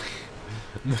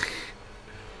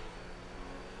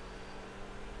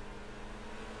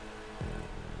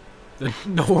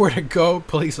 Nowhere to go,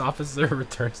 police officer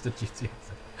returns to GTA.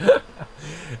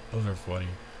 Those are funny.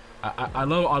 I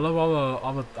love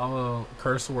all the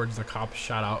curse words the cops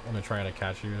shout out when they're trying to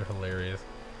catch you. They're hilarious.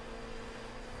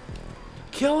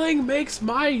 Killing makes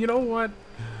my, you know what?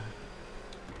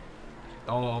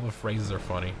 All the phrases are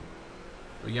funny.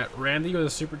 We got Randy with a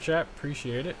super chat.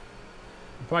 Appreciate it.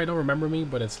 You probably don't remember me,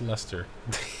 but it's Lester.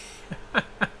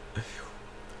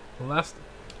 Lester,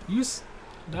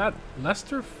 that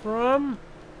Lester from?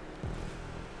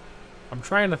 I'm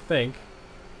trying to think.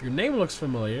 Your name looks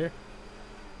familiar.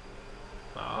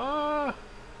 I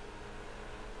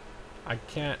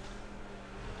can't.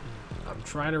 I'm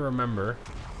trying to remember.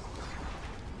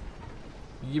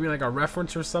 You give me like a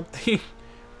reference or something.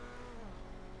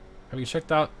 Have you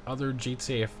checked out other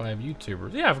GTA 5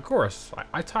 YouTubers? Yeah, of course.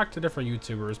 I talk to different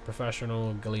YouTubers,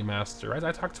 professional, Gilly Master.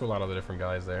 I talk to a lot of the different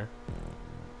guys there.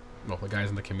 Well, the guys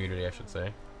in the community, I should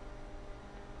say.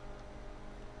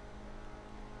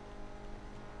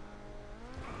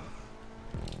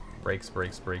 Brakes,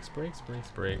 brakes, brakes, brakes, brakes,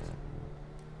 brakes.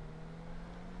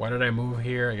 Why did I move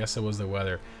here? I guess it was the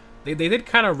weather. They did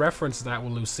kind of reference that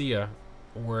with Lucia,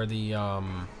 where the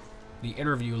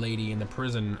interview lady in the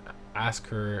prison asked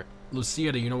her,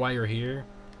 Lucia, do you know why you're here?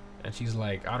 And she's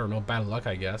like, I don't know, bad luck,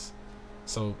 I guess.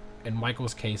 So in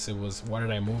Michael's case, it was, why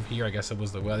did I move here? I guess it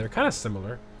was the weather. Kind of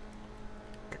similar.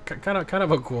 Kind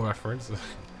of a cool reference.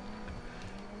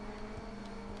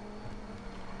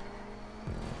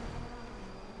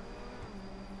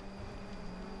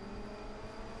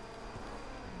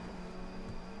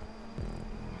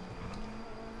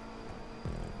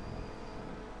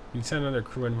 You send another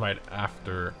crew invite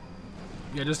after.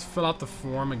 Yeah, just fill out the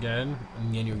form again,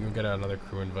 and then you'll get another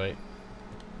crew invite.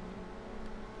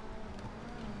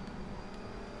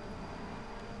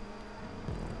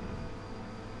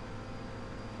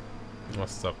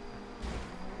 What's up?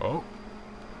 Oh.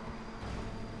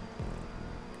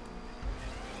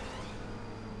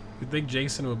 You think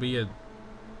Jason will be a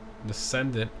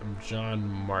descendant of John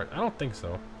Martin? I don't think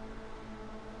so.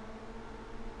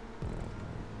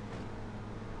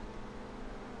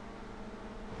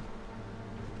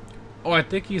 Oh, I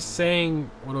think he's saying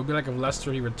what it would be like if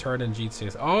Lester he returned in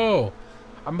GTA. Oh,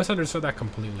 I misunderstood that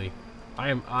completely.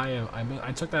 I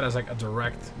took that as like a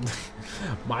direct.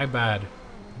 My bad.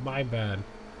 My bad.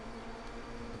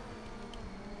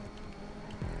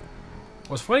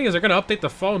 What's funny is they're gonna update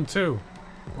the phone too.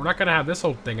 We're not gonna have this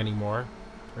whole thing anymore.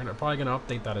 We're probably gonna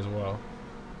update that as well.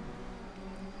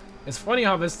 It's funny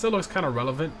how this still looks kind of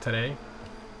relevant today,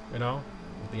 you know,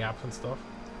 with the apps and stuff.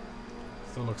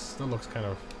 Still looks kind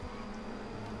of.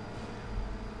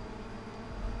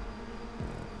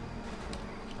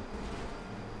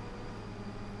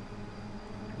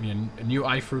 A new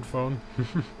iFruit phone.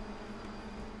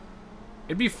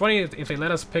 It'd be funny if they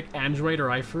let us pick Android or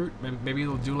iFruit. Maybe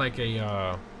they'll do like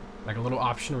a little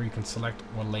option where you can select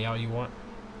what layout you want.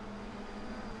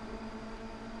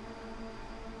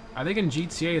 I think in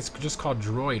GTA it's just called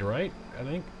Droid, right? I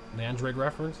think the Android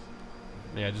reference.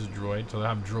 Yeah, just Droid. So they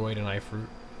have Droid and iFruit.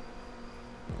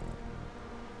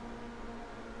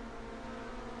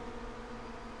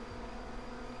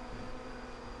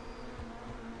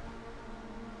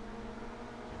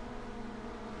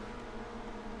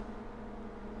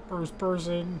 First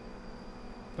person.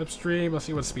 Slipstream. Let's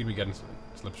see what speed we get in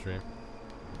Slipstream.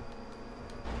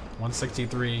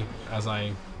 163 as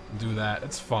I do that.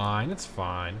 It's fine. It's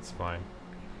fine. It's fine.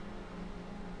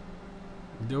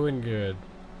 Doing good.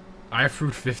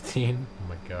 iFruit 15. Oh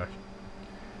my gosh.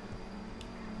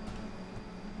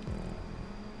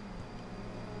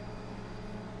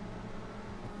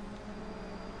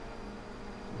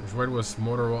 Droid was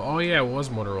Motorola. Oh yeah, it was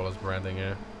Motorola's branding,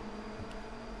 yeah.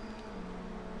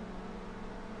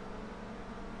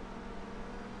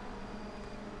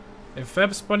 If Feb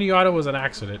Spuniato was an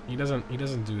accident, he doesn't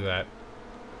do that.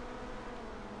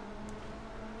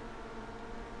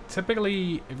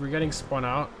 Typically, if you're getting spun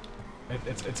out,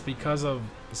 it's because of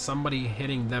somebody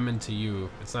hitting them into you.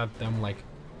 It's not them like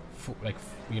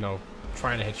you know,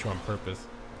 trying to hit you on purpose.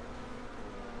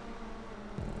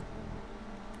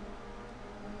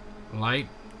 Light.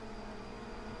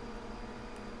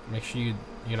 Make sure you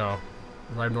know,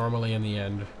 drive normally in the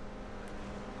end.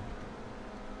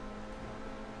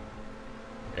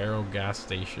 Arrow gas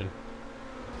station.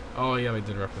 Oh yeah, we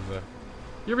did reference that.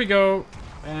 Here we go,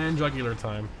 and jugular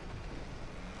time.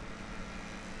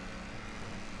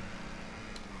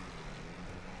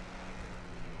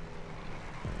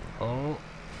 Oh.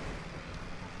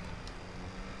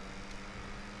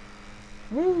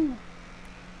 Woo!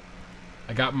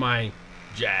 I got my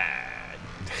Jag.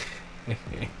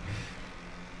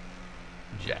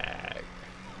 Jag.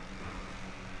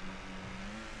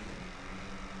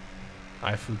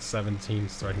 iFruit 17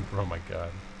 starting. Oh my god.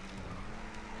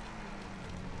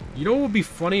 You know what would be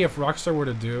funny if Rockstar were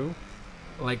to do?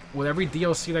 Like, with every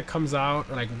DLC that comes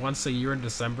out, like once a year in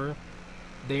December,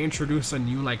 they introduce a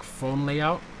new like phone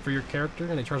layout for your character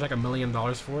and they charge like $1 million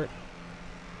for it.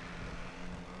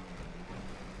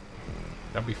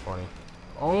 That'd be funny.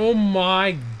 Oh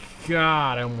my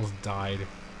god, I almost died.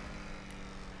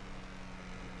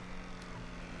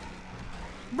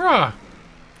 Bruh!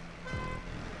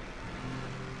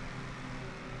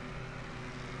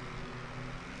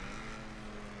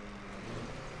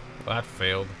 That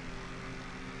failed.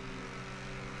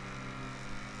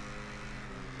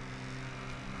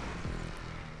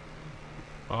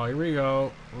 Oh, here we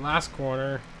go. Last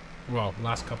corner. Well,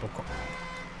 last couple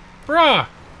Bruh!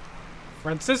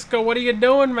 Francisco, what are you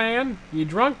doing, man? You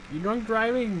drunk? You drunk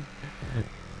driving?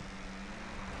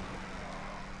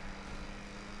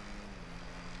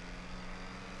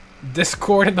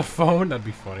 Discord in the phone? That'd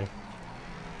be funny.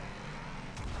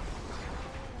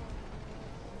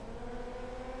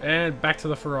 And back to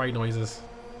the Ferrari noises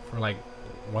for like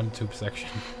one tube section.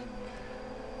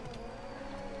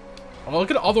 Oh,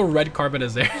 look at all the red carbon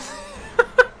is there.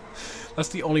 That's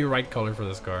the only right color for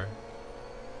this car.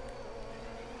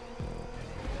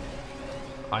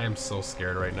 I am so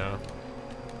scared right now.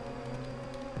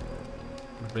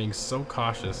 I'm being so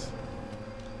cautious.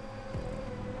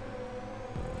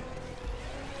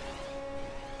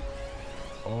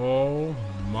 Oh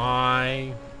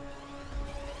my.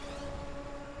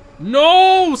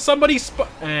 No! Somebody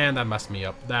and that messed me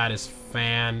up. That is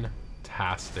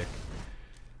fantastic.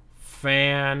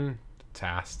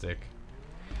 Fantastic.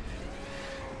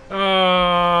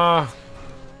 Whoever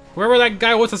that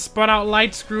guy was, a spun out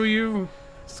light, screw you.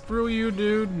 Screw you,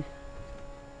 dude.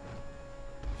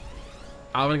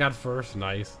 Alvin got first,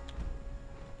 nice.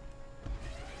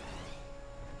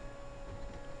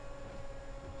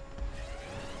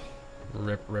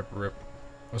 Rip, rip, rip.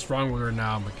 What's wrong with her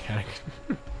now, mechanic?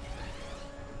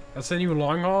 That's a new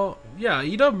long haul? Yeah,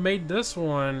 Edub made this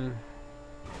one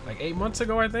like 8 months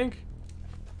ago, I think.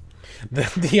 The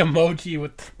emoji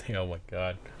with the, oh my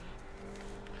god.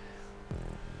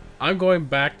 I'm going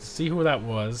back to see who that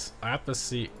was. I have to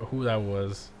see who that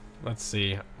was. Let's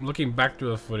see. I'm looking back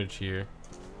through the footage here.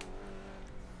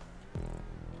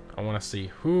 I want to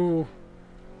see who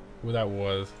that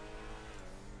was.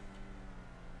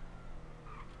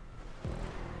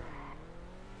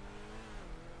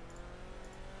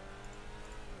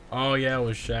 Oh yeah, it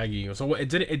was Shaggy. So what, it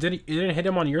didn't hit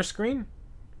him on your screen?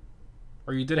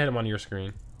 Or you did hit him on your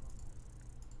screen?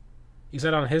 You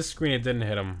said on his screen it didn't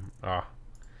hit him. Ah.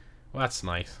 Well, that's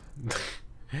nice.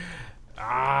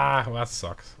 Ah, well, that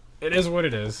sucks. It is what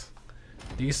it is.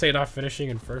 Do you say not finishing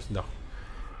in first? No.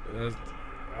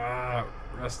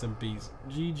 Rest in peace.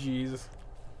 GG's.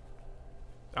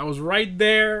 I was right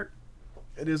there.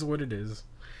 It is what it is.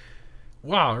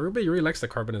 Wow, everybody really likes the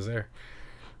Carbonizaire.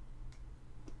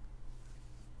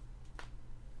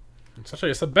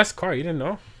 It's the best car. You didn't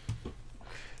know?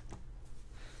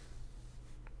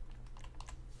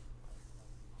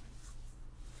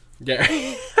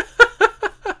 Yeah.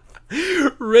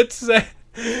 Ritz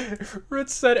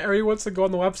said everyone wants to go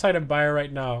on the website and buy it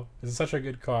right now. It's such a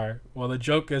good car. Well, the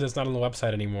joke is it's not on the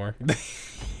website anymore.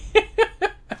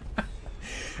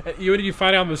 Even if you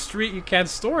find it on the street, you can't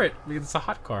store it because it's a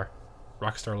hot car.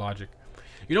 Rockstar logic.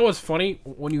 You know what's funny?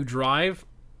 When you drive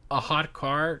a hot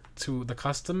car to the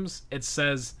customs, it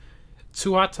says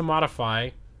too hot to modify,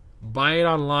 buy it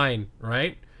online,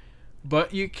 right?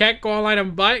 But you can't go online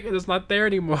and buy it because it's not there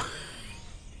anymore.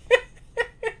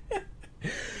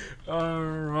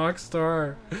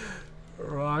 Rockstar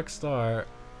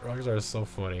is so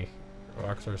funny.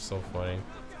 Rockstar is so funny.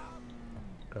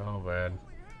 Oh man.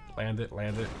 Land it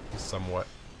somewhat.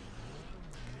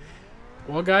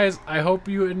 Well guys, I hope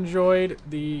you enjoyed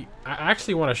the... I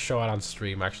actually want to show it on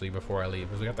stream actually before I leave,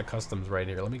 because we got the customs right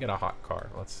here. Let me get a hot car.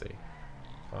 Let's see.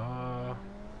 I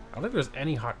don't think there's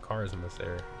any hot cars in this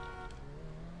area.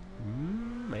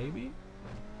 Maybe?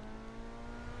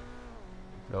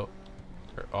 Nope.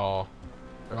 They're all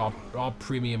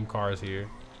premium cars here.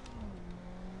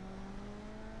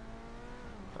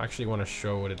 I actually want to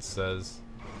show what it says.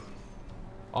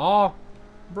 Oh,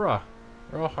 bruh.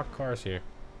 They're all hot cars here.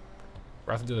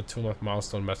 We're about to do the 2-month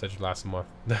milestone message last month.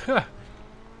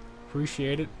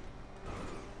 Appreciate it.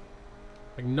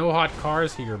 Like, no hot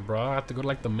cars here, bro. I have to go to,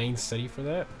 like, the main city for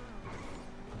that.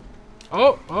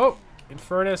 Oh!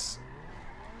 Infernus.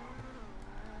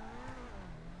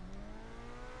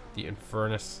 The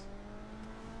Infernus.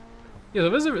 Yeah, so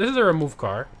this is a remove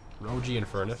car. An OG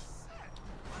Infernus.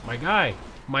 My guy!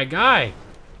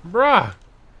 Bruh!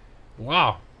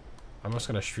 Wow. I'm just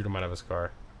gonna shoot him out of his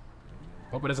car.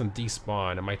 Hope it doesn't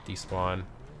despawn. It might despawn.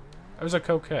 There's a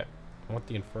Coquette. I want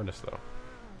the Infernus though.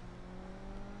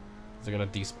 Is it gonna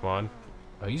despawn?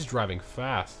 Oh, he's driving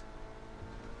fast.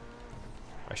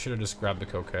 I should have just grabbed the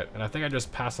Coquette. And I think I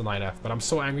just passed the 9F, but I'm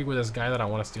so angry with this guy that I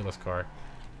want to steal his car.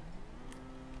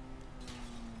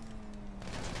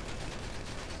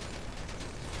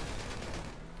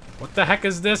 What the heck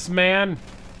is this, man?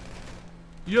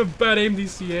 You have bad aim,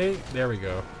 DCA. There we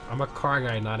go. I'm a car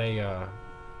guy, not a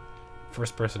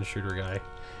first-person shooter guy.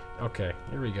 Okay,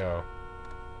 here we go.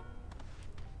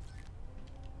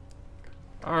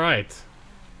 Alright.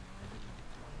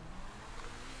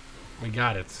 We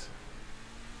got it.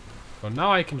 So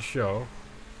now I can show.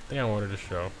 I think I wanted to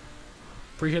show.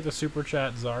 Appreciate the super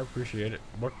chat, Czar. Appreciate it.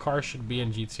 What car should be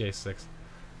in GTA 6?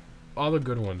 All the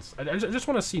good ones. I just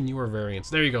want to see newer variants.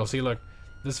 There you go. See, look.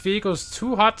 This vehicle is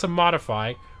too hot to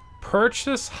modify.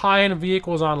 Purchase high-end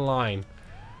vehicles online.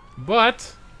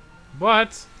 But,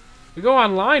 we go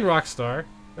online, Rockstar.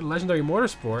 Go to Legendary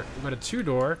Motorsport. We go to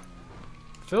 2-door.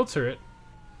 Filter it.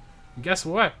 And guess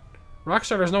what?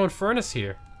 Rockstar, there's no Infernus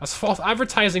here. That's false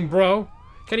advertising, bro.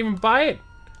 Can't even buy it.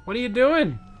 What are you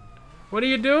doing? What are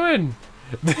you doing?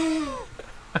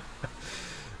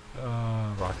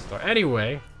 Rockstar.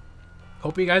 Anyway,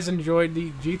 hope you guys enjoyed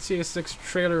the GTA 6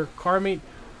 trailer car meet.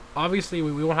 Obviously,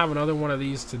 we won't have another one of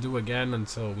these to do again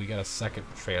until we get a second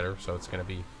trailer, so it's going to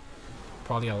be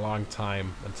probably a long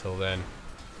time until then.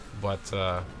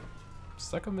 But,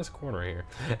 stuck in this corner here.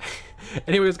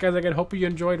 Anyways, guys, again, hope you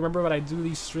enjoyed. Remember that I do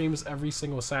these streams every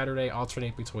single Saturday,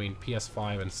 alternate between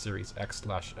PS5 and Series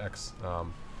X/X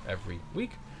every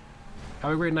week.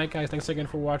 Have a great night, guys. Thanks again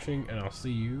for watching, and I'll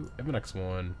see you in the next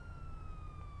one.